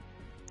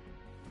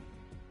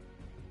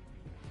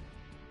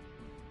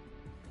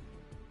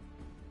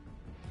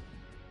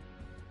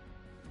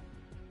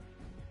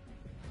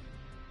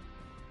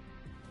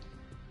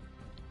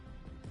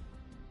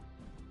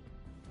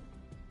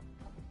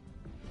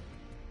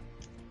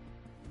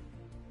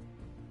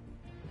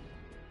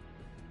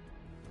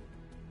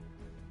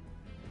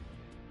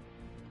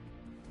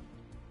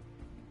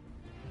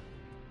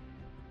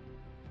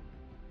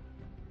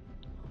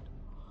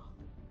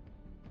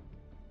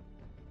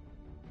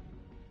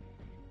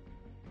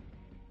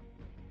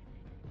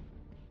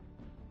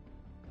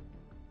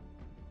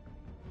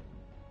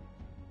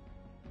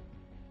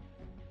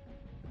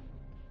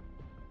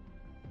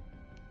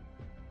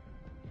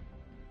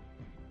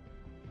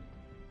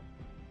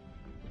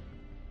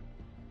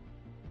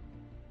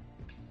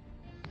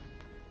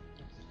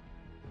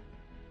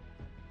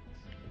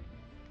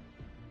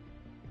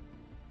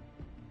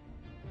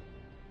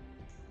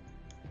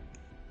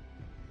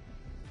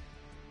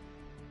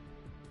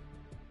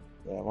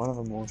 Yeah, one of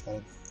them launched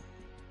out.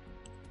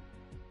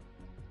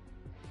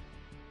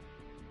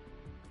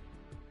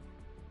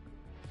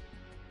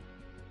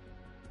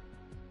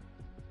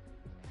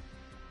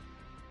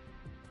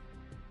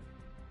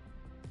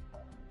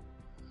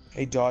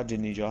 He died,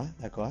 didn't he, Jai?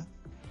 That guy?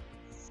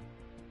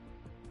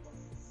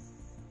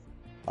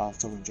 Oh, I was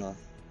talking to Jai.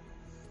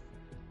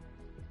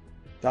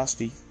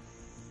 Dusty.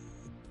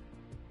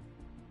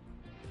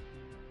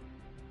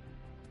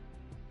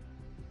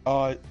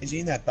 Oh, is he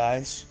in that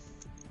base?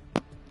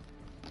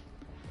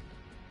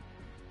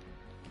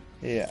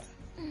 Yeah.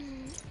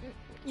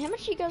 How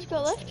much you guys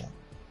got left?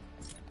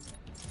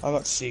 I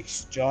got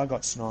 6. Jai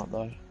got sniped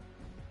though.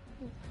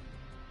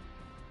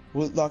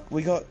 Well, like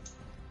we got.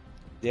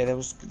 Yeah,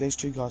 there's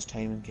 2 guys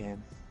teaming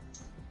Cam.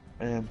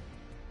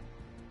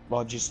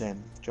 Well, just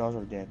them. Jai's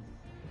already dead.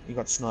 He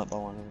got sniped by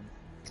one of them.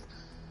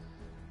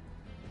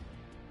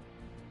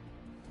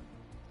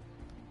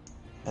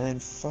 And then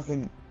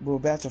fucking, we were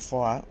about to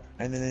fight,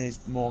 and then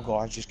there's more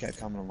guys just kept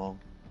coming along.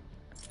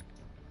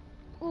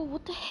 Oh,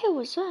 what the hell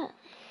was that?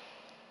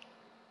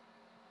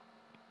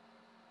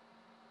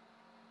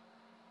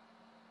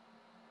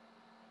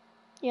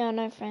 Yeah, I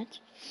know,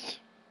 friends.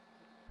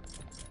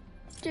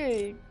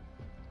 Dude.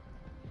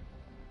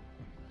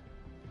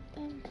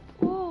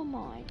 Oh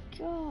my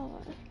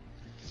god.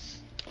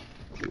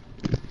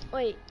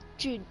 Wait,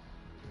 dude.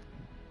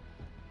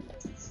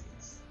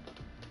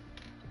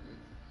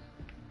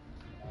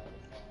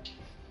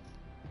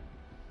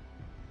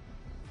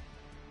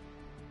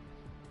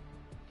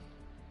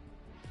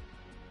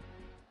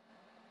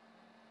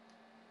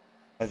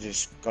 I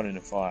just got in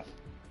a fight.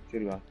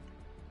 Good guy.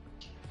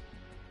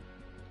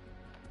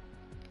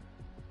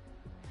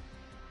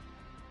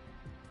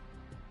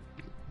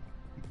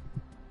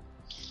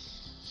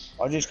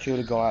 I just killed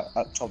a guy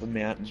up top of the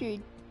mountain.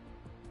 Dude.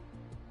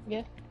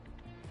 Yeah.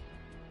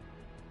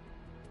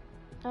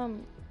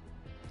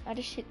 I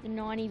just hit the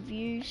 90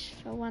 views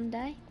for one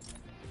day.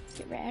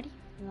 Get rowdy.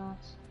 Nice.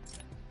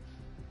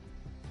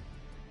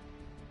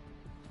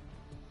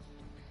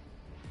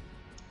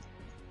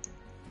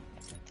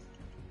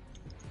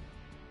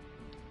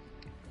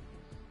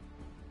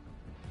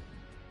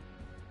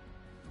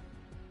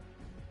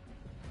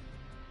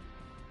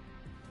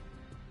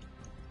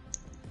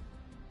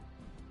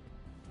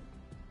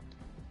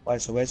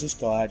 Wait, so where's this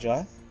guy,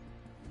 Joe?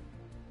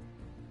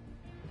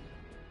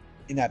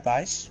 In that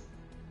base?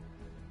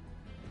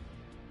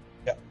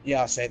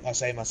 Yeah, I see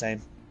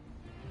him.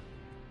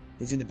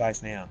 He's in the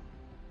base now.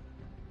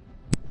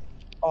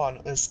 Oh,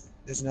 no,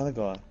 there's another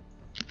guy.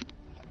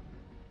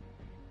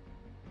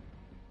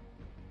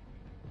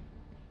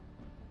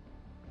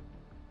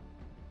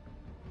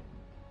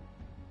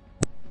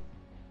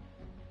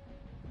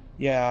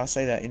 Yeah, I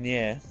see that in the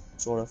air,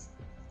 sort of.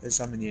 There's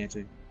some in the air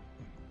too.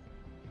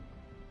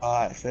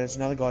 Alright, so there's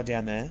another guy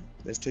down there.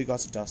 There's two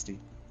guys of Dusty.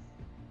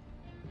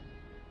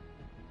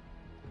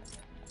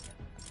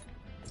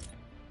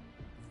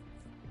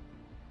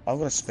 I've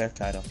got a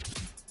spectator.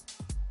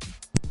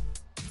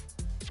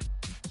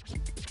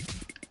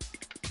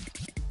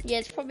 Yeah,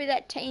 it's probably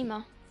that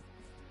teamer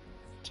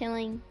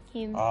telling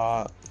him.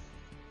 No,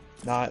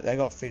 they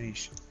got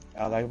finished.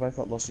 They both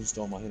got lost in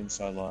storm. I hit them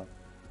so low.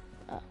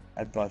 Oh.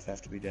 They'd both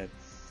have to be dead.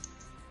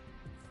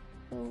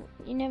 Well,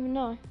 you never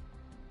know.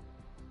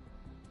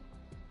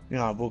 You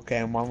know, book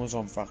cam, one was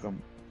on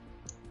fucking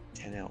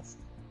 10 health.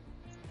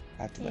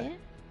 Activate.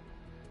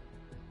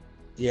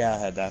 Yeah. Yeah, I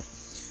had that.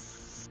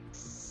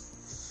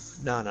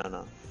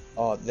 No.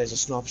 Oh, there's a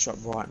sniper shot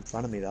right in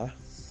front of me though.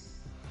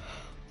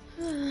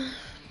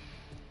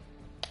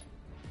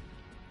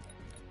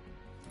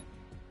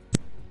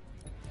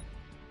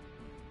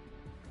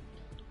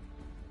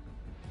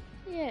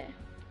 Yeah.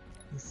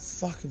 You're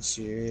fucking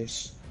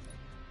serious.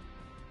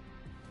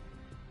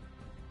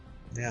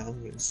 Now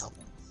I'm getting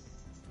something.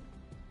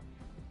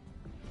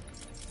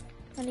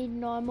 I need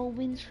 9 more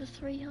wins for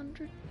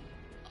 300.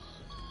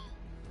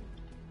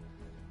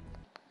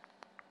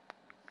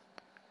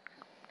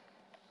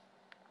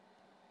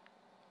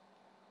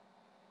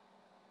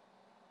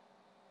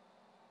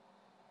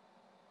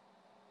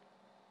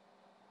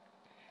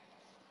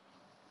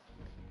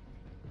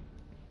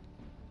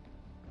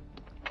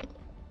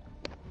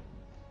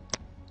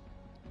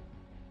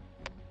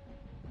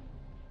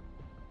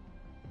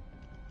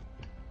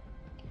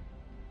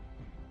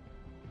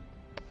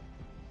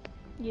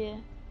 Yeah.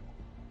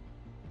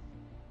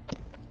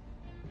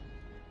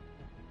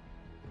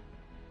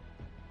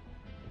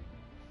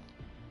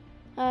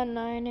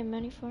 No, I need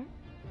money for it.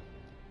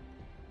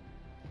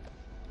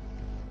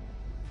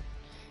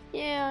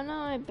 Yeah, I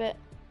know, but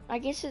I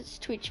guess it's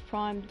Twitch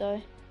Prime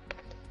though.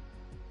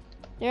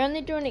 They're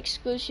only doing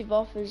exclusive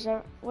offers.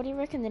 What do you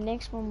reckon the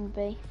next one will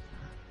be?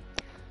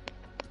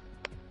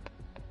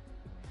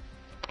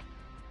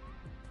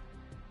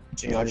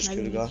 Gee, I just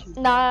killed a guy.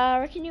 Nah, I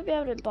reckon you'll be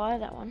able to buy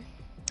that one.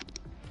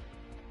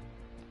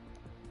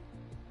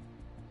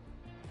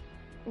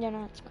 Yeah,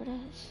 no, it's good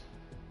as.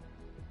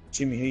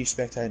 Jimmy, who you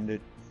spectating,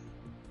 dude?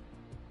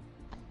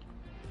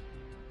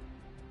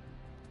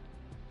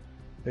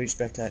 Who you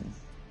spectating?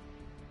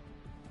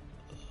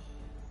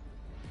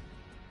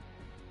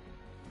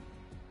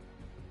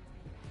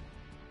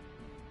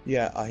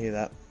 Yeah, I hear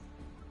that.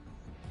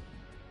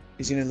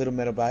 He's in a little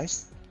metal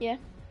base. Yeah.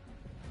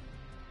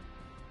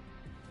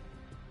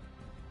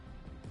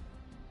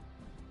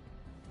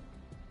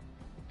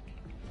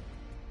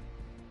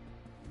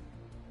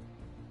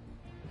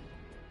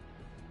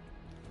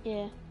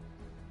 Yeah.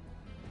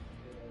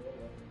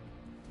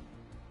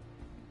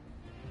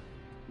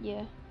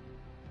 Yeah.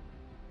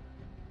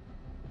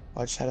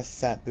 I just had a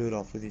fat build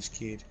off with this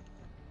kid.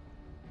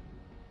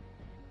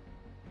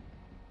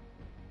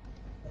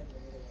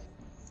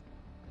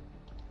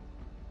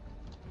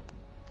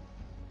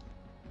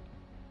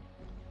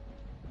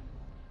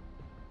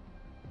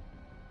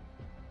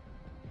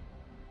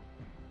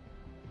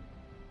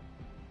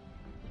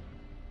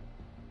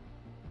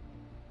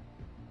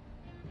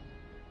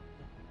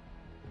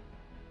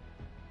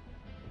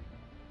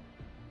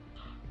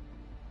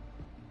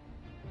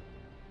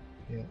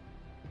 Yeah.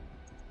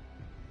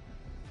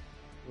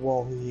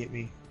 Whoa, he hit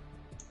me.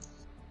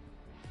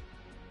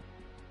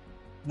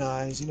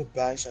 No, he's in a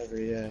base over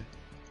here.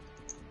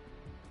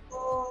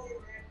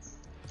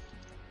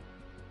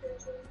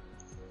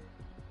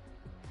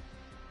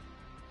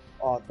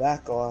 Oh,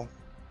 that guy.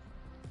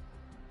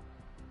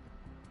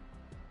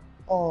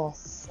 Oh,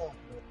 fuck.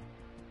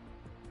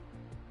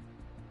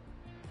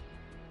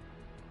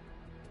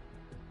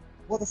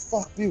 What the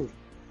fuck, dude?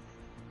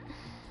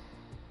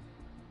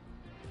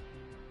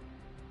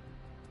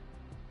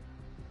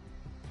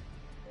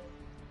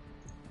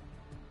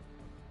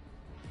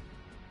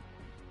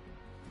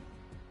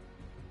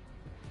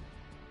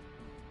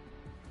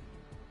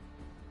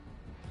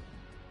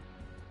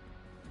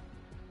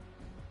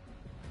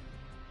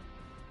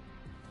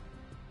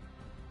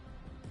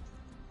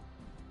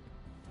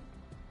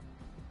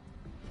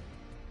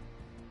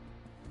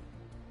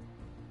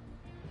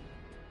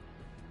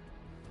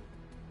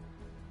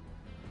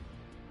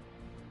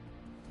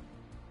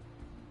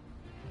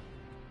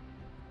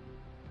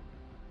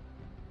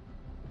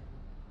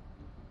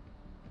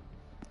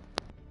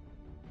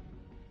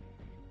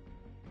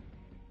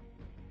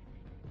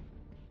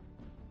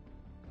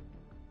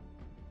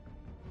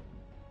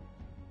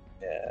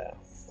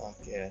 Fuck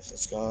yes,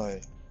 let's go.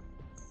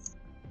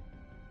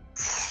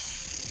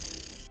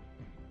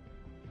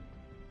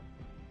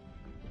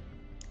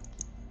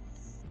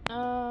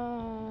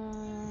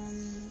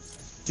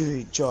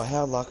 Dude, Joe,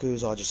 how lucky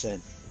was I just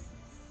then?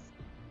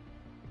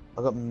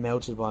 I got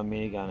melted by a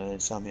minigun and then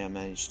somehow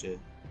managed to.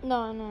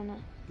 No.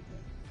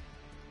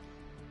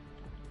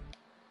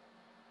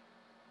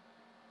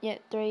 Yeah,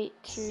 3,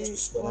 2,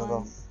 Just whatever.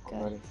 1, I'm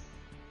go. ready.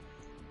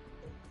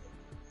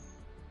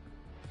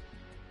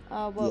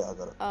 Well, Yeah, I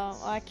got it.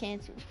 oh, I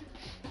cancelled.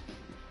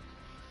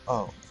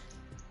 Oh,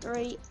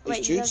 3, is wait,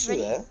 you Jude guys still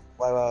ready? there?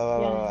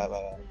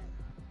 Wait.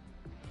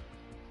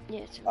 Yeah,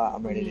 it's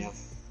I'm ready now.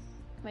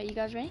 Wait, you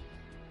guys ready?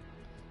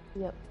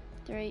 Yep.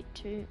 3,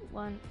 2,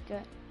 1,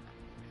 go.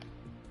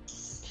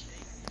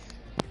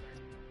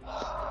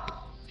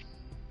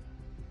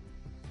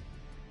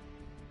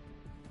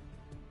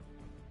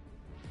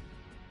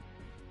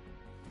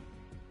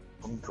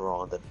 I'm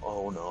grinding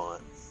all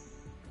night.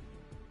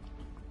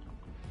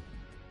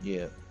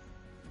 Yeah.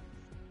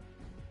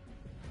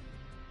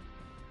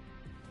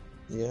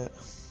 Yeah.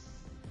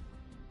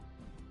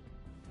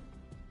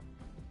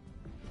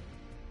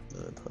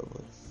 No,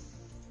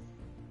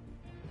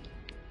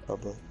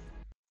 probably.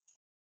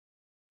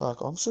 Like,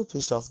 I'm still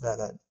pissed off about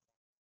that.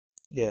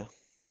 Yeah.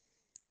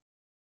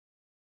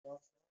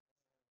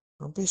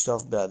 I'm pissed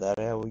off about that,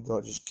 how we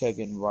got just kept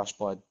getting rushed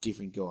by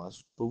different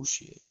guys.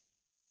 Bullshit.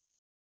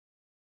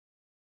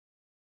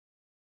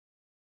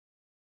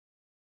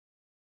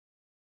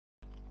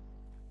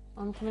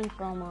 I'm coming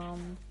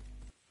from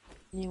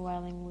New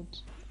Wailing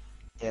Woods.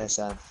 Yeah,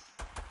 Sam.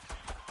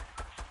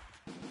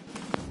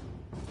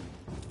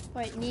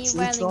 Wait, near Should we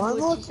Wailing try and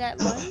Woods, like... is that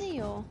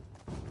lonely or?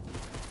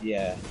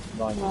 Yeah,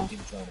 like Yeah. him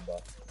trying to buy.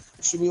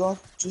 Should we like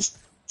just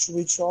should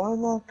we try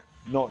and like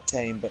not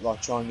team but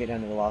like try and get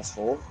down to the last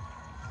 4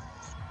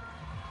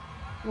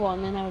 What,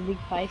 and then have a big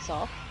face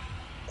off?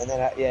 and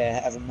then yeah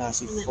have a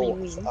massive And let me 4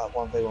 win.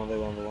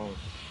 1v1v1v1.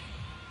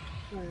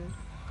 Hmm.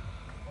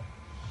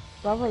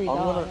 But I've already I'm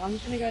died. gonna I'm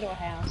just gonna go to a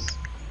house.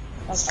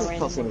 Like a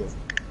random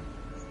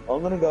one.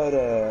 I'm gonna go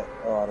to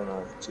I don't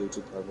know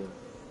Tilted probably.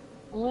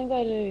 I'm gonna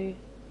go to...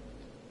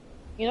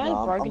 You know No, the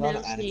I'm broken going to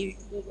house near Anarchy.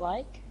 Loot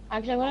Lake?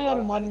 Actually, I'm gonna go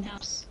to Modern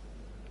House.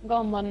 I'm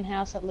going Modern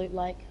House at Loot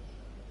Lake.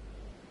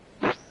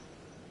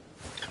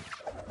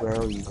 Where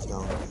are you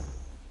going?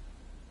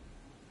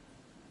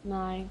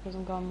 No, because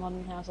I'm going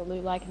Modern House at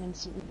Loot Lake and then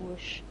sit in the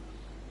bush.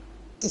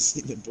 It's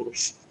in the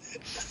bush.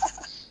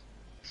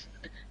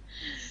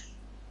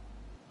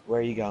 Where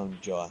are you going,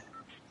 Jai?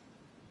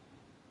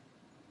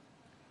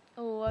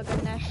 Oh, I got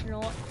an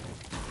astronaut.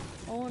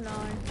 Oh no.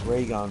 Where are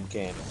you going,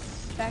 Cam?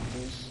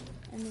 Factories,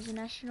 and there's an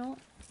astronaut.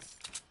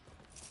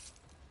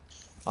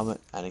 I'm at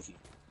Anarchy.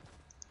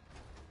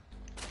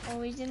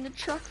 Oh, he's in the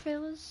truck,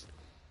 fellas.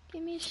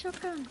 Give me a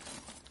shotgun.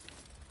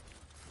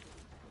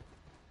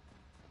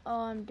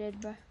 Oh, I'm dead,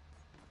 bro.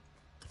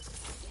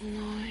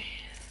 No.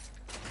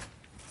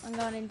 I'm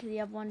going into the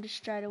other one just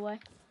straight away.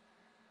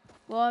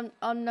 Well,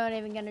 I'm not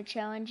even gonna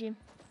challenge him.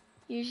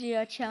 Usually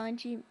I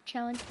challenge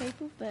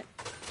people, but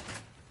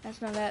that's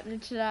not happening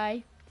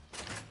today.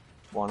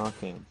 Why not,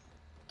 Cam?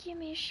 Give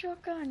me a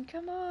shotgun,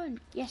 come on.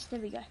 Yes, there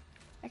we go.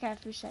 Okay, I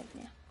feel safe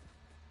now.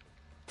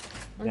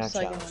 I'm Now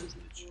so gonna challenge.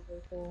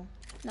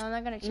 No, I'm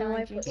not gonna I'm gonna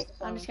wait challenge him. for it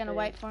to I'm just spawn gonna too.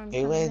 wait for him to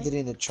He come to landed me.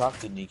 in the truck,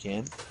 didn't he,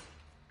 Cam?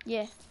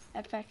 Yeah,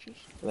 at factories.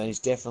 Well, then he's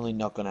definitely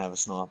not gonna have a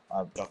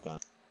shotgun.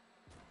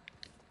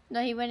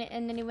 No, he went in,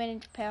 and then he went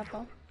into power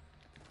pole.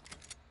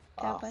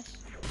 Power Ah. place.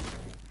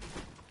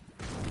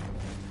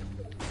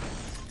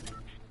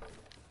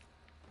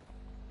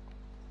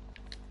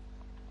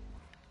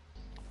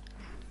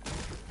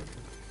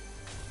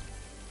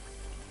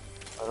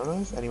 I don't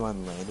know if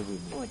anyone landed with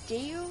me. Oh,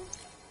 deal.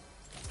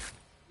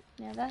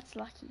 Now that's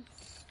lucky.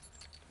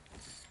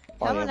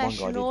 Oh, Come yeah, on, one guy did.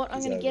 astronaut. I'm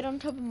He's gonna over. get on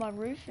top of my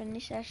roof, and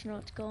this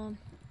astronaut's gone.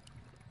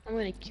 I'm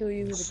gonna kill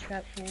you with a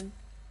trap cam.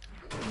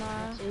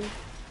 Nah, See?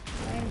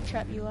 I'm gonna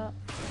trap you up.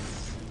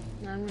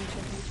 No, I'm gonna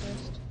trap you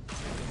first.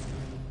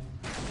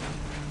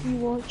 You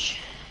watch.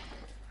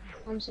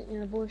 I'm sitting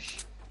in a bush.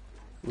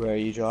 Where are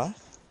you, Jai?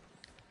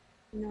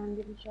 No, I'm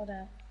getting shot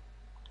at.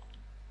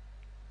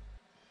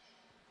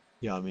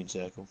 Yeah, I'm in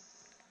circle.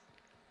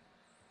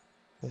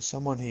 There's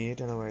someone here,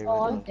 don't know where he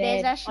Oh, I'm went.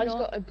 There's dead. I just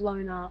astronaut. got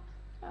blown up.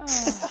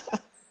 Oh,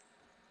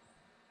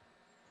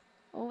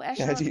 oh, How'd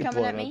astronaut's you get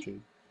coming blown at up, me.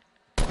 Jude?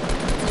 No,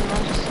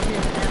 I'm just sitting in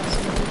a house.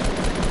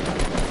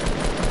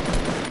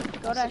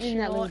 Got I'm sitting in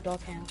that little astronaut.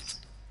 doghouse.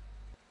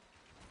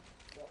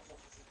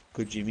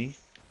 Good Jimmy.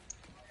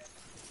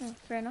 Oh,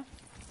 fair enough.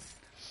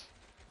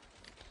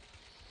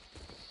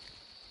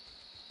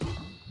 Did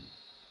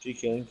you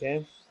kill him,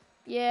 Cam?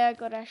 Yeah, I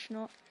got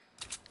astronaut.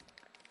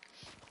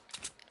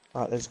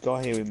 Alright, there's a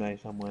guy here with me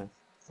somewhere.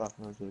 Fuck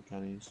knows where the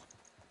cunt is.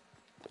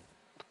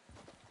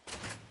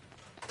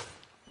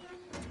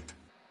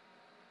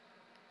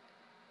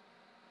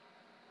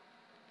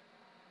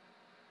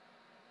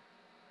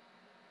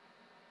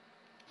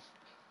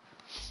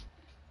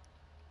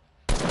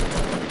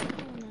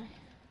 Oh no.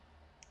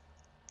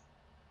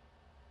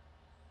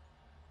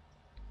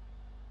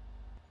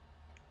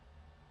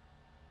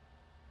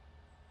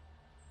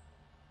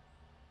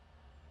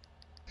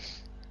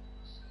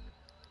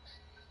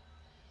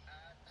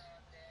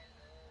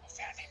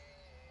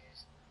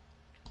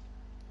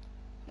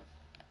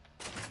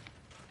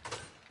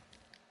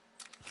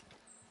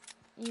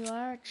 You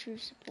are a true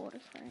supporter,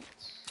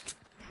 France.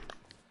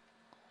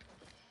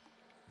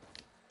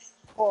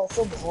 Oh,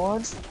 from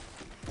behind.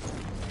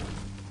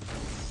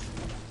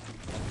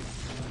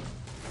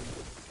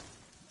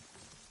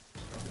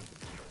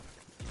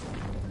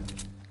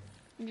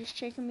 I'm just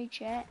checking me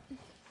chat.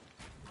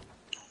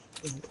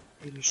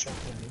 Really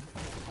shotgun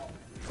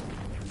him.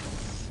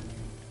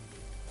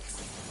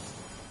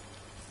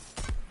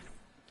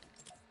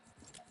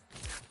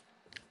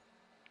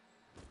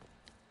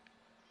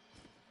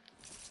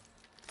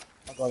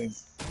 I got him.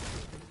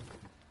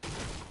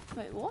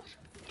 Wait, what?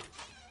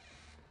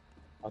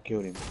 I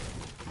killed him.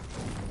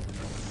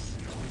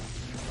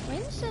 We're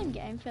in the same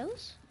game,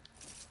 fellas.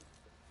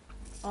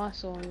 I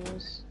saw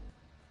yours.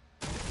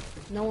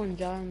 No one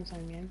Joe in the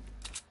same game.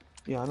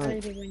 Yeah, I How know.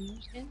 many people in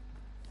yours game?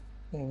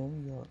 Yeah,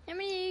 man, you got How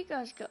many of you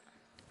guys got?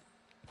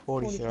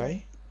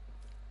 43.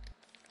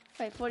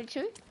 Wait,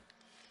 42?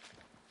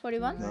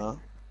 41? No. No.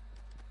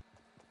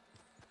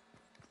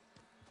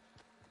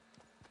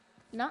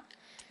 No.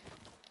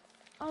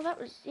 Oh, that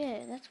was, yeah,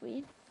 that's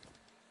weird.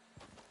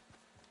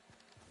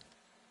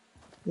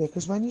 Yeah,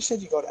 because when you said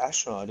you got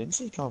astronaut, I didn't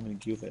see you come in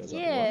kill fails.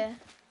 Yeah.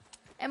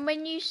 And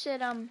when you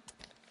said,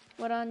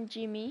 what on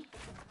Jimmy,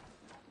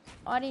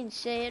 I didn't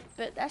see it,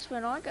 but that's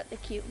when I got the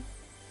kill.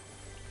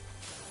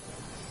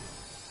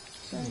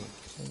 So,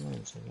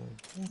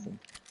 Nothing.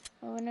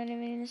 well, we're not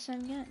even in the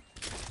same game.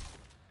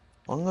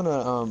 I'm gonna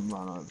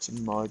run over to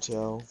the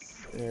motel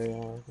area. I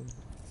reckon.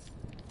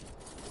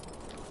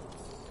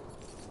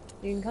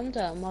 You can come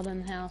to a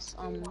modern house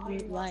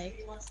Mute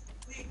Lake.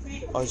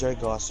 Oh, is there a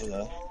guy still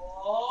there?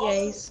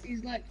 Yeah,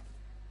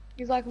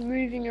 he's like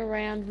moving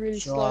around really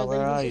Sure, slowly.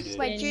 where are you, He's just dude?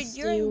 Wait, standing Jude,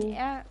 you're in,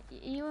 still.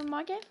 you in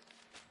my game?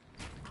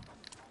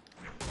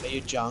 Are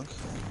you junk?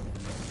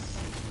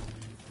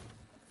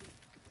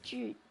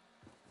 Jude,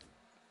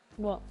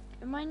 What?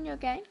 am I in your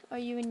game, or are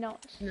you in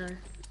not? No.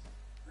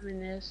 I mean,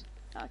 there's.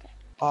 Okay.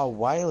 Oh,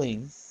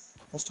 whaling.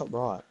 That's top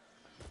right.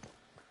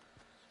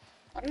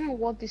 I don't know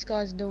what this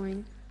guy's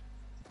doing.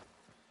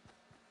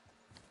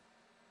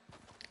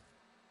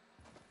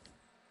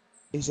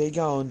 Is he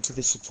going to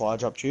the supply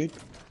drop, Jude?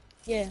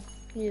 Yeah,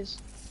 he is.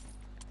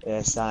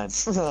 Yeah, same.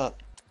 It's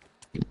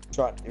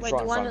right, it's Wait, right the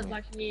in one front that's of me.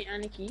 like near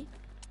Anarchy.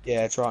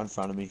 Yeah, it's right in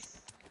front of me.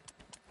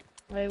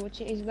 Wait,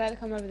 he's about to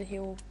come over the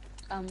hill,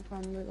 from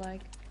the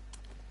like.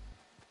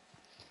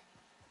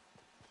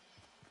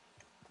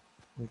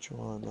 Which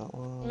one? That I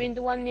one? mean,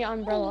 the one near Oh,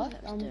 umbrella,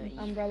 that was dirty.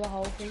 umbrella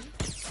hole thing.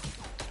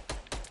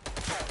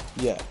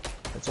 Yeah,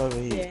 it's over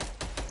here. Yeah,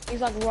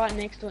 he's like right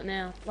next to it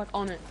now, like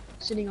on it,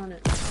 sitting on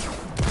it,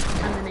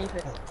 underneath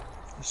it.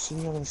 He's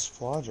sitting on the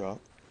supply drop.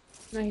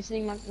 No, he's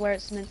sitting like where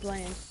it's meant to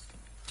land.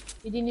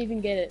 He didn't even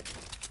get it.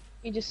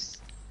 He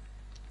just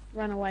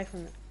ran away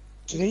from it.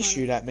 Did he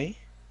shoot at me?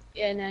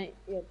 Yeah, no,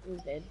 yeah,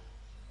 he's dead.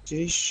 Did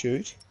he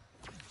shoot?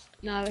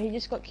 No, he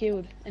just got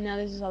killed, and now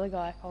there's this other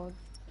guy called.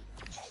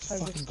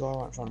 There's a fucking guy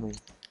right in front of me.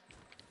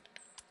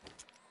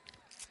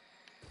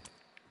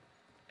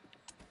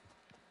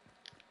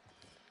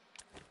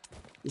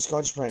 This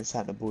guy just ran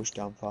sat in a bush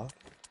down far.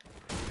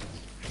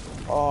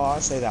 Oh, I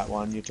see that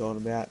one you're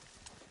talking about.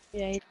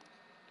 Yeah, he's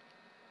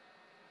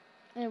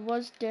It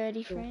was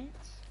dirty, Cool.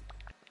 France.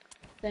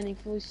 standing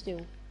fully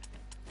still.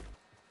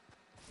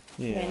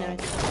 Yeah, Yeah,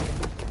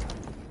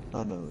 no.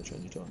 I know which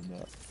one you're talking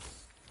about.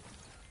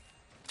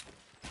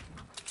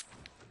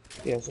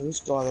 Yeah, so this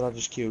guy that I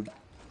just killed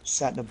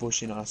sat in a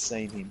bush and I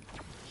seen him.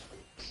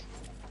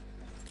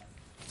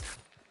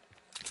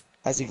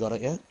 Has he got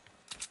it yet?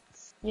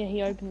 Yeah,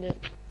 he opened it.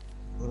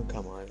 I'm gonna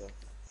come over.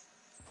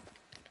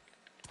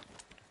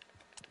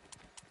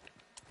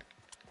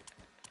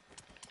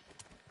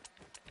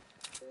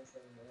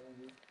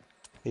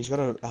 He's got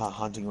a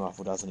hunting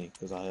rifle, doesn't he?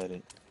 Because I heard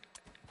it.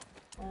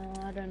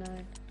 I don't know.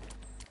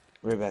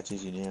 Whereabouts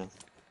is he now?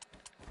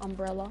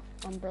 Umbrella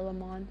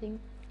mine thing.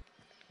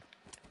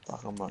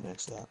 Fuck, I'm right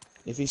next to that.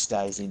 If he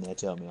stays in there,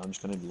 tell me. I'm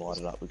just gonna light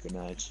it up with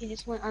grenades. He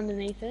just went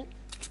underneath it.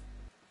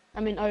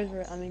 I mean,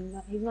 over it. I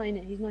mean, he's not in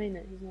it. He's not in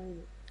it. He's not in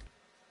it.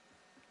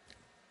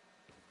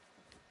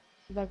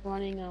 He's like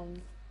running,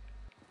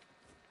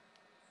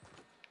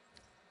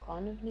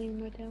 kind of near a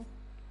motel.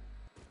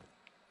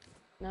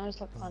 Now he's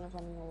like kind of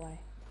running away.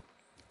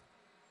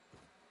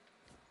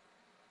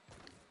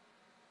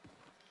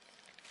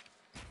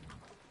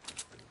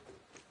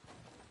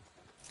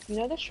 You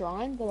know the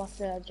shrine,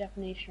 the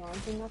Japanese shrine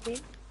thing up here?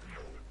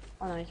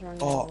 Oh no, he's running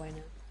Oh, away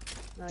now.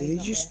 No, Did he's he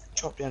not just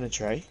chop down a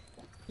tree?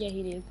 there. Yeah,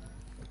 he did.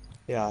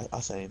 Yeah, I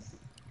see him.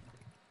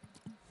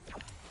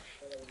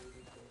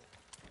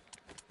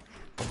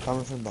 I'm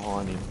coming from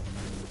behind him.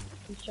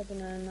 He's chopping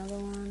down another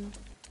one.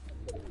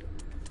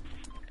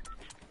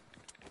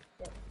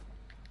 Yep.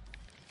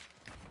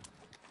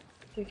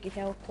 50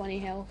 health, 20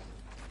 health.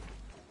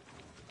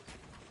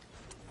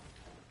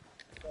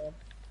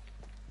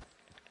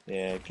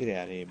 Yeah, get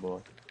out of here,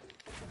 boy.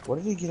 What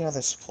did he get out of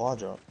the supply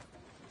drop?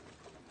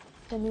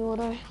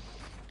 Semi-auto.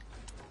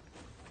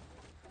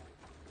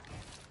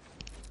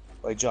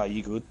 Wait, Jay,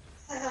 you good?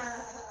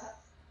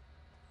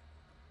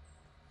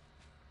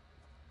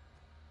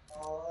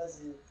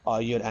 Oh,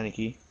 you at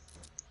Anarchy.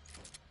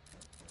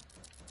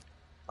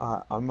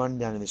 I'm running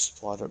down to this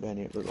supply drop down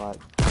here. It looked like.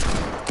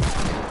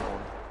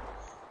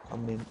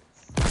 Coming in.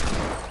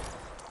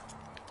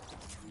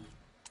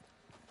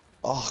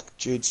 Oh,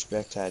 Jude's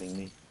spectating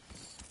me.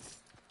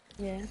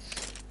 Yeah.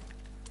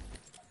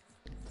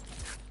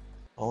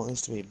 I want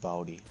this to be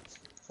Baldy.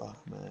 Fuck,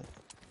 man.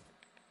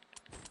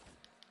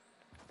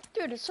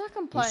 Dude, it's like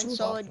I'm You playing still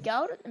solid laughing?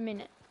 gold at the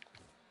minute.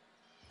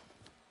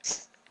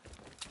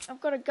 I've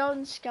got a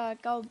golden scar,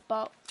 gold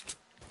bolt.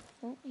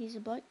 Oh, here's a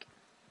bloke.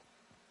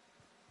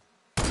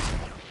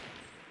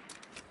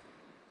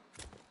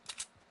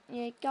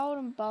 Yeah,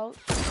 golden bolt.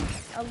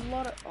 A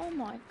lot of. Oh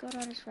my god,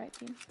 I just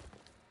raped him.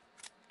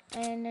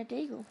 And a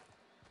deagle.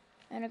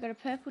 And I got a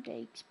purple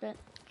deags, but.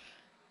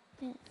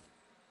 Yeah.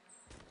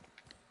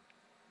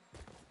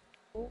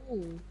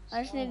 Ooh,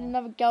 I just need star.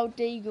 another gold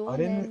deagle I and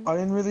didn't. then. I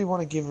didn't really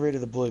want to give rid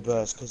of the blue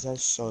burst because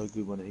that's so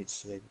good when it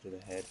hits people to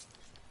the head.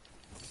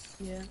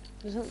 Yeah.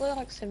 Isn't it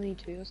like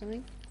 72 or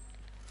something?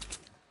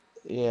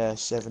 Yeah,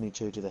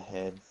 72 to the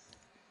head.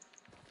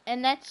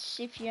 And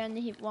that's if you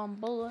only hit one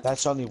bullet.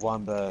 That's only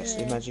one burst.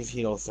 Yeah. Imagine if you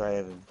hit all three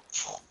of them.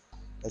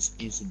 That's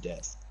instant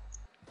death.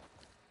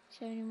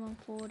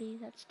 7140,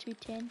 that's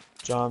 210.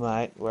 John,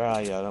 mate, where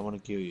are you? I don't want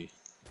to kill you.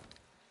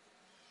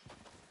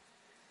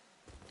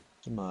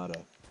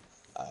 Tomato.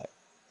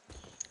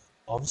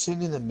 I'm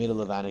sitting in the middle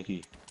of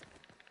Anarchy.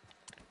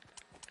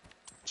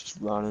 Just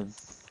running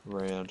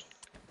around.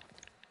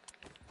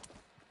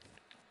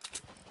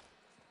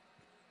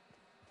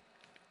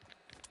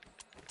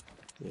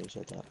 Yeah,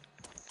 shut that.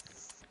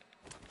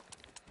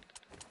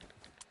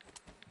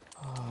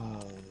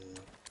 Oh,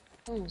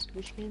 Oh, it's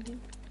bush camping.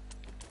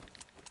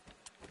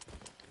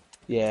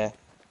 yeah.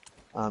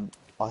 I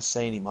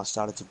seen him. I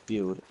started to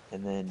build,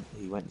 and then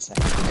he went and sat.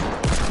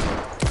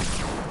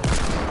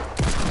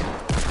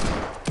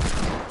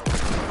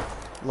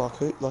 Like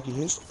who? Like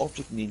who's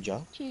Object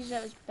Ninja? Jeez,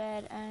 that was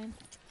bad aim.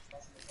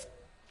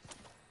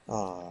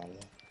 Oh,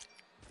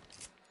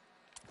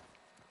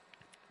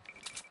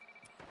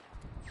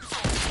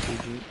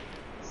 did you?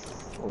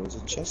 Oh, there's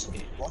a chest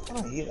here. Why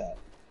can't I hear that?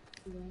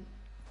 Yeah.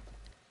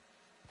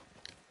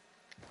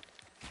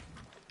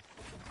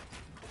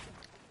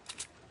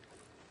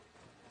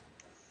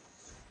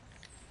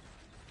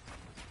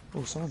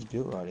 Oh, someone's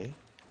built right here.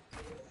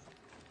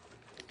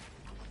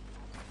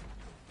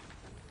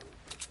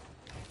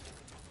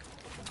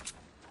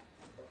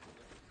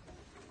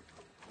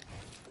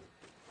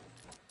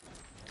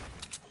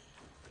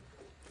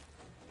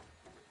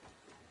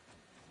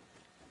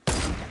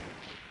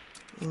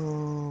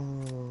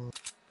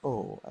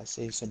 Oh, I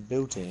see some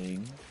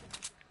building.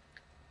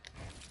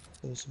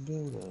 There's some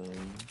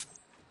building.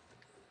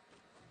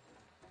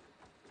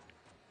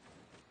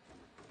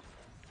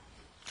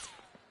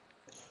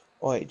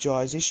 Oh, wait, Joe,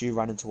 is this you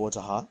running towards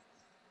a hut?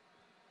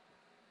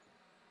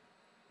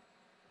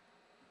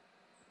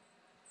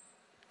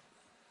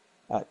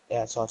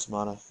 Outside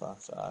Samana,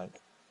 fuck's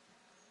sake.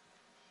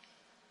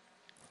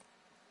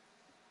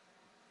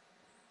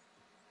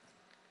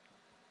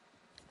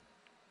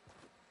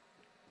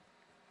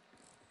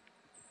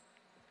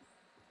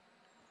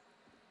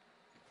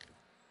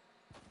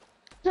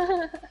 You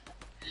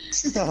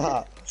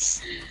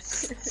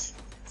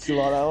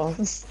like that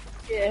one?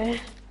 Yeah.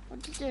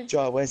 What'd you do?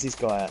 Joe, where's this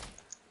guy at?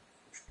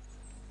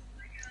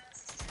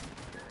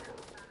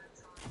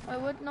 Wait,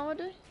 what did Noah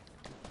do?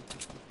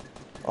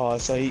 Oh,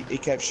 so he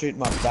kept shooting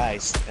my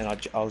base, and I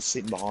was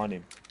sitting behind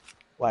him.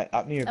 Wait,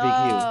 up near a big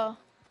hill.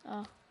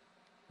 Oh.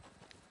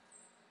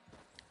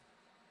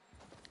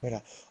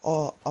 Wait,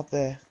 oh, up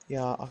there.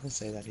 Yeah, I can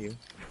see that hill.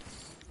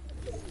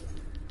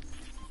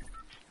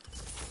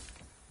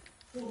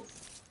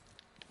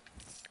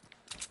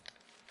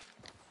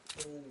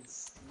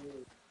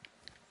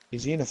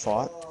 Is he in a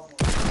fight?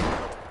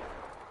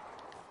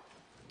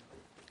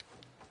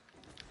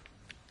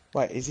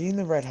 Wait, is he in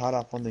the red hut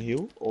up on the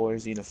hill, or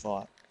is he in a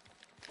fight?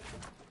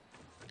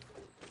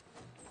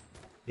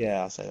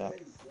 Yeah, I'll say that.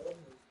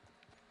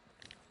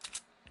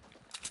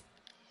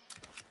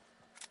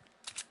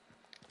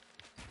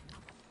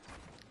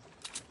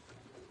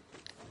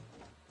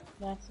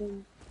 That's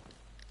him.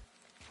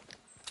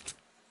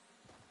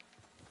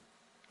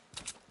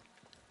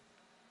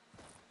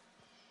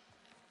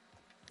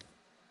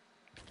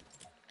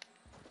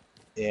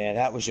 Yeah,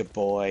 that was your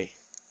boy.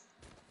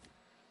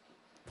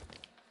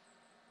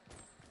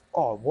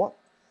 Oh, what?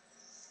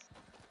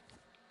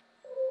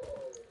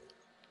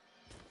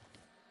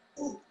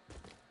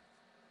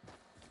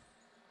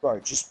 Bro,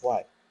 just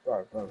wait.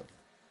 Bro.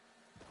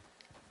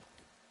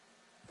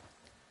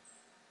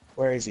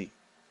 Where is he?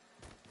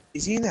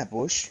 Is he in that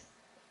bush?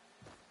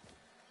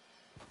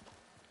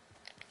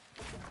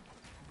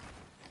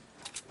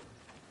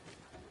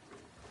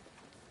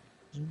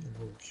 He's in the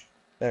bush.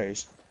 There he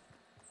is.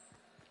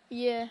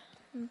 Yeah,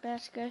 I'm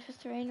about to go for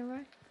 3 in a row.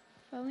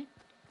 If I win.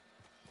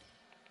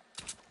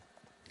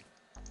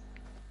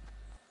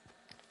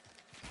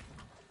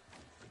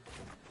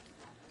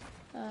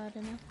 I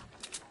don't know.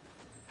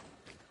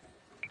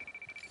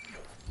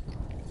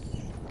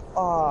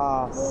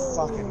 Ah,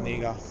 fucking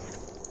nigger.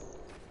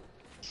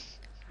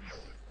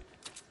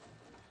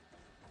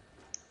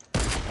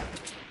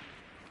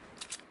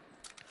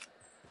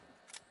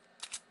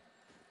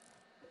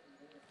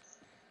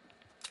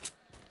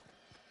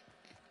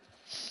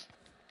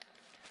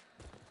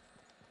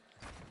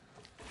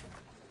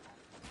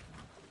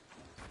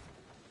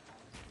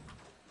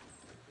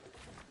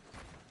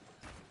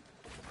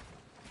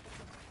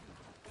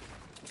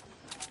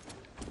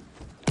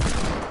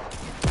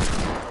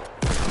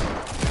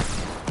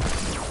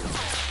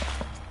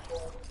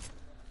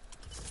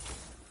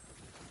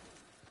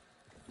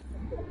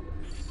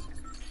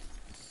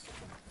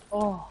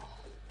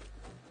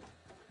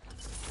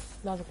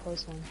 that was a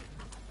close one.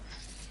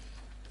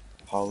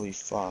 Holy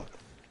fuck.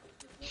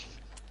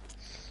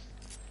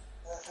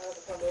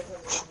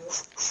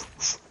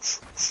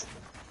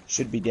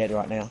 Should be dead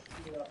right now.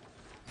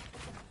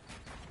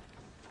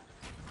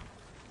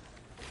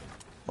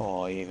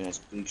 Oh, he even has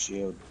a big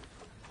shield.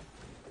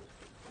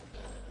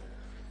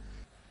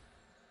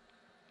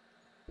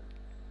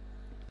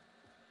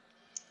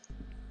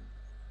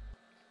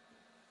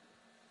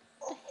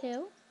 What the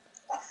hell?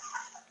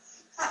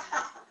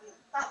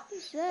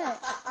 What's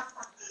that?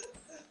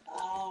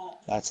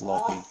 That's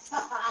Lockie.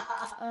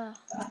 Oh,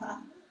 no,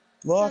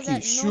 Lockie,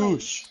 that shush!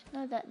 noise.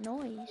 No, that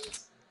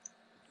noise.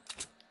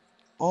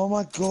 Oh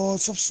my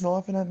god, stop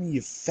sniping at me,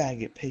 you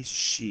faggot piece of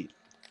shit.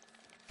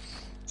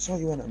 Saw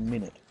you in a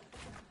minute.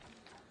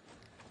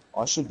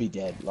 I should be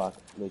dead, like,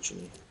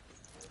 literally.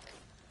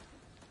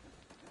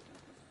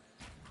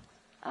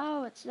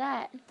 Oh, it's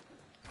that.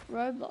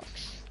 Roblox.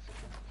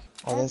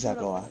 Oh, there's That's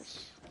that what it guy.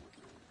 was.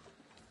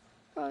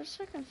 Bro, I was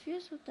so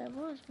confused what that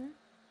was, man.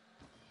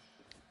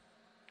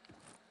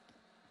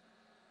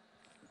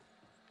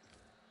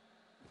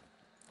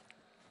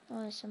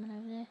 Oh, there's someone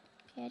over there.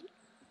 Patty.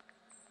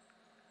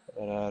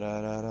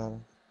 Da-da-da-da-da.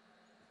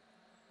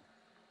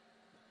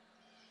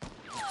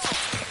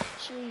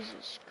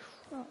 Jesus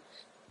Christ.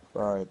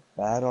 Bro,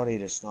 bad idea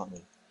to snipe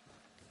me.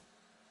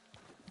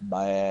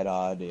 Bad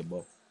idea,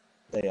 boy.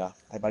 There you are.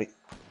 Hey, buddy.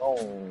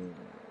 Oh.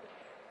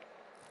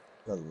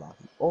 You're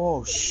lucky.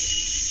 Oh,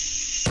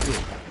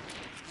 shit.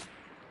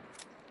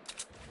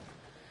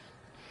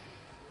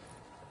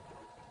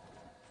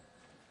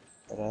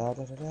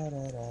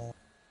 Da-da-da-da-da-da.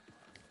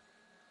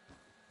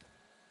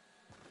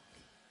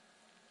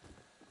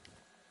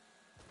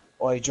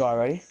 Oi, Jai,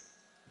 ready?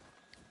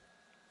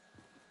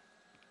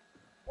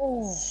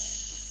 Oh.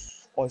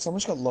 Oh, someone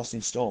just got lost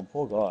in storm.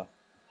 Poor guy.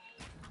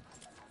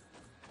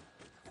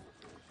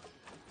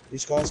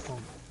 This guy's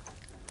gone.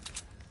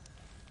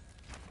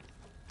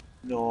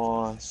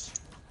 Nice.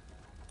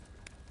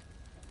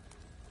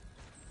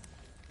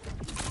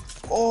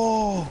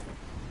 Oh!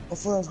 I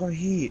thought I was gonna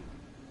hit.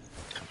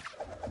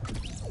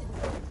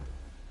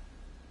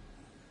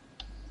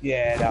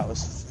 Yeah, that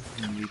was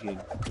fucking wicked.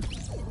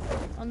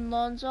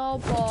 Alonzo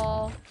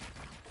Ball.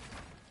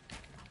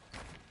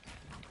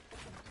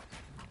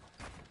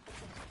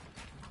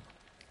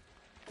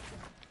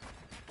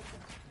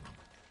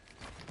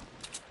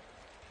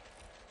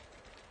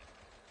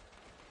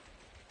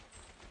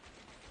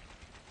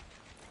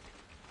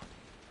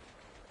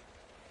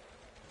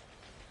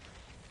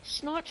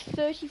 Sniped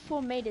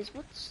 34 meters.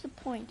 What's the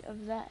point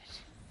of that?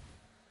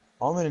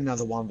 I'm in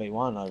another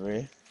 1v1 over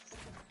here.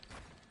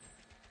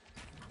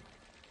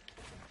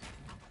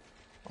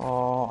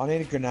 Oh, I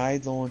need a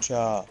grenade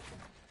launcher.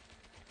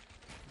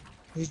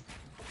 He's...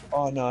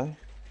 Oh, no.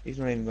 He's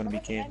not even going to be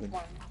camping.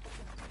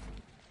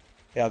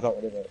 Yeah, I got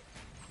rid of it.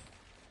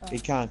 Oh. He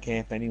can't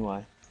camp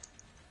anyway.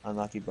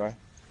 Unlucky, bro.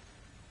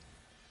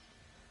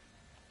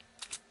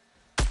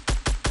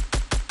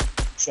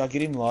 Should I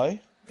get him low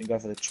and go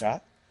for the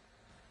trap?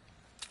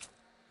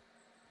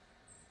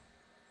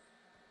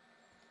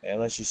 Yeah,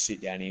 let's just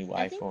sit down here,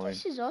 I wait think for him.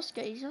 this is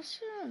Oscar. Is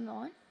Oscar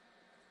online?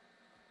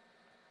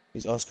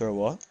 Is Oscar a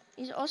what?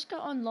 Is Oscar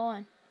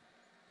online?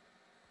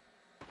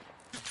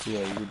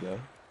 Yeah, you go.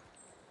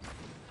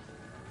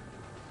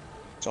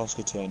 It's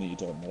Oscar Turner you're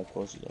talking about, of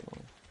course he's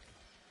online.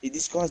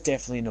 This guy's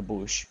definitely in a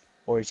bush,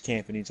 or he's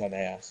camping inside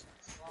the house.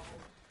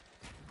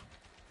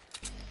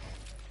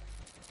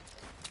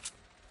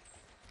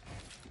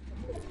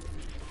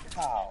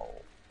 How?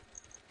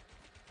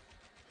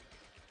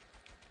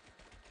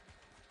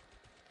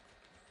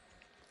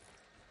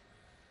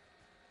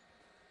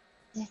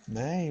 Fuck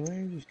me, where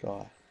is this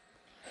guy?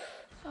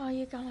 Oh,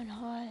 you're going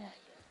higher.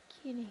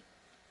 You're kidding.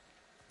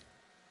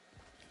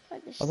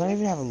 Like the I don't step-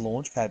 even have a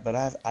launch pad, but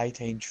I have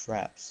 18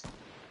 traps.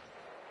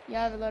 You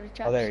have a lot of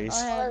traps. Oh, there he is.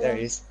 I have, There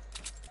he is.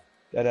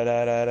 Da da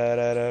da da da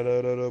da da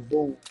da da da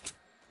boom.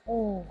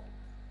 Oh.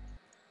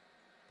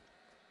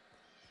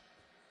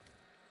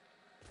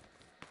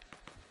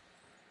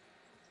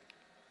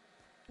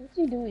 What's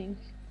he doing?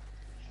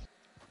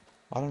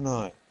 I don't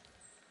know.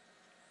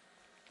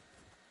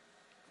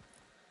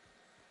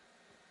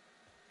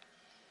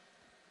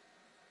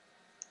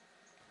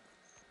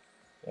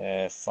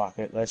 Yeah, fuck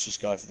it. Let's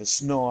just go for the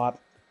snipe.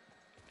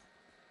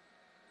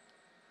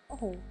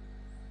 Oh.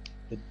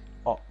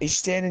 Oh, he's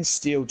standing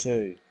still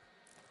too.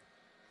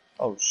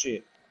 Oh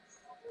shit.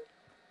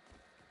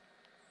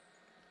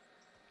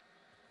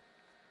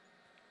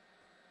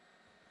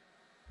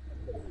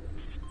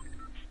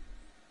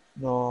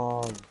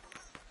 No.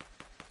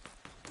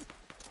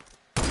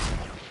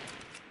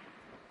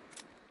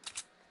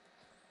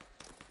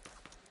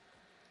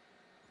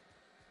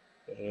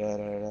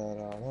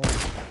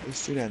 He's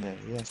still down there.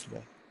 He has to be.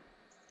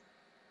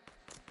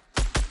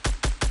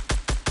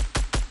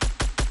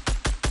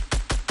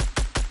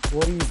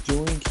 What are you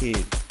doing,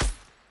 kid?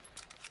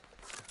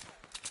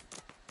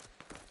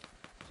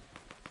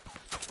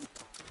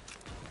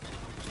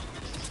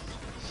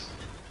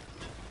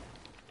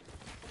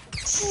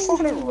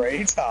 What a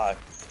retard.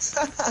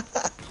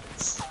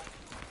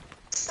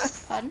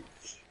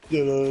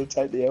 No,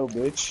 take the L,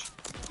 bitch.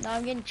 No,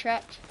 I'm getting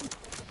trapped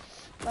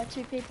by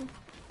 2 people.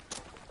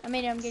 I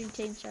mean, I'm getting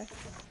team, sorry.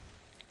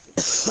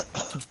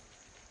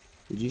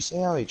 Did you see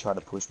how he tried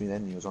to push me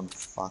then? He was on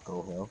fuck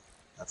all hell.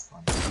 That's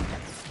funny.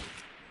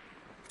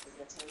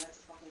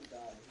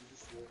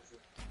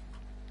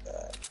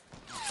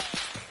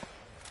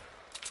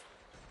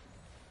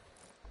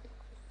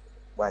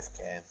 Wave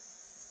cam.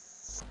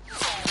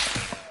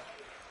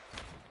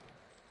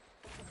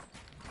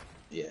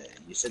 Yeah,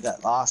 you said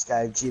that last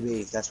game,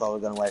 Jimmy. That's why we're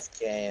going to wave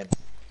cam.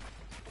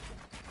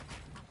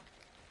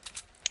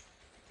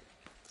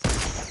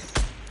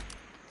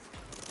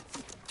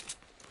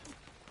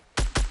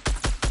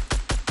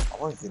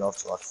 I want to get off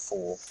to like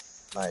 4,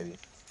 maybe.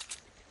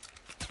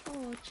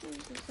 Oh,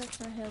 Jesus, that's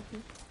not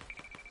healthy.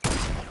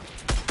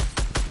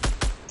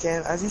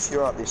 Cam, as if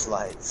you're up this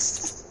late.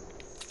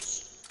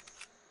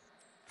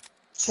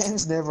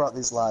 Cam's never up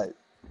this late.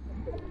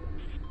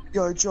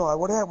 Yo, Jai,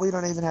 what about we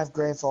don't even have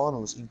grand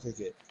finals in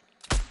cricket?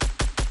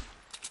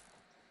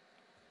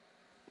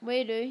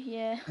 We do,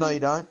 yeah. No, you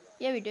don't.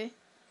 Yeah, we do.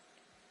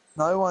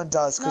 No one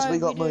does, because No, we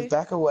got we moved do.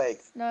 back a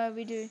week. No,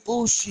 we do.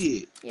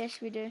 Bullshit.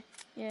 Yes, we do.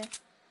 Yeah.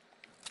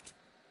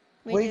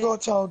 We do.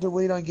 got told that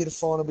we don't get a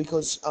final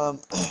because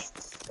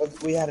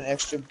we had an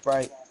extra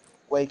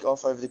week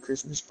off over the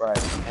Christmas break,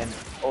 and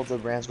all the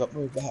rounds got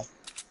moved back.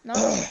 No.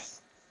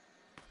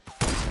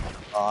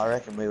 Oh, I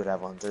reckon we would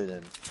have one too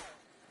then.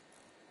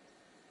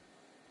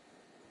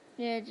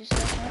 Yeah, just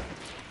like that.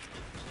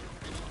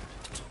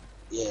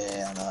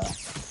 Yeah, I know.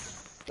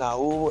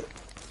 No, well,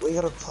 we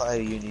got to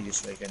play uni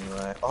this week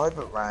anyway. I hope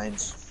it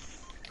rains.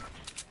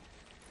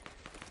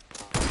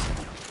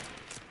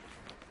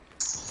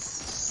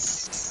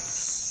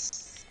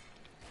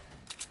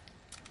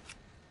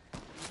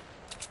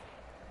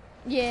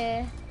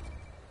 Yeah.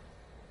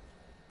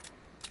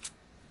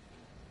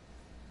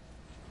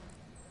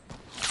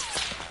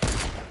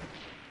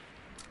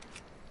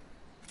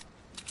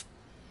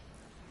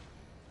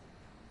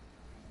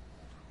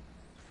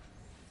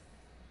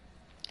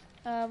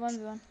 One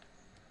v one.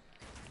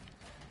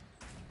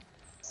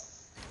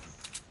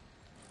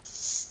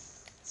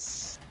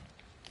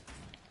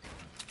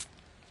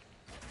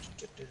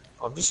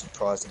 I'm just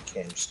surprised that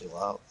Cam's still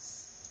up.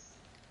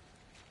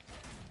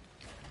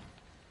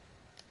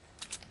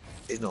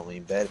 He's normally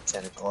in bed at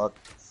 10 o'clock.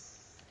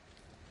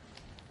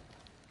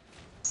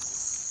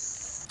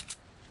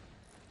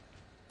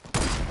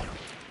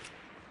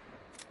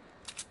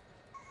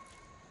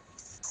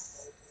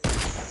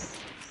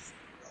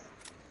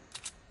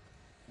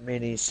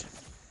 Minis.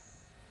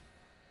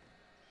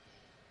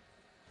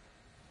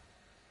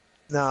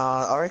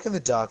 Nah, I reckon the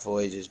Dark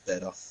Voyage is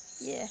better.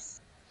 Yeah,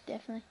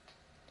 definitely.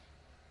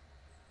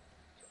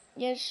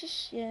 Yeah, it's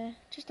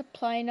just a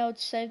plain old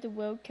save the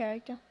world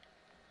character.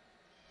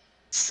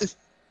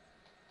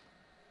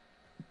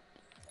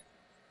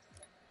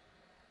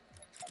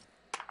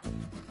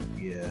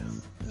 Yeah.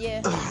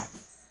 Yeah.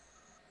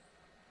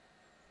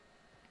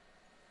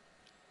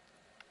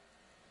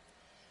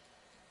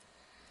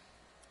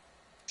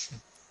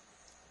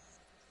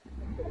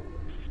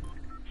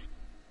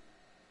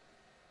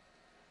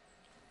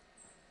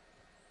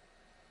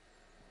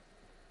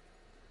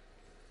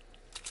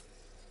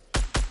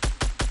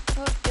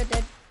 Oh, you're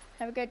dead.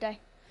 Have a good day.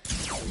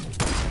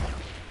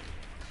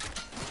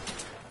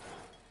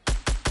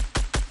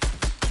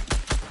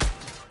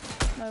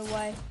 No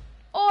way.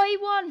 Oh, he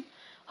won!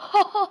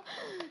 Oh,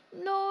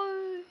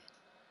 no!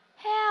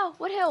 How?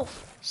 What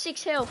health?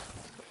 6 health.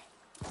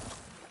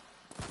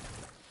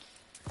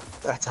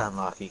 That's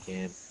unlucky,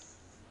 Cam.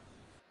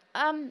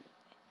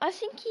 I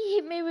think he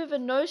hit me with a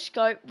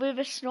no-scope with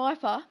a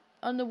sniper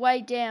on the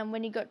way down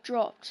when he got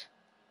dropped.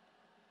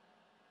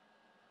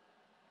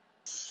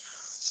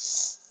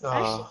 I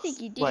actually think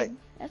he did. Wait.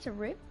 That's a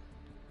rip.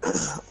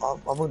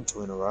 I'm on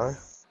 2 in a row.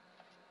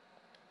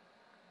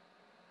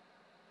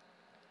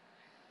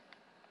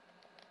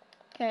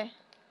 Okay.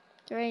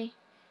 3,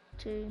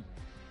 2,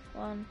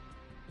 1,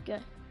 go.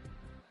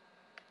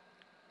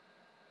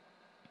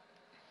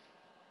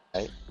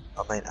 8.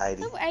 I mean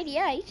 80. Level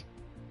 88?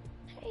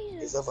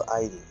 He's Jesus. level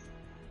 80.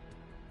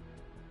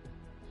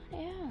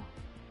 Yeah.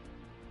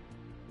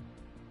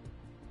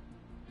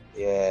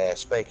 Yeah,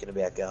 speaking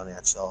about going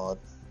outside.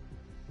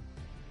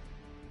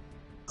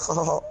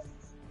 No.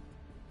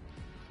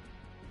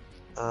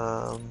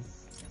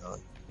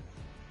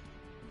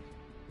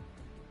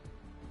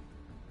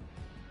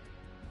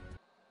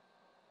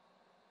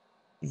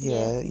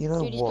 Yeah, you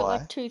know Dude, he's why? got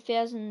like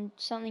 2,000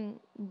 something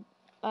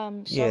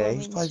solo Yeah,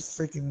 he's wins. played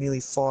freaking nearly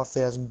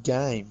 5,000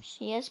 games.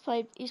 He's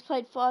played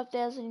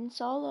 5,000 in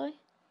solo.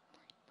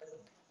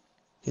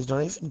 He's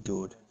not even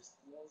good.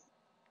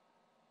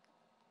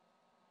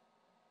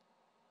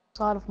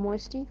 Side of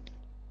Moisty.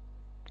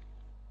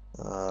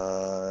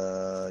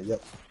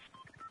 Yep.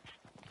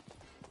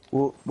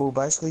 We're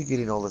basically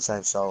getting all the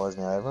same solos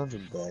now. Everyone's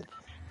in bed.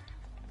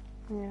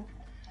 Yeah.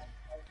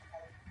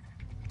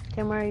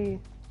 Cam, where are you?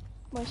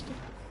 Mostly.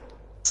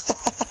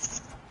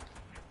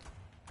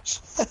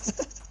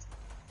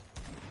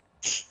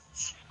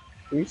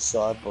 Who's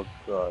sideboard,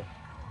 bro?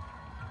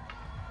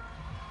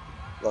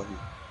 Lucky.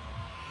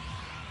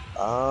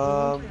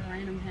 I'm going to a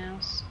random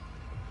house.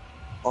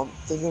 I'm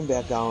thinking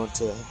about going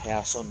to a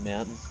house on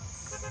mountain.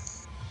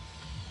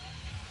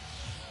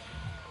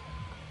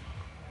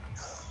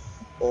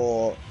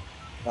 Or,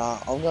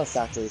 I'm going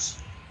factories.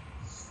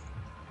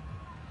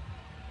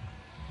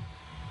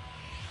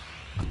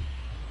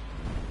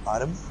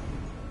 Item?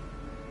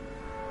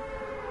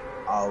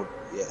 Oh,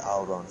 yeah,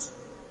 hold on. Is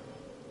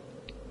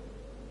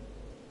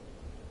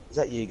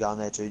that you going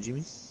there too,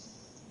 Jimmy?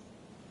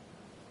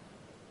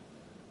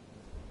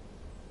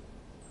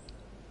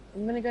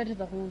 I'm going to go to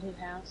the haunted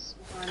house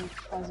behind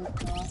Pleasant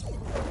Park.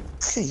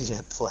 He's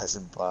at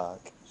Pleasant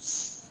Park.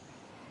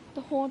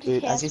 The haunted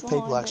Dude, as house if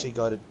people behind actually it.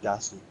 go to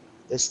Dusty.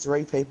 There's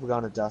 3 people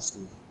going to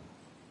Dusty.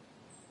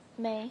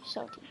 Me,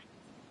 salty.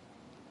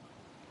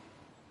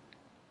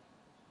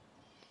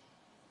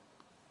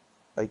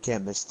 Oh,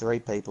 Cam, there's 3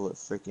 people at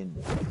freaking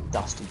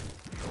Dusty.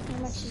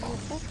 How much is the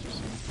factory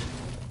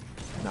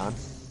in? None.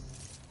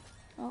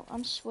 Oh,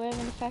 I'm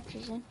swerving the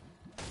factories in.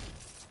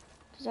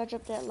 Because I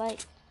dropped that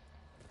late.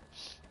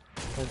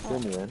 Don't kill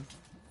me then.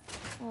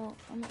 Well,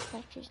 I'm at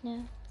factories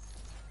now.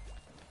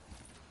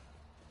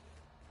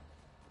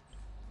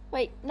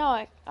 Wait,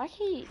 no, I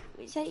hear you.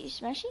 Is that you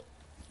smashing?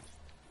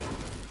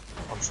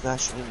 I'm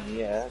smashing in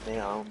here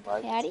now,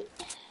 mate. Howdy?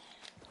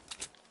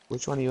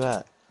 Which one are you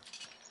at?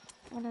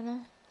 I don't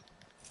know.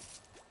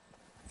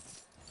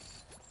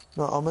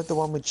 No, I'm at the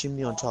one with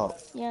chimney on top.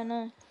 Yeah, I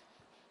know.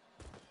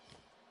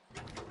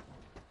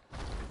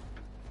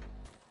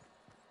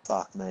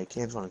 Fuck me,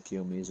 Cam's trying to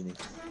kill me, isn't he?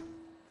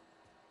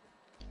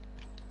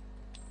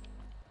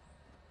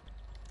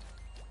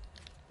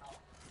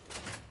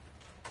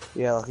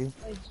 Yeah, Lucky.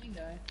 Where'd you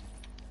go?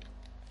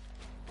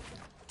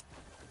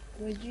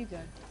 Where'd you go?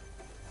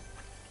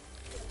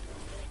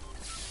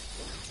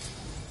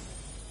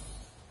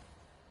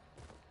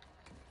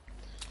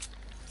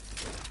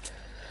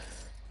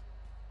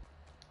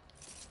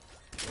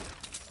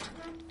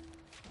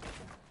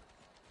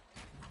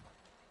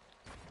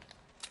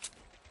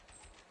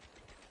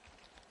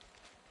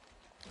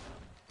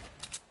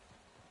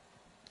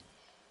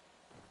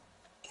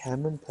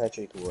 Cameron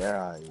Patrick, where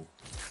are you?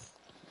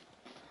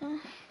 Huh?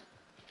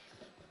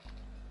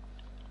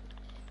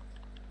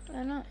 I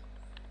don't know.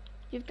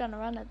 You've done a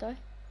run it though.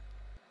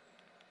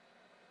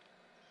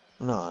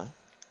 No.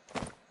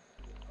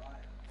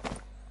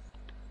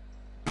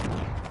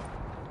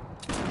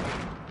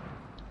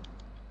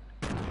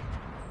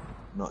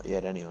 Not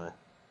yet, anyway.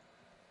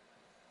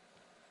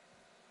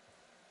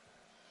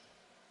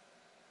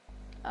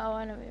 Oh,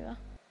 I know where you are.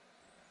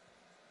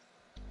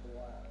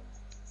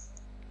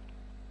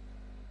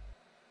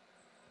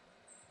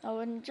 I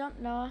wouldn't jump,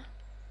 Noah.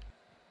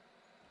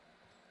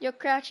 You're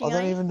crouching, I don't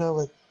aren't you? even know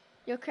where...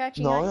 You're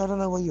crouching, No, aren't you? I don't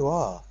know where you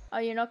are. Oh,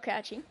 you're not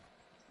crouching?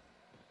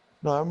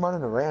 No, I'm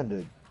running around,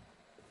 dude.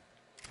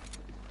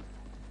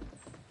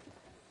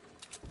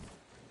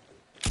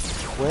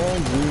 Where are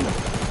you?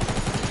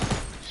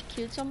 Just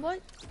killed some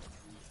bloke?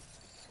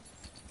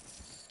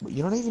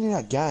 You're not even in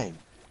that game.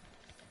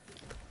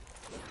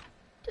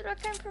 Dude, I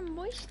came from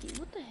Moisty.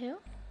 What the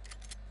hell?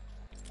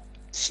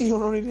 You're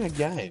not even in that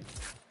game.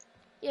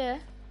 Yeah.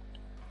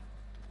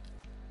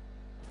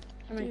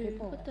 How many Dude,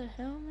 people? what the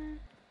hell, man?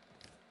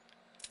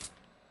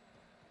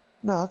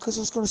 No, because I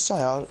was going to say,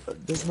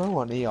 there's no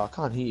one here. I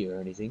can't hear you or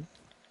anything.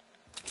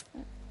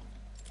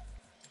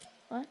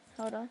 What?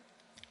 Hold on.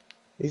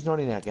 He's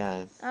not in our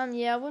game.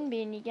 Yeah, I wouldn't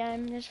be in your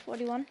game. There's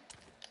 41.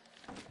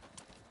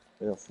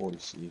 We got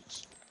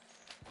 46.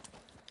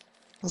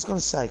 I was going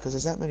to say, because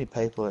there's that many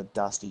people at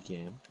Dusty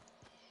Cam.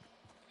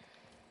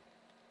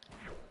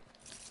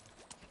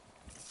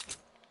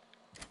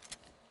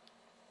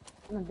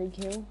 On a big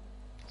hill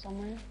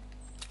somewhere.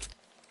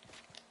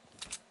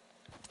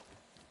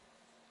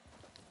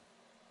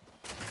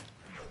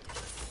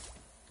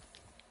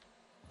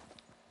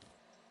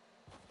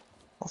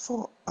 I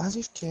thought, as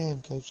if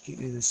Cam keeps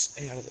getting this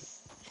out of it.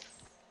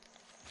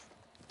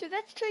 Dude,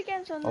 that's 2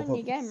 games on I in thought,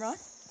 your game, right?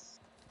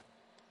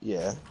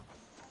 yeah,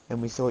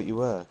 and we thought you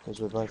were, because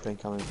we've both been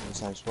coming from the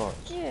same spot.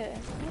 Yeah.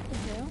 What the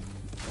hell?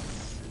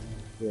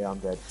 Yeah, I'm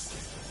dead.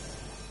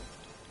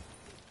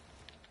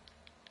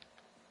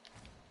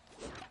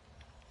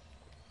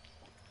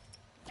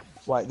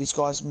 Wait, this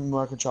guy's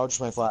remote control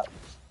just went flat.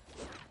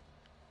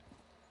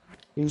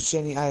 He was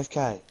sending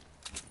AFK.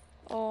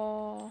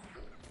 Oh,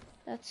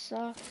 that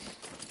sucks.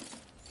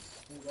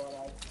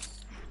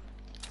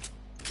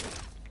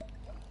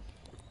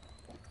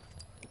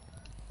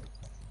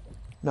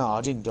 No,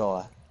 I didn't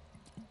die.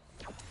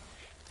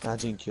 No, I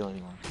didn't kill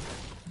anyone.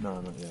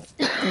 No, not yet.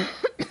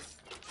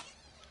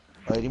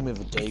 I hit him with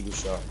a deagle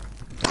shot.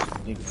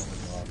 Deagle's not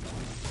alive.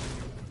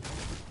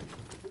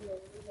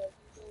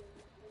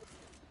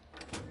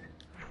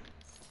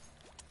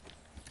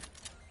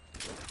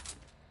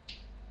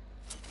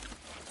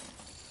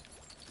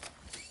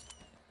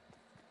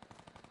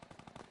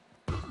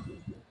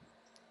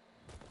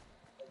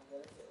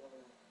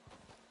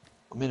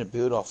 I'm in a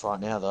build off right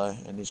now though,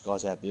 and this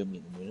guy's outbuilt me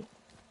in a minute.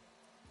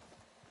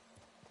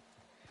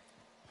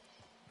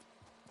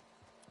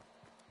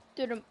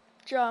 Dude, I'm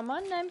Joe, am I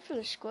named for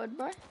the squad,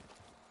 bro?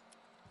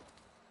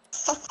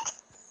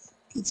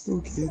 It's cool,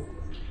 kid.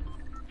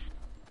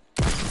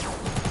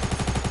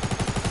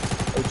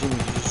 Oh, Jimmy,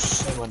 did you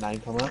just see my name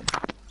come up?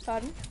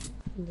 Pardon?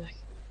 Like,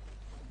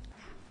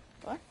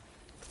 What?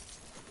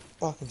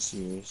 Fucking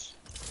serious.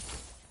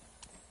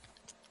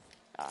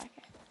 Oh, okay.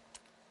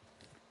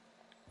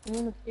 I'm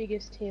on the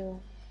biggest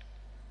hill.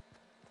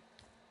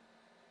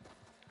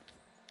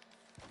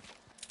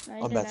 No,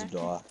 you I'm don't about to have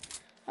die.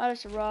 I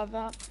just arrive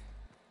up.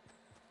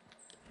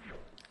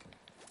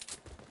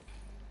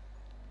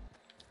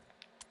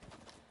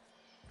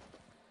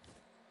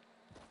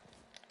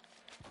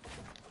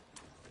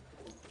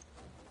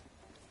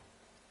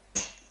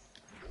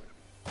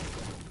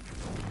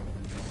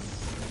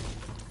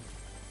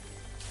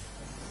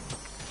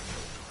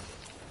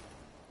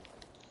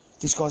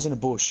 This guy's in a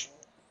bush.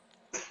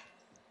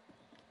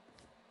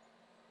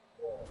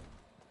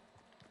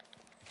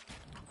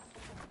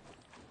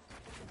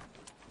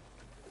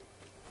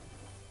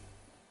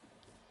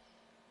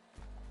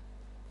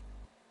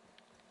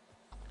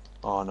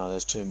 Oh no,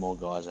 there's two more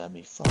guys at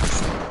me. Fuck.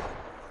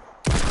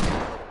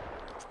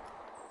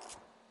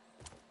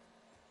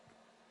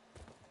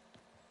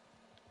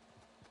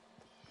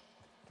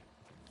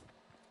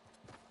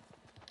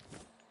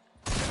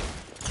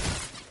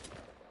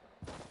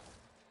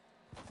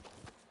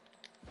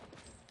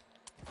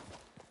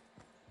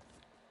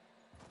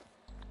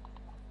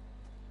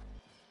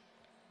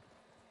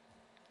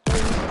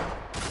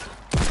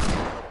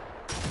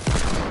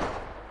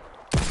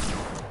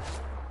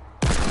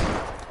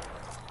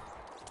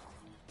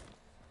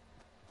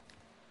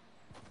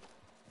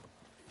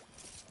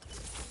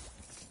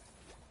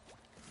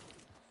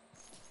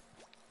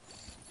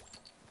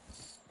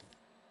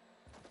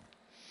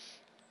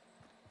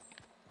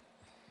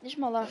 This is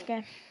my last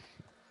game.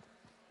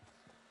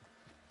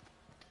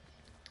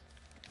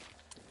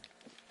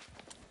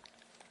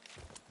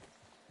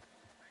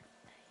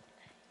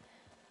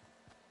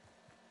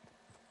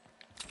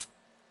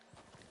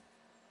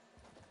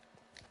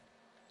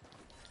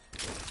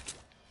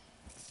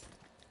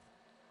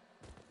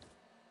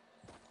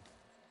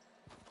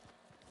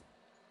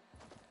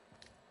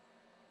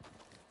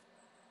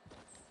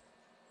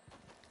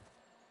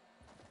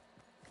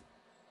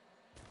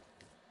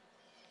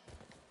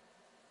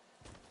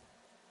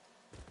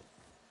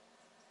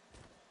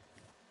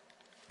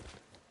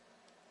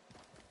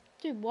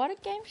 Dude, why do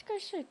games go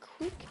so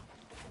quick?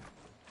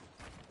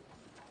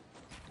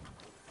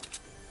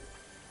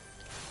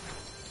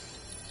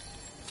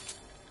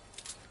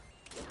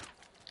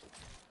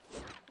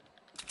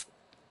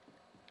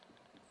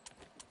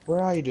 Where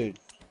are you, dude?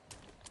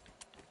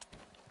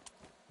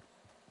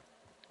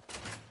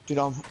 Dude,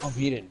 I'm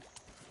hidden.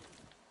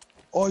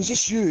 Oh, is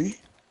this you?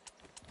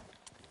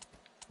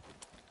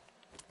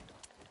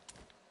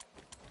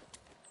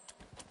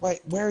 Wait,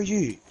 where are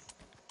you?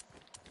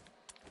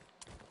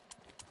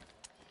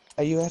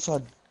 Are you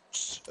outside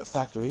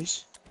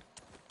factories?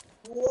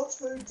 What's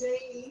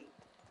Houdini?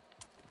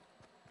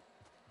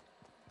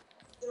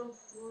 Jump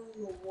through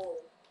your wall.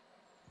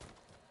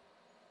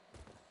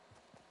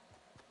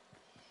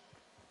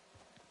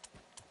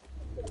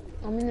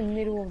 I'm in the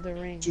middle of the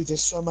ring. Dude,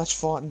 there's so much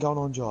fighting going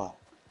on, Jai.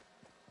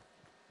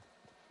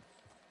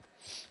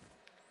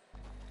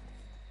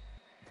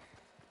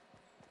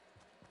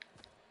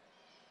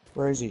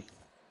 Where is he?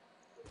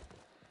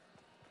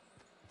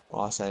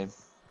 Oh, I see him.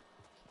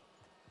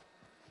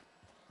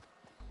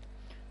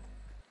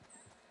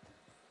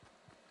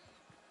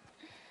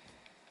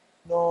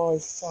 No,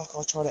 fuck,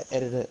 I'll try to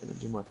edit it and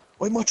do my...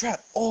 Wait, my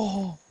trap!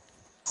 Oh!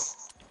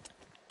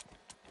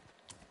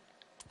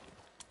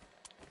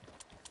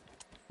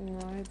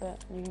 No,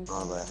 but you can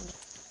Oh, play there. it.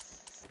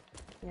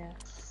 Yeah.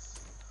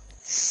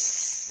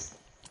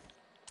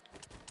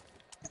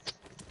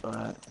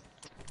 Alright.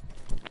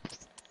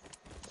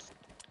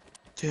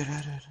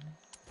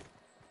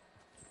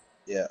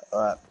 Yeah,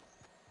 alright.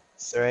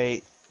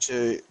 3,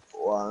 2,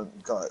 1,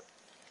 go.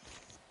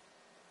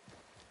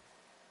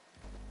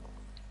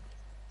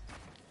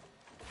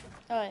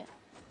 Oh yeah,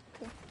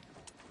 cool.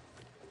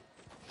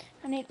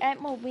 I need 8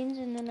 more wins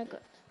and then I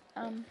got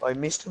Oh,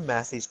 Mr.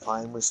 Matthew's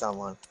playing with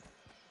someone.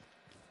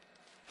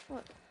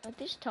 what at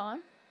this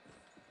time?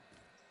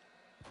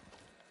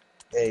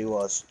 Yeah, he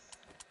was.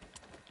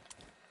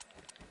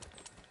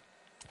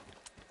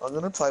 I'm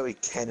gonna play with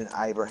Ken and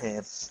Abraham.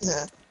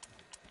 Is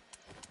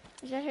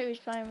that who he's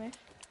playing with?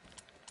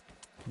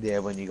 Yeah,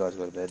 when you guys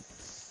go to bed.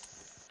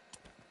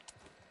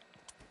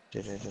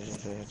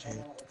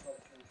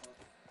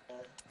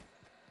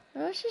 Who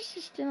else is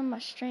just still on my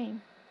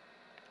stream?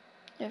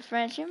 Yeah,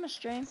 French in my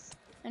stream.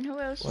 And who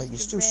else Wait, you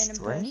is the still random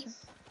stream? person?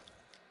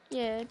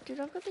 Yeah, dude,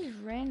 I've got this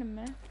random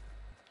man.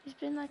 He's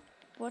been like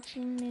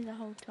watching me the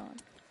whole time.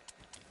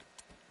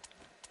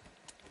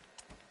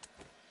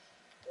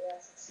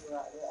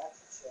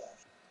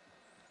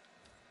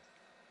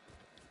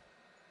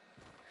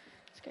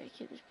 Let's go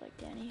kill this bloke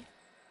down here.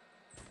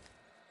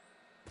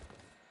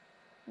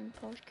 And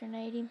pulse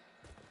grenade him.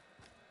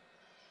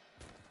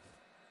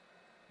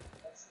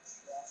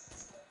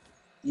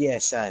 Yeah,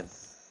 same.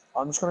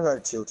 I'm just gonna go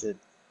tilted.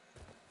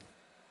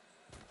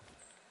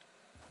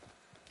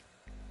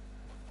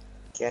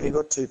 Cam, you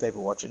got 2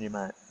 people watching you,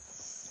 mate.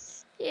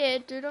 Yeah,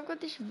 dude, I've got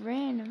this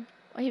random.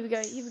 Oh, here we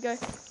go. Here we go.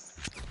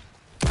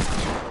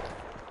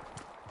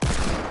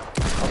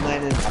 I'm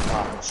landing in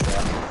apartment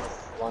straight.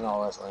 One I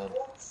always land.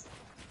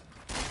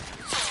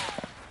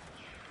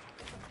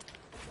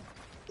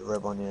 The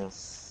red one, yeah.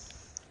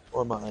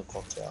 Or I might land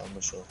clock tower, I'm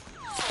not sure.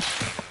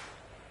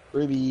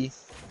 Ruby.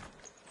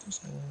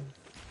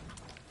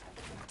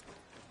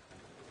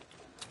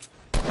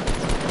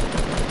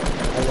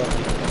 Hey,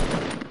 Lucky.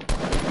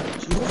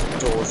 Do you have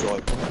doors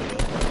open here?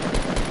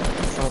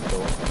 Front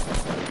door.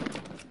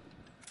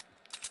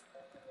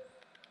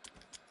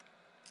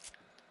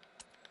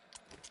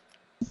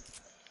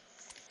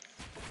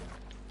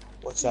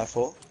 What's that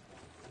for?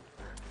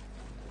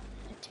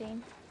 A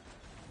team.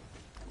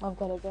 I've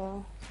got to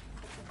go.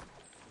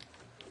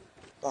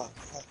 Fuck,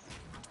 fuck.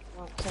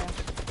 Okay.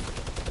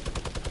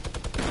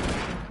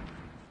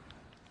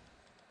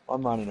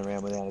 I'm running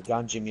around without a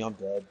gun, Jimmy, I'm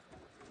dead.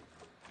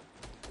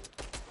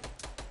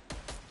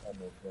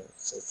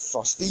 So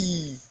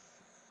frosty.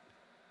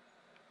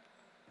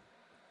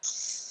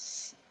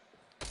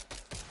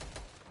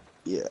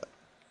 Yeah.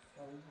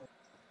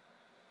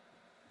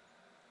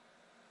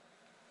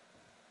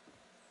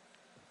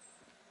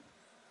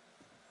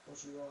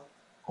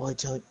 Oh,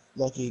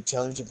 Lucky,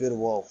 tell him to build a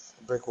wall,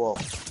 a brick wall.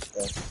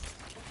 Okay.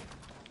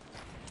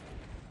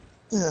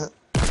 Yeah.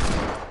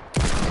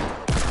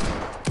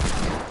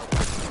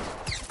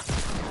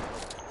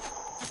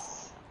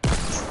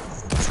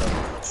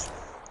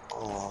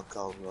 Oh,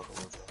 gold rocket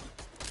launcher.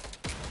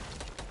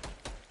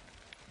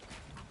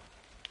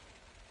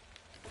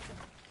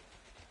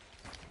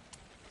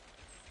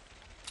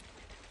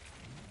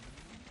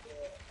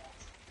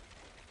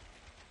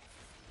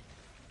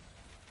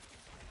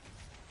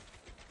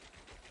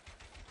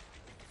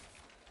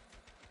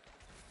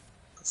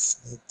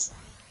 Snaked.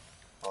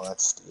 Oh,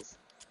 that's Steve.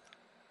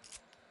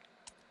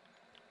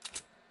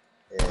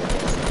 Yeah.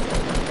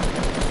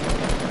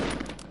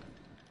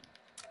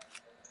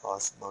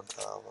 Awesome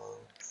Montavo.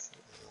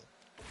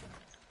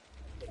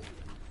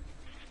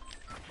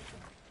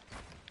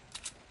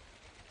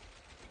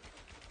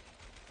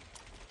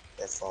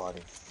 They're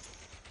fighting.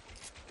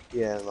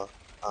 Yeah, look.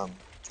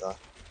 Sorry.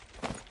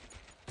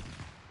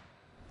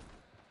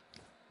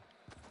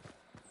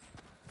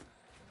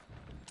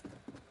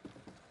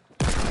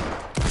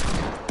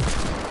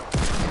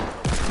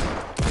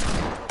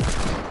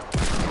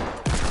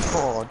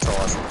 Oh,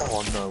 Tyson.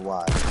 Oh, no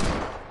way.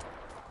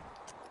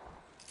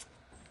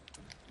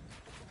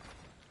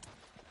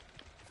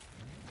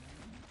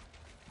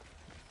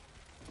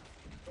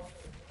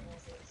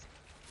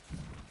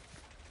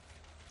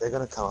 They're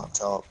gonna come up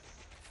top.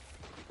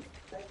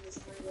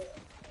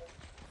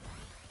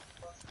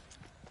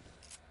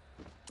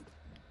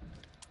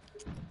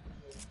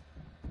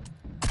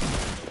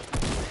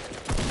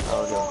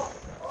 Oh, God.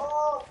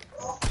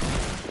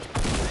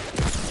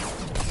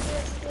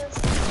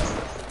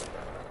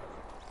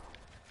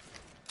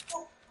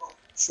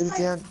 Shoot it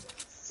down.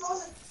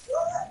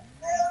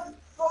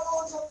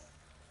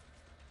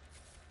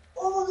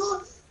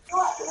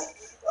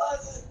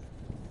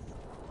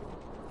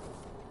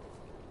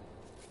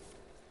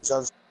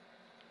 So,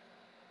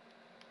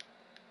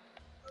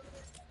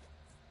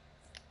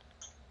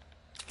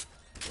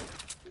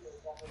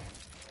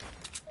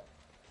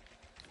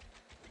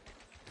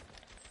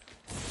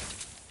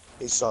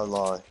 he's so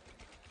low.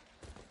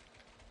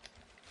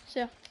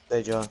 So, There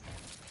you go.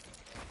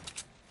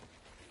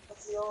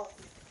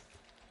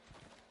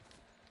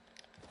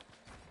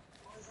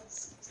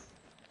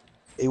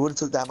 He would have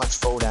took that much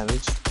fall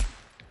damage.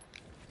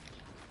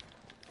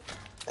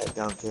 There you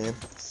go, Cam.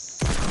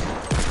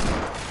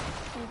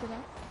 look at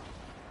that.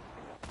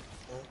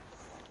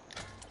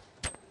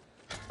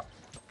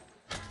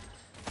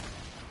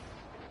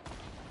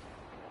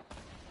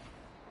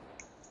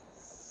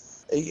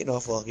 Are you getting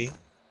off, Lucky?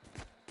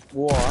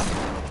 Why?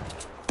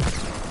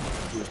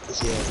 Yeah,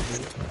 because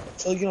yeah.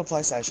 So you get on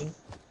PlayStation?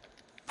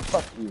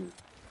 Fuck you.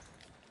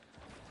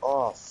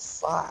 Oh,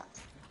 fuck.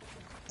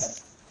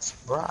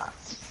 Right.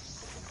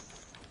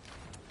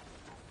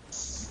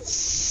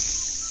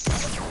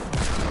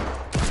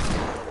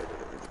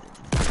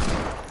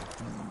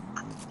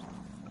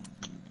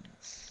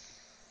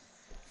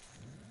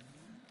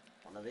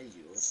 One of these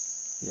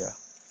yours? Yeah.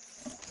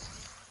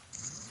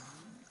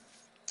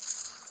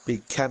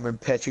 Big Cameron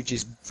Patrick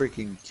just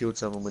freaking killed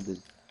someone with the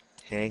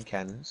hand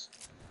cannons.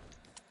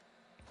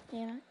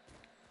 You know.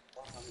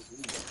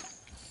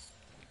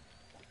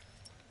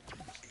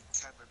 Big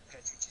Cameron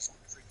Patrick just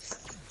freaking.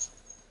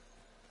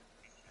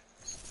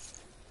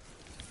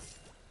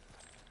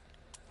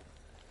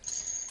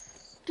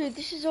 Dude,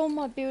 this is all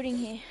my building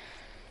here.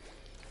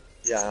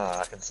 Yeah,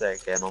 I can say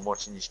it, Cam. I'm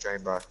watching your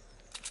stream, bro.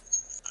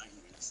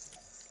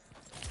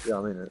 Yeah,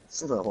 I'm in it.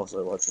 I'm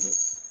also watching it.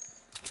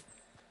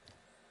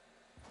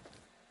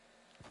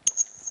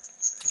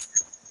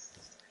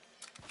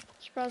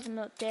 Surprised I'm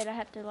not dead. I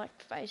had to like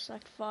face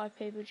like 5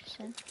 people just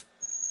then.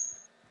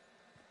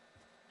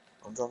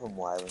 I'm dropping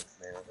wireless,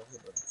 man. I don't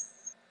give a...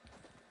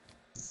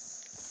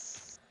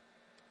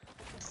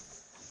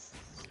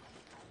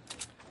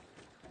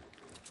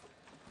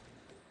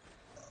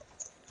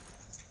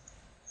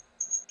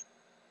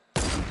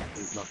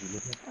 Lucky,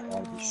 look how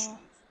bad this shit Oh,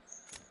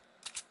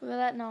 look at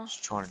that now. is.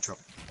 Just trying to drop.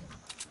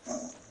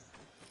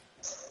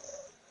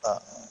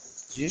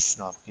 Did you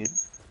snipe, kid?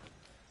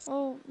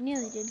 Oh,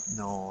 nearly did.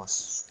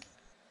 Nice.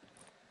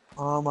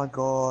 Oh my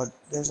god,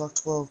 there's like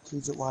 12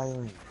 kids at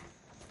Whaling.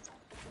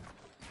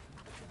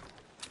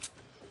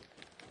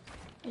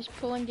 Is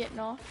pulling getting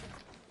off?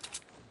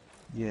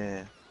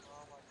 Yeah.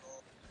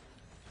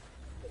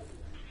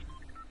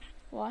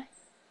 Why?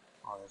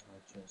 Oh, there's no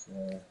chance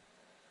there.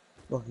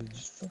 Look, he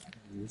just fucking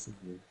using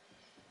you.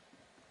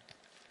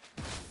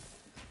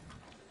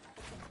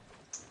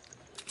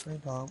 Hey,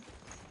 Dom.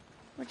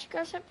 What you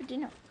guys have for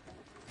dinner?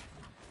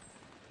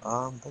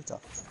 Pizza.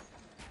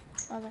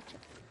 Oh, that's it.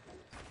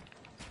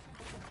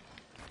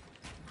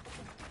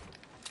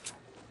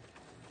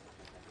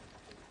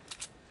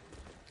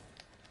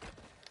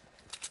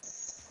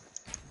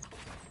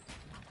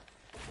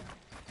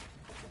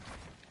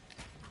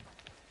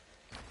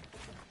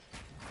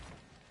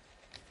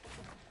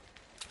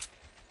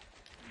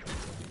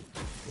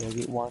 Yeah,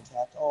 get one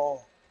tapped.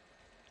 Oh.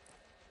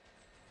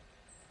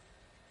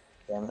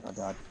 Damn it, I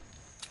died.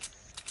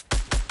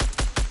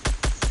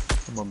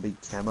 Come on, big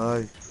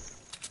camo.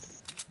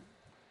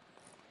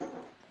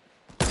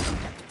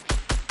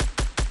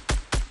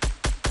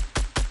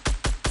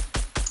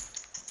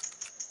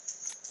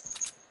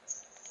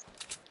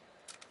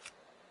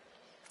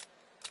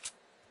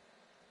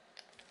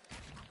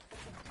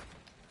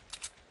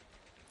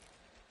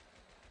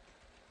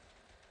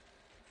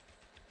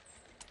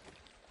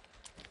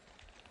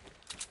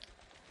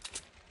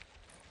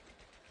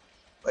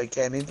 Wait,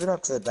 Cam, move it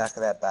up to the back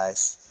of that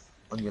base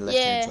on your left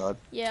hand Yeah, side.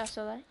 yeah, I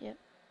saw that. Yep.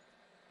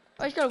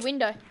 Oh, he's got a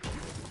window.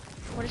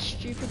 What a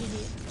stupid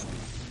idiot.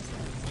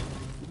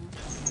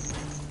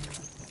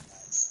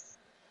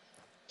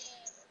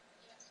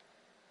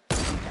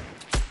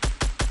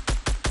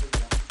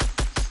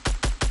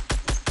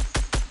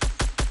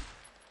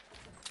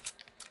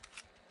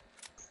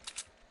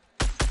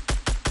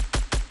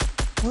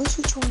 What is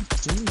he trying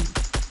to do?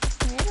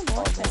 He had a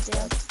launch pad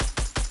down.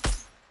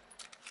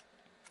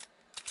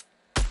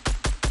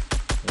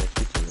 Yeah, it's a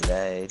bit too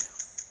late.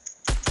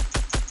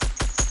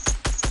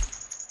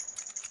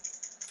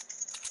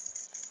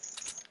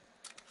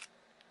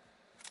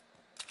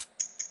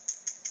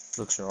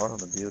 Looks alright on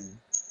the building.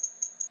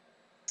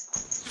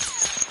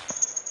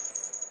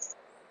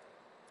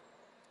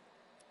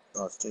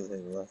 Oh, it's two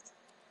things left.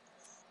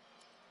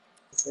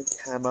 It's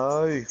a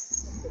camo.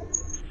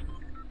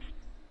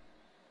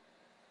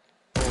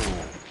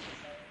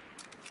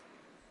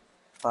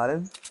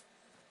 Pardon?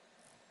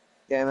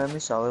 Yeah, how many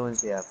solo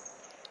ones do you have?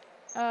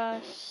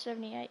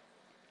 78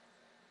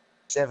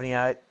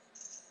 78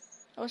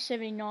 or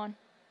 79.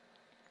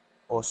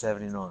 or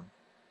 79?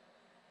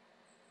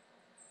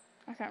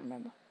 I can't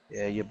remember.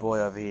 Yeah, your boy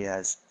over here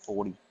has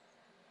 40.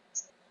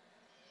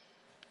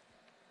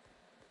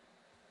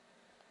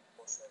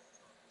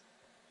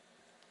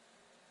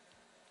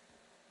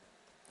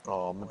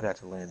 Oh, I'm about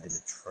to land in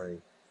a tree.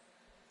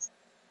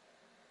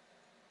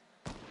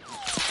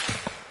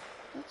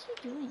 What's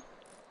he doing?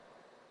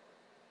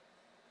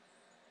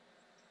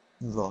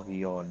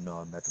 Lucky, oh no,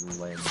 I'm about to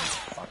land in a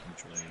fucking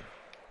tree.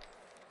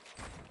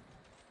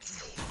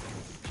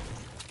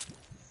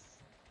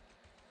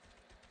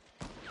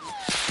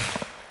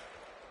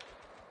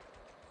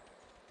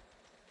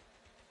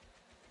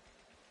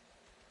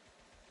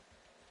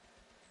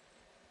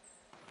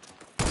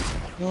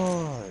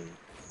 No,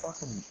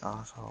 fucking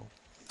asshole.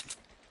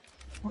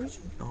 What is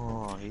he?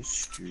 Oh, he's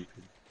stupid.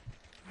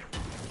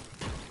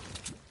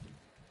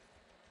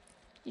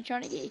 You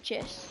trying to get your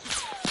chest?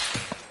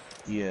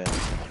 Yeah.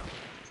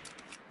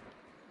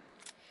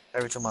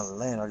 Every time I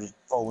land, I just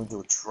fall into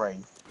a tree.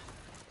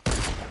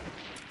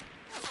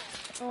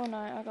 Oh no,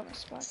 I got my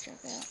spike trap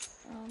out.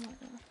 Oh my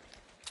god.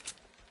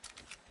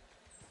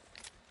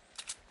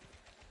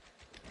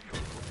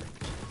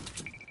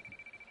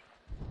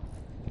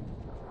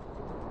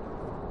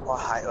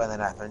 I hate when that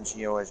happens.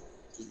 You always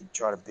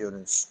try to build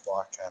in a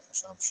spike trap or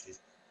some shit.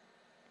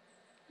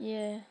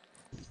 Yeah.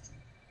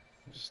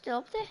 Still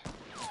up there?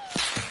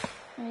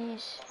 Oh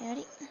yes,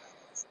 howdy.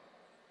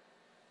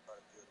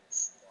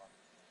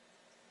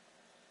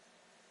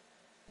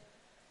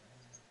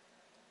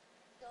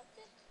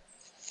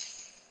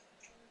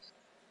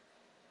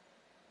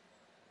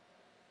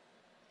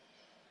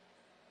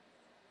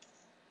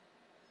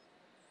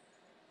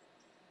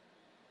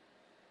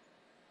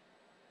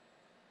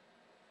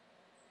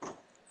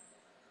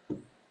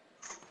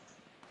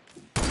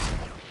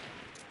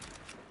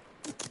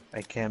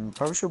 Hey Cam,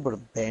 probably should put a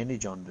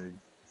bandage on, dude.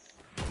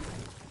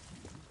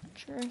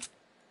 True.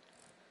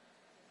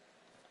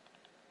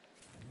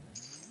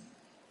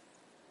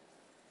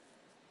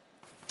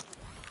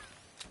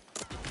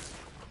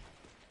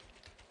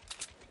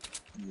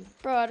 Yeah.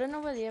 Bro, I don't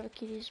know where the other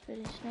kid is, but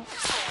he's not.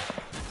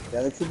 The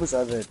other kid was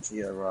over to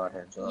your right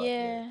hand side.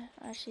 Yeah,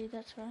 I see,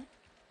 that's right.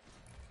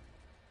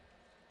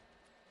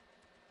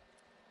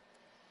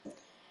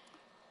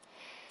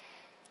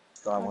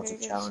 Guy I'm wants a gonna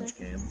go to challenge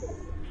circle. cam.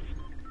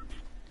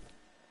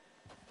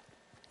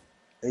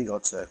 He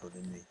got circled,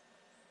 didn't he?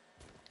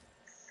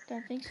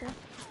 Don't think so.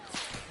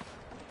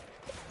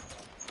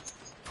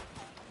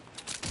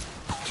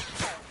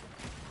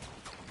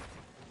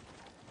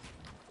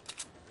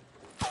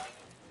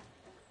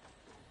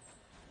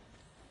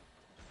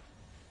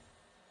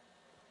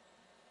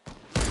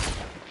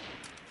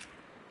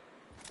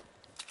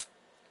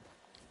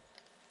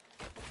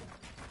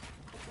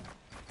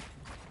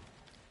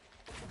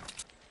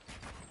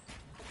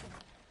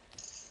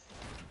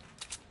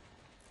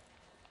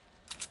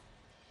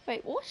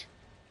 Wait, what?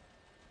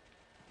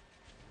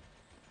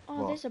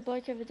 Oh, What? there's a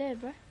bloke over there,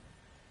 bro.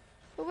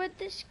 But where'd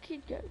this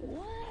kid go?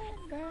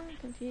 What? Bro, I'm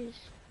confused.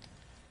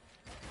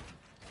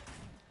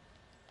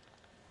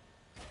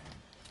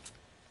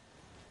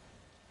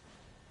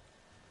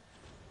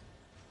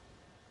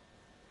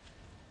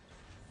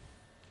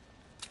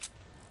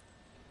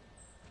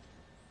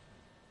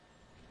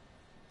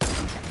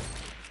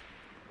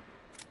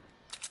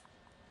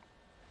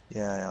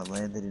 Yeah, I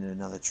landed in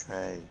another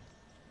tray.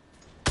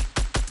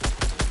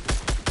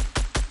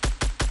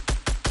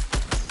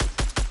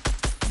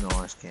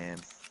 Nice cam.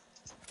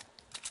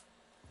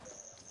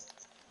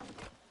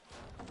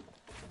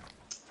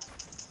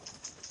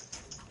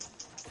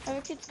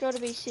 Every kid's got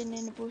to be sitting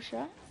in the bush,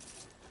 right?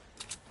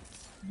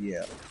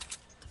 Yeah.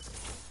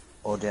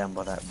 Or down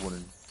by that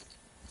wooden.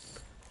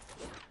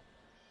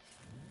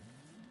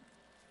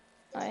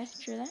 Oh yeah,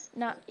 true that.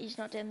 Nah, he's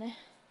not down there.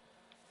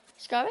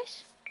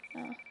 Skybase?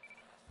 No.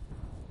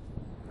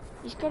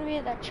 He's got to be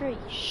at that tree,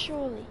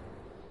 surely.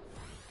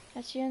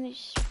 That's the only...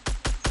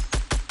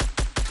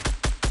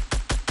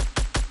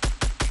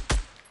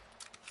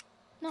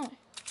 No.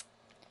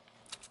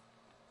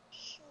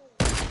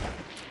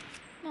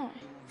 No.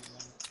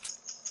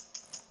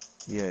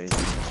 Yeah,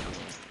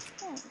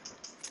 No.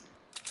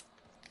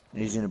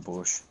 he's in a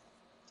bush.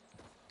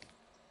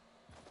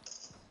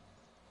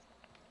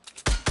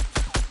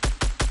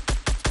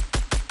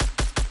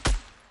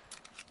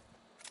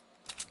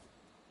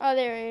 Oh,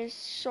 there he is,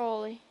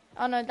 surely.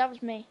 Oh no, that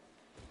was me.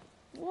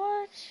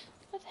 What?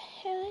 What the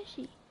hell is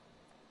he? Do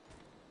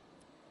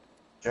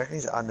you reckon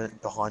he's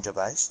behind your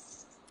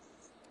base?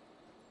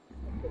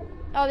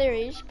 Oh, there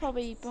he is,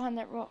 probably behind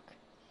that rock.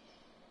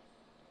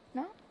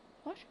 No?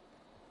 What?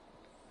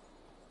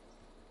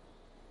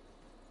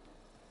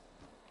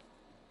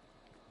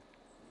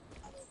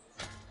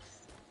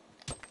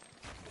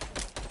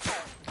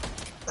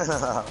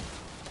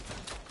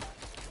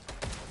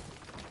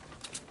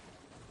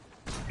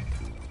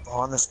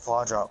 Behind the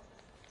supply drop.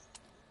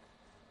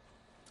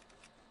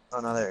 Oh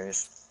no, there he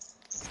is.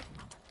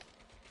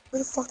 Where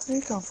the fuck did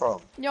he come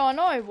from? Yeah, I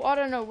know. I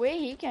don't know where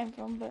he came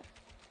from, but...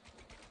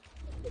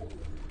 Yeah,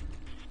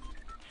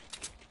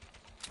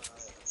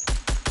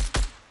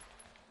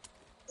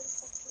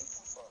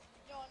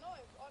 I know.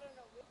 I don't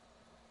know where...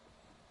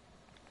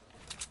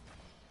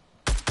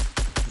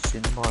 He's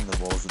sitting behind the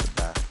walls at the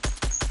back.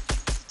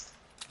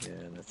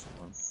 Yeah, that's the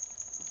one.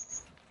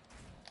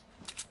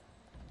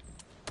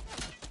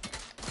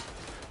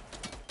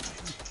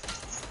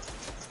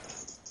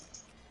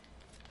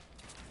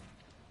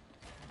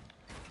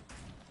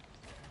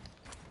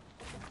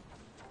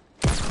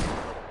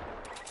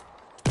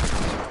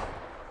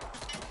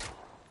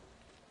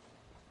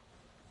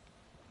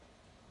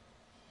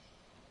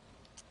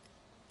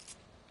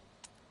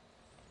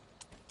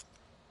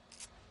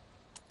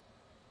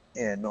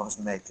 Yeah, nice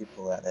mag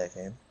people out there,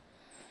 Cam.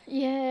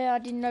 Yeah, I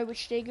didn't know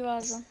which dig I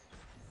was on.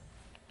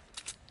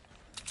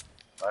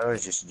 I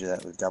always used to do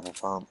that with double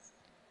pump.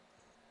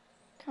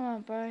 Come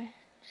on, bro.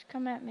 Just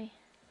come at me.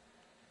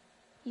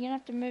 You're gonna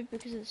have to move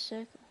because of the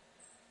circle.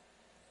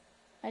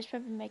 I just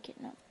probably make it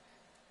up.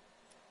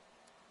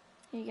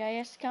 Here you go,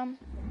 yes, come.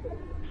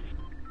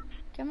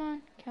 Come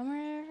on, come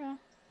wherever.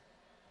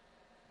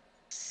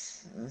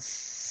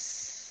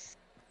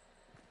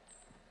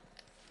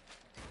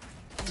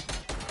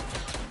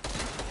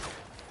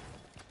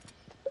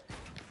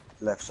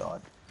 Left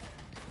side.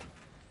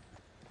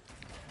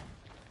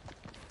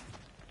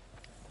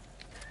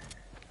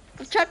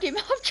 I've trapped him,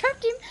 I've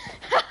trapped him!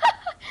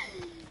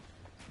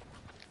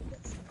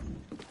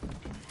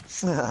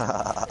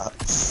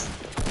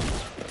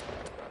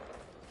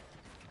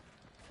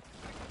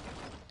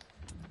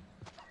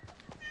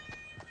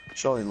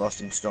 Surely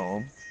lost in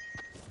storm.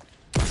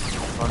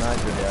 Oh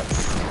no, good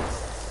out.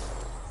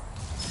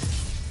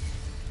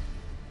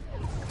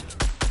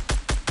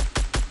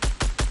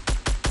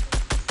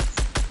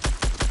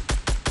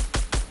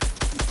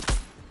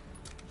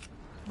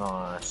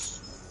 Nice.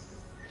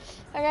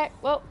 Okay,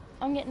 well,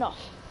 I'm getting off.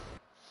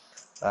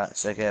 Alright,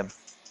 so Cam.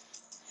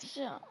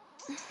 So,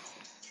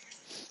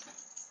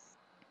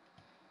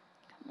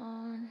 come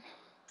on.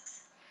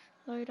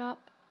 Load up.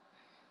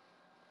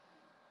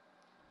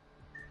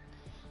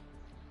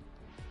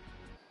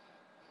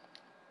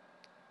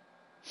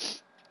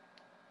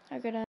 I gotta